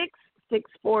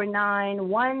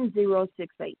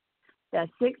 646-649-1068. That's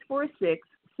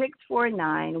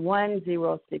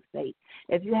 646-649-1068.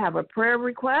 If you have a prayer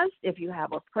request, if you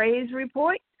have a praise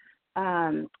report,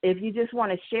 if you just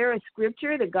want to share a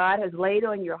scripture that God has laid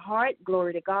on your heart,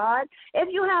 glory to God. If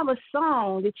you have a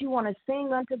song that you want to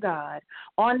sing unto God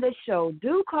on the show,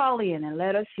 do call in and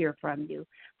let us hear from you.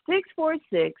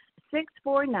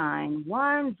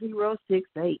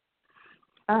 646-649-1068.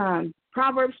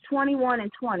 Proverbs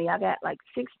 21:20. I got like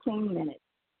 16 minutes.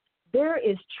 There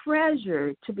is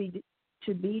treasure to be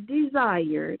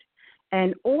desired,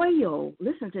 and oil,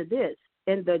 listen to this,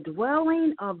 in the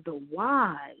dwelling of the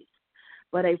wise,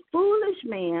 but a foolish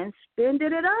man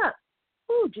spendeth it up.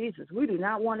 Oh, Jesus, we do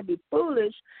not want to be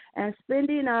foolish and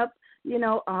spending up,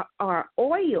 our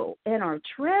oil and our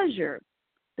treasure.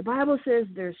 The Bible says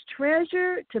there's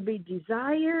treasure to be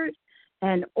desired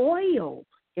and oil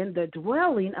in the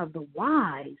dwelling of the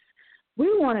wise.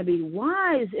 We want to be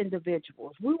wise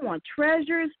individuals. We want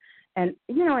treasures and,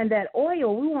 in that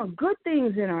oil, we want good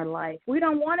things in our life. We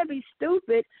don't want to be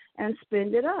stupid and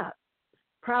spend it up.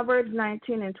 Proverbs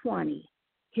 19:20.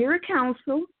 Hear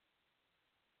counsel,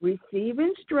 receive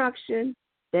instruction,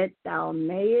 that thou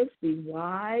mayest be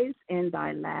wise in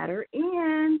thy latter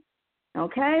end.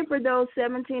 Okay, for those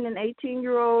 17 and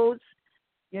 18-year-olds,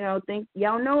 think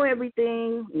y'all know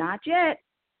everything. Not yet.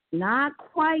 Not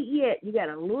quite yet. You got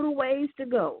a little ways to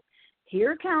go.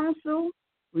 Hear counsel,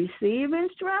 receive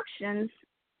instructions,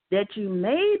 that you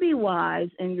may be wise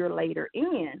in your later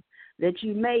end, that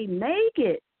you may make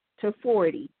it to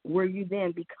 40, where you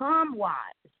then become wise,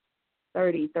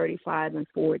 30, 35, and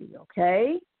 40,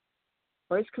 okay?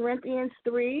 1 Corinthians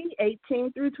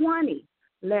 3:18-20.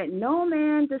 let no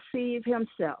man deceive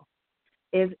himself.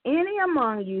 If any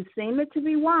among you seemeth to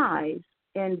be wise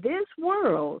in this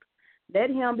world, let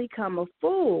him become a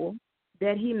fool,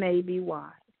 that he may be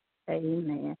wise.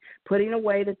 Amen. Putting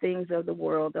away the things of the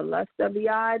world, the lust of the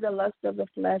eye, the lust of the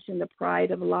flesh, and the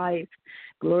pride of life.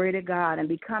 Glory to God. And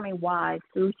becoming wise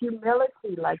through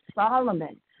humility, like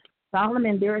Solomon.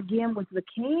 Solomon, there again, was the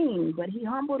king, but he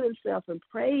humbled himself and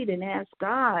prayed and asked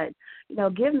God,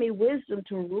 give me wisdom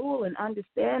to rule and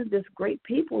understand this great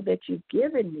people that you've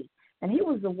given me. And he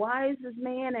was the wisest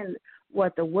man and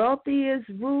the wealthiest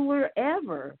ruler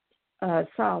ever,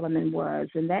 Solomon was.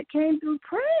 And that came through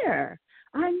prayer.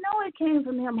 I know it came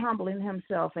from him humbling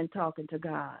himself and talking to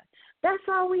God. That's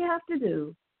all we have to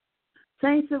do.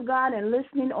 Saints of God and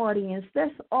listening audience,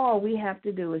 that's all we have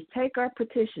to do is take our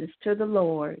petitions to the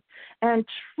Lord and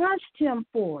trust him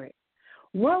for it.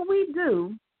 What we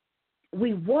do,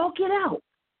 we walk it out.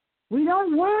 We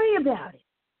don't worry about it,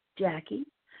 Jackie.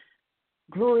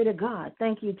 Glory to God.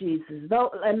 Thank you, Jesus.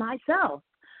 And myself,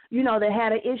 they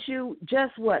had an issue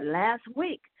just last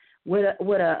week with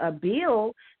a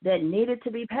bill that needed to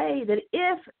be paid, that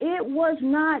if it was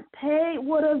not paid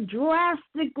would have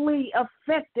drastically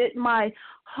affected my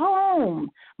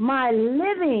home, my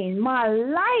living, my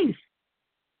life.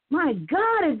 My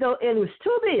God, it was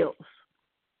 2 bills.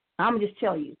 I'm just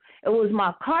tell you, it was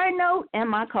my car note and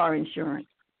my car insurance.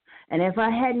 And if I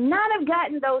had not have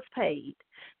gotten those paid,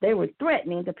 they were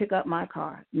threatening to pick up my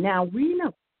car. Now we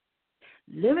know,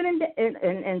 living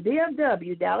in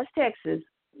DFW, Dallas, Texas,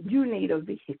 you need a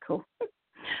vehicle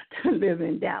to live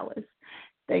in Dallas.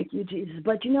 Thank you, Jesus.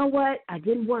 But you know what? I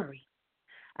didn't worry.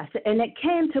 I said, and it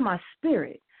came to my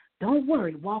spirit. Don't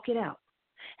worry, walk it out.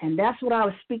 And that's what I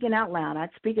was speaking out loud. I'd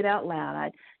speak it out loud.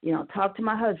 I'd, talk to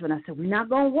my husband. I said, we're not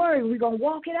going to worry. We're going to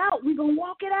walk it out. We're going to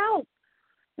walk it out.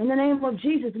 In the name of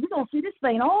Jesus, we're going to see this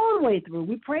thing all the way through.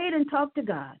 We prayed and talked to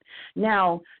God.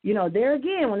 Now, there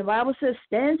again, when the Bible says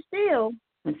stand still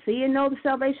and see and know the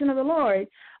salvation of the Lord,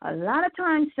 a lot of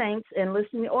times, saints and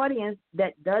listening audience,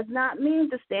 that does not mean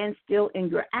to stand still in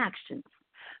your actions.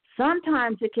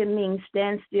 Sometimes it can mean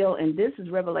stand still, and this is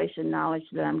revelation knowledge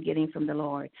that I'm getting from the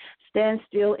Lord. Stand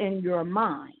still in your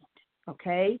mind,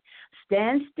 okay?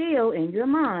 Stand still in your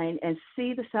mind and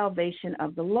see the salvation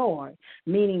of the Lord,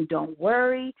 meaning don't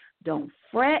worry, don't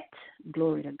fret,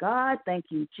 glory to God, thank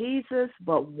you, Jesus,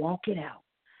 but walk it out.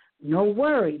 No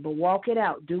worry, but walk it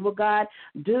out. Do what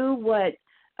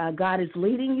God is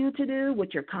leading you to do,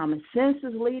 what your common sense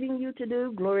is leading you to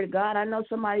do. Glory to God. I know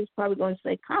somebody's probably going to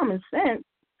say, common sense?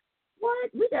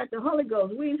 What? We got the Holy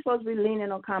Ghost. We ain't supposed to be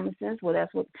leaning on common sense. Well,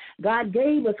 that's what God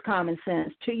gave us, common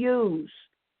sense to use.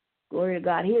 Glory to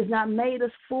God. He has not made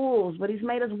us fools, but he's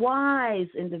made us wise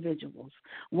individuals,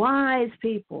 wise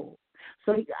people.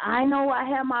 So I know I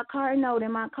have my car note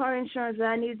and my car insurance that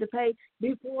I need to pay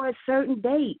before a certain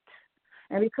date.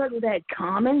 And because of that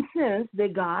common sense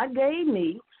that God gave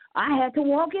me, I had to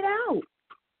walk it out.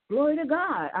 Glory to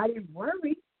God. I didn't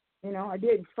worry. I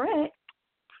didn't fret.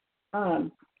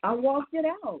 I walked it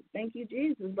out. Thank you,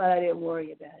 Jesus, but I didn't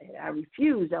worry about it. I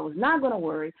refused. I was not going to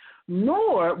worry,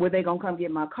 nor were they going to come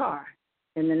get my car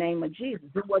in the name of Jesus.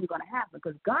 It wasn't going to happen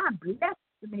because God blessed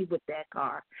me with that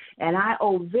car, and I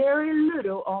owe very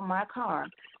little on my car.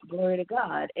 Glory to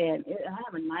God. And I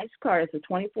have a nice car. It's a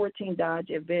 2014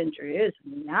 Dodge Avenger. It's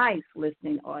nice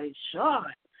listening audience. Sure.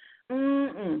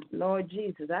 Lord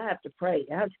Jesus, I have to pray.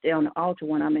 I have to stay on the altar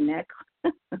when I'm in that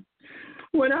car.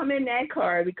 When I'm in that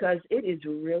car, because it is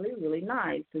really, really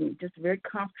nice and just very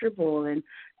comfortable and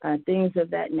things of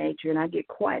that nature. And I get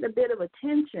quite a bit of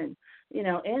attention,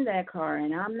 in that car.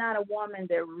 And I'm not a woman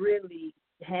that really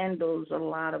handles a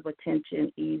lot of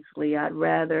attention easily. I'd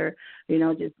rather,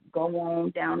 just go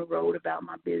on down the road about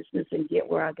my business and get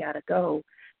where I got to go.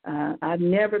 I've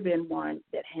never been one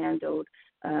that handled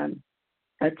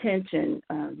attention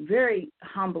very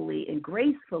humbly and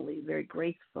gracefully, very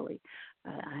gracefully.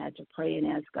 I had to pray and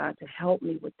ask God to help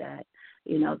me with that,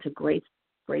 to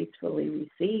gracefully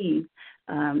receive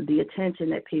the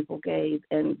attention that people gave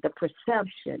and the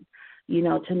perception,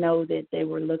 to know that they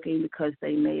were looking because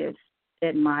they may have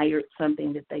admired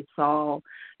something that they saw,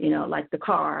 like the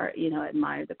car,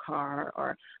 admired the car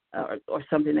or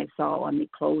something they saw on me,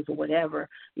 clothes or whatever,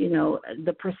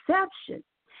 the perception.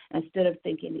 Instead of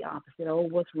thinking the opposite,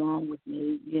 what's wrong with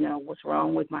me? What's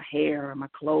wrong with my hair or my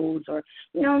clothes or,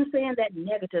 that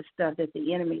negative stuff that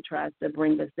the enemy tries to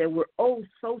bring us that we're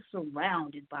so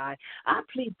surrounded by. I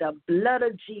plead the blood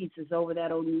of Jesus over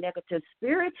that old negative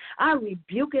spirit. I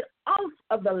rebuke it off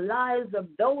of the lives of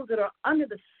those that are under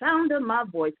the sound of my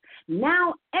voice,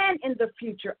 now and in the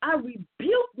future. I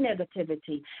rebuke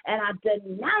negativity and I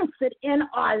denounce it in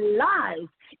our lives.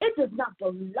 It does not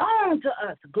belong to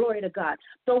us, glory to God.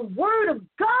 The word of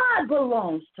God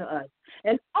belongs to us.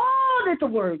 And all that the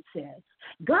word says,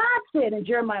 God said in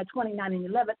Jeremiah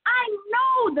 29:11, I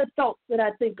know the thoughts that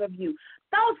I think of you,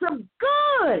 thoughts of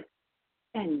good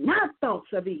and not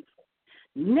thoughts of evil.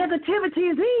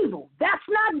 Negativity is evil. That's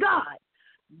not God.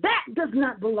 That does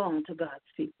not belong to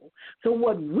God's people. So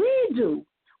what we do,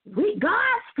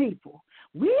 God's people,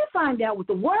 we find out what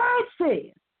the word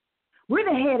says. We're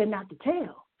the head and not the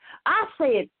tail. I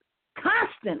say it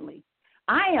constantly.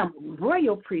 I am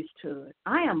royal priesthood.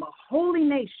 I am a holy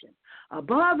nation,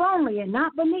 above only and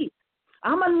not beneath.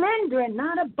 I'm a lender and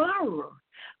not a borrower.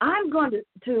 I'm going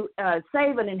to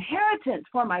save an inheritance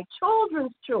for my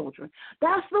children's children.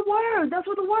 That's the word. That's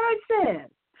what the word says.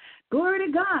 Glory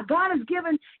to God. God has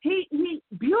given, he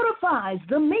beautifies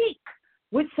the meek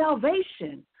with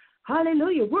salvation.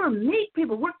 Hallelujah. We're meek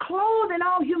people. We're clothed in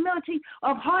all humility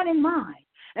of heart and mind.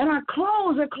 And our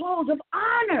clothes are clothes of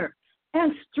honor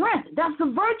and strength. That's a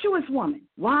virtuous woman.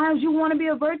 Why do you want to be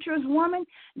a virtuous woman?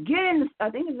 Get in, I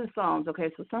think it's in Psalms. Okay,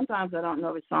 so sometimes I don't know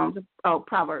if it's Psalms. Oh,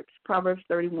 Proverbs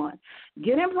 31.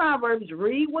 Get in Proverbs,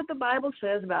 read what the Bible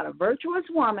says about a virtuous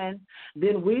woman,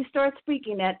 then we start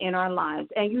speaking that in our lives.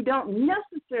 And you don't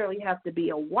necessarily have to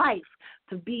be a wife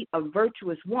to be a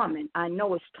virtuous woman. I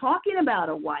know it's talking about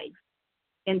a wife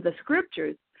in the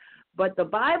scriptures, but the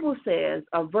Bible says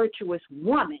a virtuous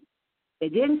woman.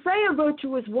 It didn't say a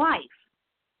virtuous wife,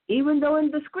 even though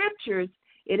in the scriptures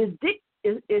it is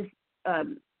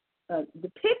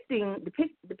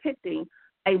depicting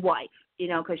a wife,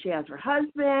 because she has her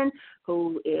husband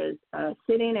who is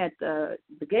sitting at the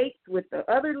gates with the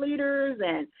other leaders,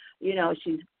 and,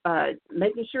 she's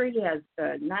making sure he has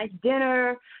a nice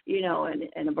dinner,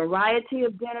 and a variety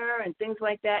of dinner and things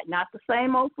like that. Not the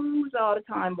same old foods all the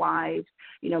time, wives.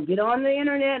 Get on the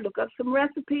internet, look up some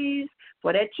recipes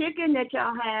for that chicken that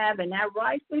y'all have and that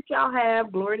rice that y'all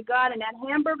have, glory to God, and that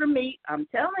hamburger meat. I'm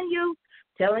telling you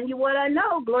what I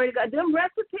know, glory to God. Them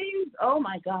recipes, oh,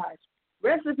 my gosh.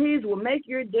 Recipes will make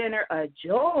your dinner a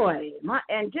joy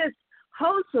and just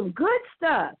wholesome, good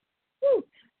stuff. Whew.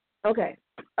 Okay.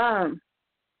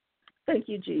 Thank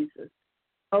you, Jesus.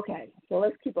 Okay, so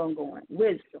let's keep on going.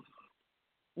 Wisdom.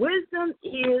 Wisdom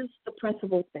is the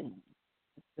principal thing.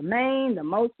 It's the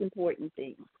most important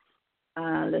thing.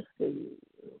 Let's see.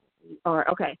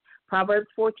 Okay, Proverbs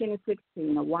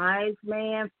 14:16. A wise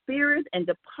man feareth and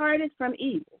departeth from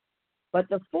evil, but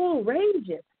the fool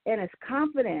rageth and is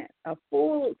confident. A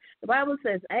fool, the Bible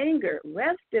says, anger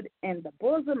rested in the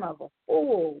bosom of a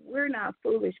fool. We're not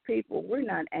foolish people. We're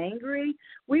not angry.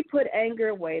 We put anger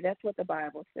away. That's what the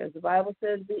Bible says. The Bible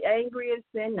says, be angry and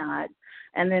sin not.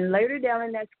 And then later down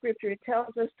in that scripture, it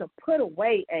tells us to put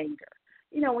away anger.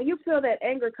 When you feel that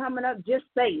anger coming up, just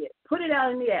say it. Put it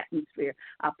out in the atmosphere.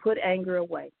 I put anger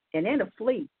away. And it'll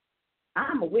flee.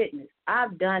 I'm a witness.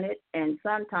 I've done it, and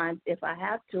sometimes if I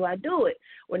have to, I do it.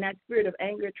 When that spirit of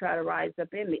anger try to rise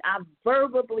up in me, I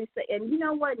verbally say, and you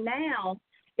know what, now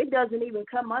it doesn't even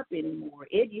come up anymore.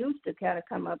 It used to kind of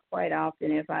come up quite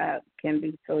often, if I can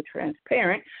be so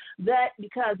transparent, that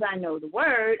because I know the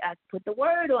word, I put the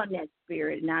word on that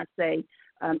spirit, and I say,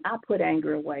 I put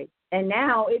anger away. And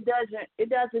now it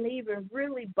doesn't even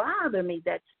really bother me,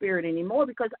 that spirit, anymore,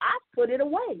 because I've put it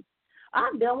away.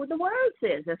 I've done what the word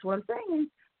says. That's what I'm saying.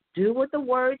 Do what the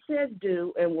word says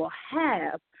do, and we'll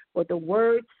have what the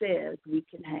word says we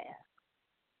can have.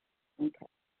 Okay.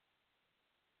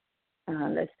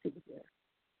 Let's see here.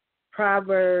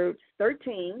 Proverbs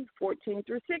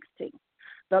 13:14-16.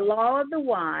 The law of the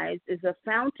wise is a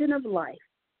fountain of life,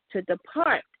 to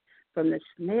depart from the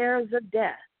snares of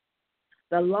death.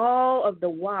 The law of the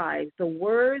wise, the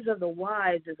words of the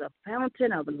wise is a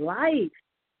fountain of life.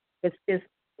 It's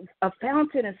a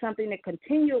fountain is something that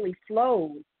continually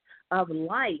flows of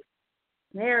life.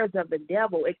 Snares of the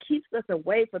devil. It keeps us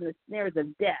away from the snares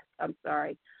of death. Of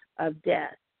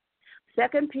death.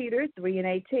 2 Peter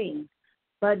 3:18.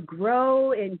 But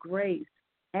grow in grace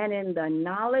and in the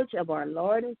knowledge of our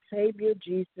Lord and Savior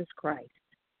Jesus Christ.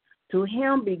 To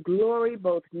him be glory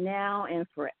both now and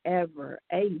forever.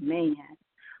 Amen.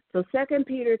 So 2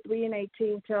 Peter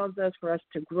 3:18 tells us for us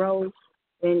to grow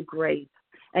in grace.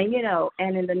 And,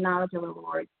 and in the knowledge of the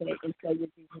Lord and Savior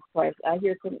Jesus Christ. I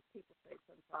hear some people say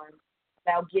sometimes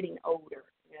about getting older.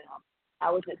 I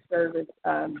was at service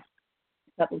a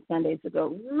couple of Sundays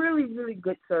ago, really, really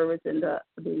good service, and the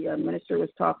minister was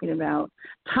talking about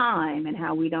time and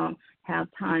how we don't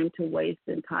have time to waste,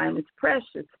 and time is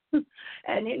precious. And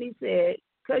then he said,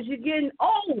 because you're getting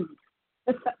old.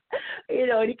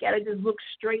 And he kind of just looked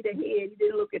straight ahead. He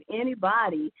didn't look at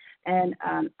anybody. And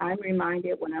I'm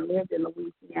reminded when I lived in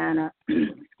Louisiana,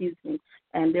 excuse me,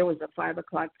 and there was a 5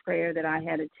 o'clock prayer that I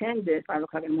had attended, 5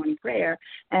 o'clock in the morning prayer,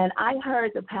 and I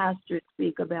heard the pastor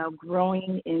speak about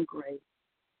growing in grace.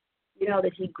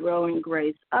 That he grow in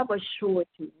grace. Of a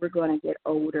surety, we're going to get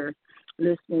older.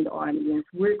 Listening audience,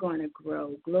 we're going to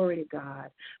grow. Glory to God.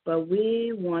 But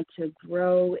we want to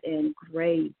grow in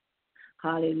grace.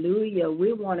 Hallelujah.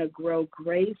 We want to grow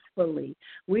gracefully.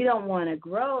 We don't want to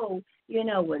grow,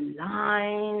 with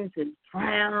lines and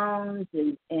frowns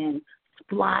and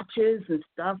splotches and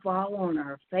stuff all on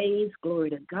our face. Glory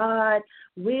to God.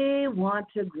 We want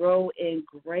to grow in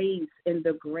grace, in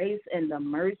the grace and the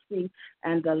mercy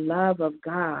and the love of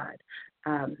God,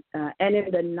 and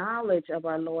in the knowledge of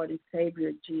our Lord and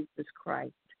Savior, Jesus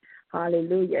Christ.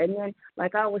 Hallelujah. And then,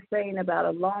 like I was saying about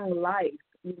a long life,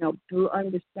 through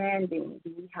understanding,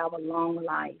 we have a long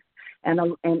life. And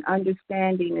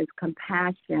understanding is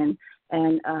compassion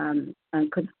and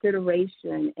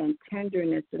consideration and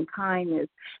tenderness and kindness.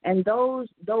 And those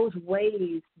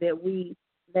ways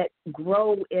that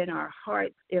grow in our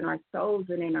hearts, in our souls,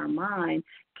 and in our mind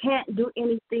can't do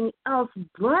anything else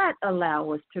but allow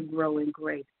us to grow in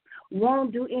grace.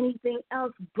 Won't do anything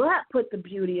else but put the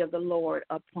beauty of the Lord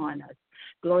upon us.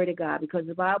 Glory to God, because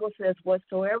the Bible says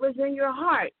whatsoever is in your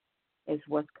heart is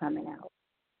what's coming out.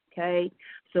 Okay?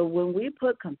 So when we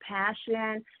put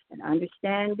compassion and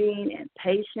understanding and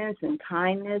patience and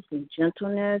kindness and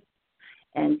gentleness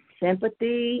and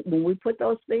sympathy, when we put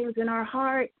those things in our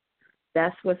heart,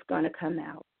 that's what's going to come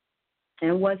out.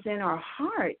 And what's in our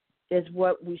heart is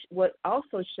what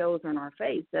also shows on our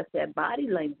face. That's that body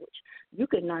language. You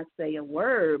could not say a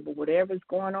word, but whatever's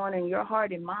going on in your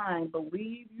heart and mind,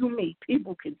 believe you me,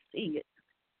 people can see it.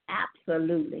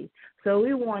 Absolutely. So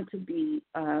we want to be,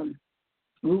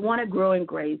 we want to grow in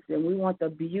grace, and we want the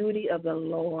beauty of the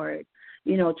Lord,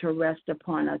 to rest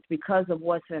upon us because of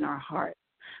what's in our heart,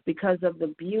 because of the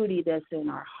beauty that's in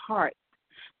our heart.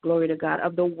 Glory to God,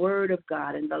 of the word of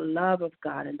God and the love of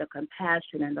God and the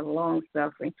compassion and the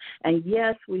long-suffering. And,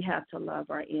 yes, we have to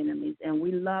love our enemies, and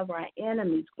we love our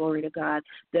enemies, glory to God,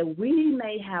 that we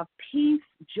may have peace,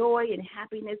 joy, and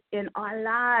happiness in our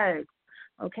lives.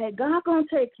 Okay, God's going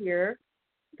to take care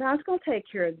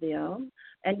of them.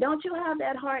 And don't you have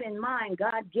that heart and mind,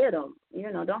 God get them.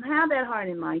 Don't have that heart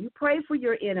and mind. You pray for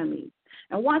your enemies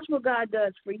and watch what God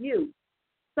does for you.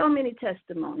 So many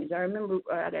testimonies. I remember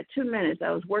I got 2 minutes.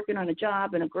 I was working on a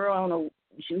job, and a girl, I don't know,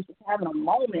 she was just having a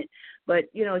moment, but,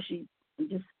 she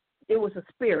just, it was a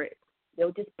spirit. They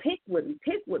would just pick with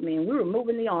me, and we were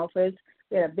moving the office.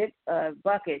 We had a big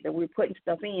bucket that we were putting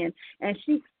stuff in, and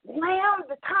she slammed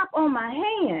the top on my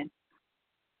hand.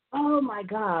 Oh, my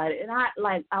God. And I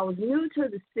was new to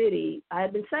the city. I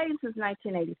had been saved since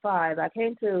 1985. I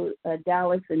came to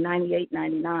Dallas in 98,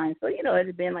 99. So, it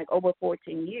had been over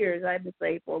 14 years. I had been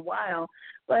saved for a while.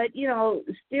 But,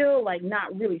 still,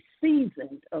 not really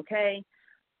seasoned, okay?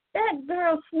 That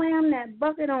girl slammed that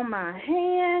bucket on my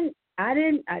hand. I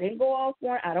didn't go off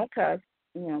on it. I don't cuss.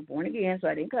 Born again, so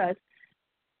I didn't cuss.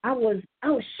 I was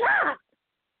shocked.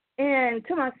 And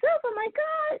to myself, I'm like,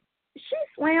 God, she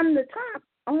slammed the top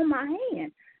on my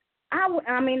hand.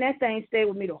 I mean, that thing stayed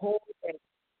with me the whole day.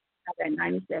 I got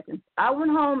 90 seconds. I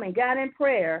went home and got in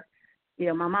prayer.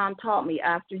 My mom taught me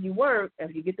after you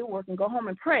get through work and go home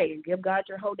and pray and give God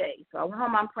your whole day. So I went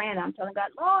home, I'm praying, I'm telling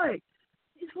God, Lord,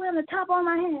 she slammed the top on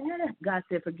my hand. God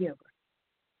said, forgive her.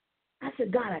 I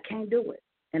said, God, I can't do it.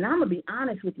 And I'm going to be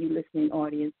honest with you, listening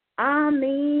audience. I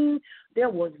mean, there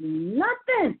was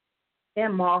nothing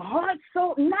in my heart,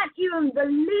 so not even the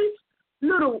least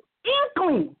little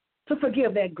inkling to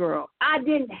forgive that girl. I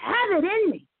didn't have it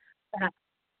in me. And I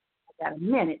got a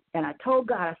minute, and I told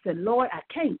God, I said, Lord, I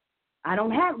can't. I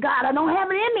don't have it in me.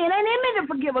 It ain't in me to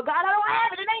forgive her. God, I don't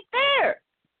have it. It ain't there.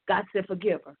 God said,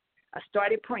 forgive her. I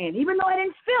started praying. Even though I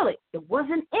didn't feel it, it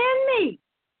wasn't in me.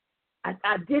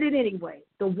 I did it anyway.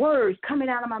 The words coming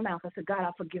out of my mouth, I said, God,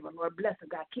 I'll forgive her. Lord, bless her.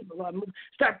 God, keep her. Lord, move.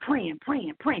 Start praying.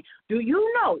 Do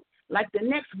you know, the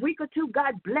next week or two,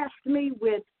 God blessed me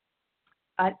with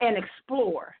an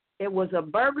Explorer. It was a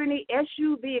burgundy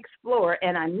SUV Explorer,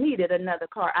 and I needed another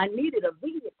car. I needed a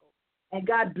vehicle. And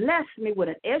God blessed me with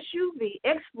an SUV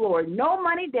Explorer, no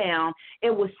money down.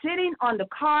 It was sitting on the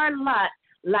car lot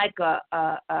like a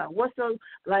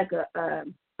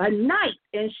knight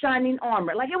in shining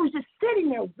armor. Like it was just sitting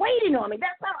there waiting on me.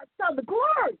 That's how I saw the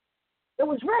glory. It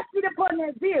was resting upon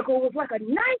that vehicle. It was like a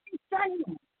knight in shining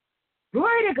armor.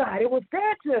 Glory to God. It was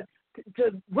there to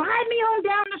ride me on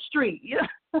down the street.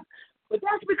 But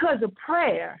that's because of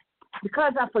prayer.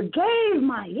 because I forgave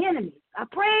my enemies. I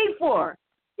prayed for her,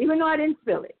 even though I didn't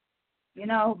feel it. You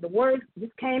know, the word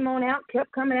just came on out,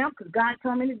 kept coming out because God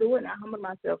told me to do it, and I humbled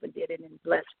myself and did it and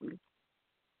blessed me.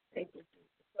 Thank you, Jesus.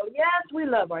 So, yes, we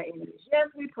love our enemies. Yes,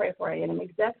 we pray for our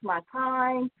enemies. That's my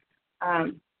time.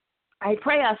 I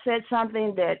pray I said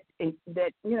something that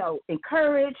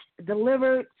encouraged,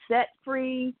 delivered, set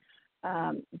free,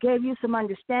 gave you some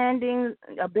understanding,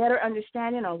 a better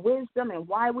understanding on wisdom and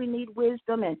why we need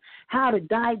wisdom and how to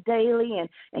die daily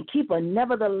and keep a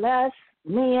nevertheless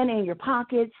men in your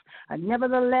pockets, a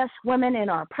nevertheless women in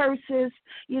our purses,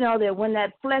 that when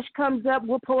that flesh comes up,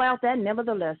 we'll pull out that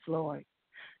nevertheless, Lord.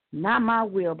 Not my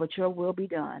will, but your will be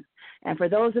done. And for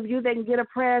those of you that can get a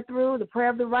prayer through, the prayer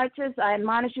of the righteous, I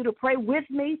admonish you to pray with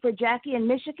me for Jackie in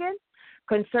Michigan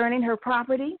concerning her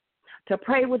property, to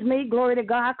pray with me, glory to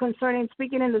God, concerning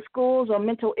speaking in the schools or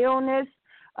mental illness,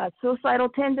 suicidal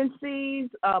tendencies,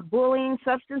 bullying,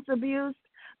 substance abuse,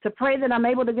 to pray that I'm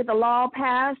able to get the law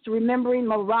passed, remembering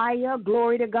Mariah,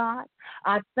 glory to God.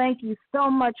 I thank you so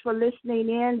much for listening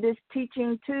in this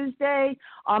Teaching Tuesday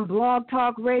on Blog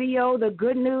Talk Radio, the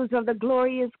good news of the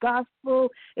glorious gospel.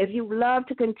 If you love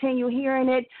to continue hearing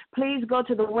it, please go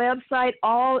to the website,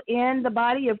 All in the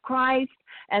Body of Christ,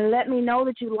 and let me know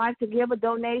that you'd like to give a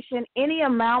donation. Any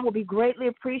amount will be greatly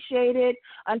appreciated.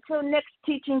 Until next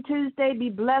Teaching Tuesday, be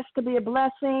blessed to be a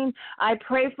blessing. I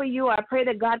pray for you. I pray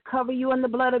that God cover you in the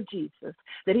blood of Jesus,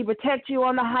 that he protect you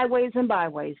on the highways and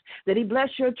byways, that he bless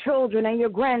your children and your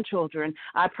grandchildren.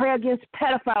 I pray against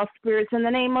pedophile spirits in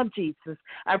the name of Jesus.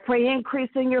 I pray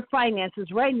increase in your finances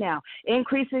right now,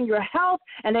 increase in your health,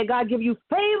 and that God give you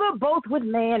favor both with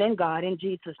man and God in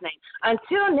Jesus' name.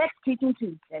 Until next Teaching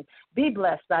Tuesday, be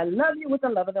blessed. I love you with the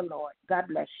love of the Lord. God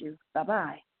bless you.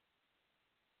 Bye-bye.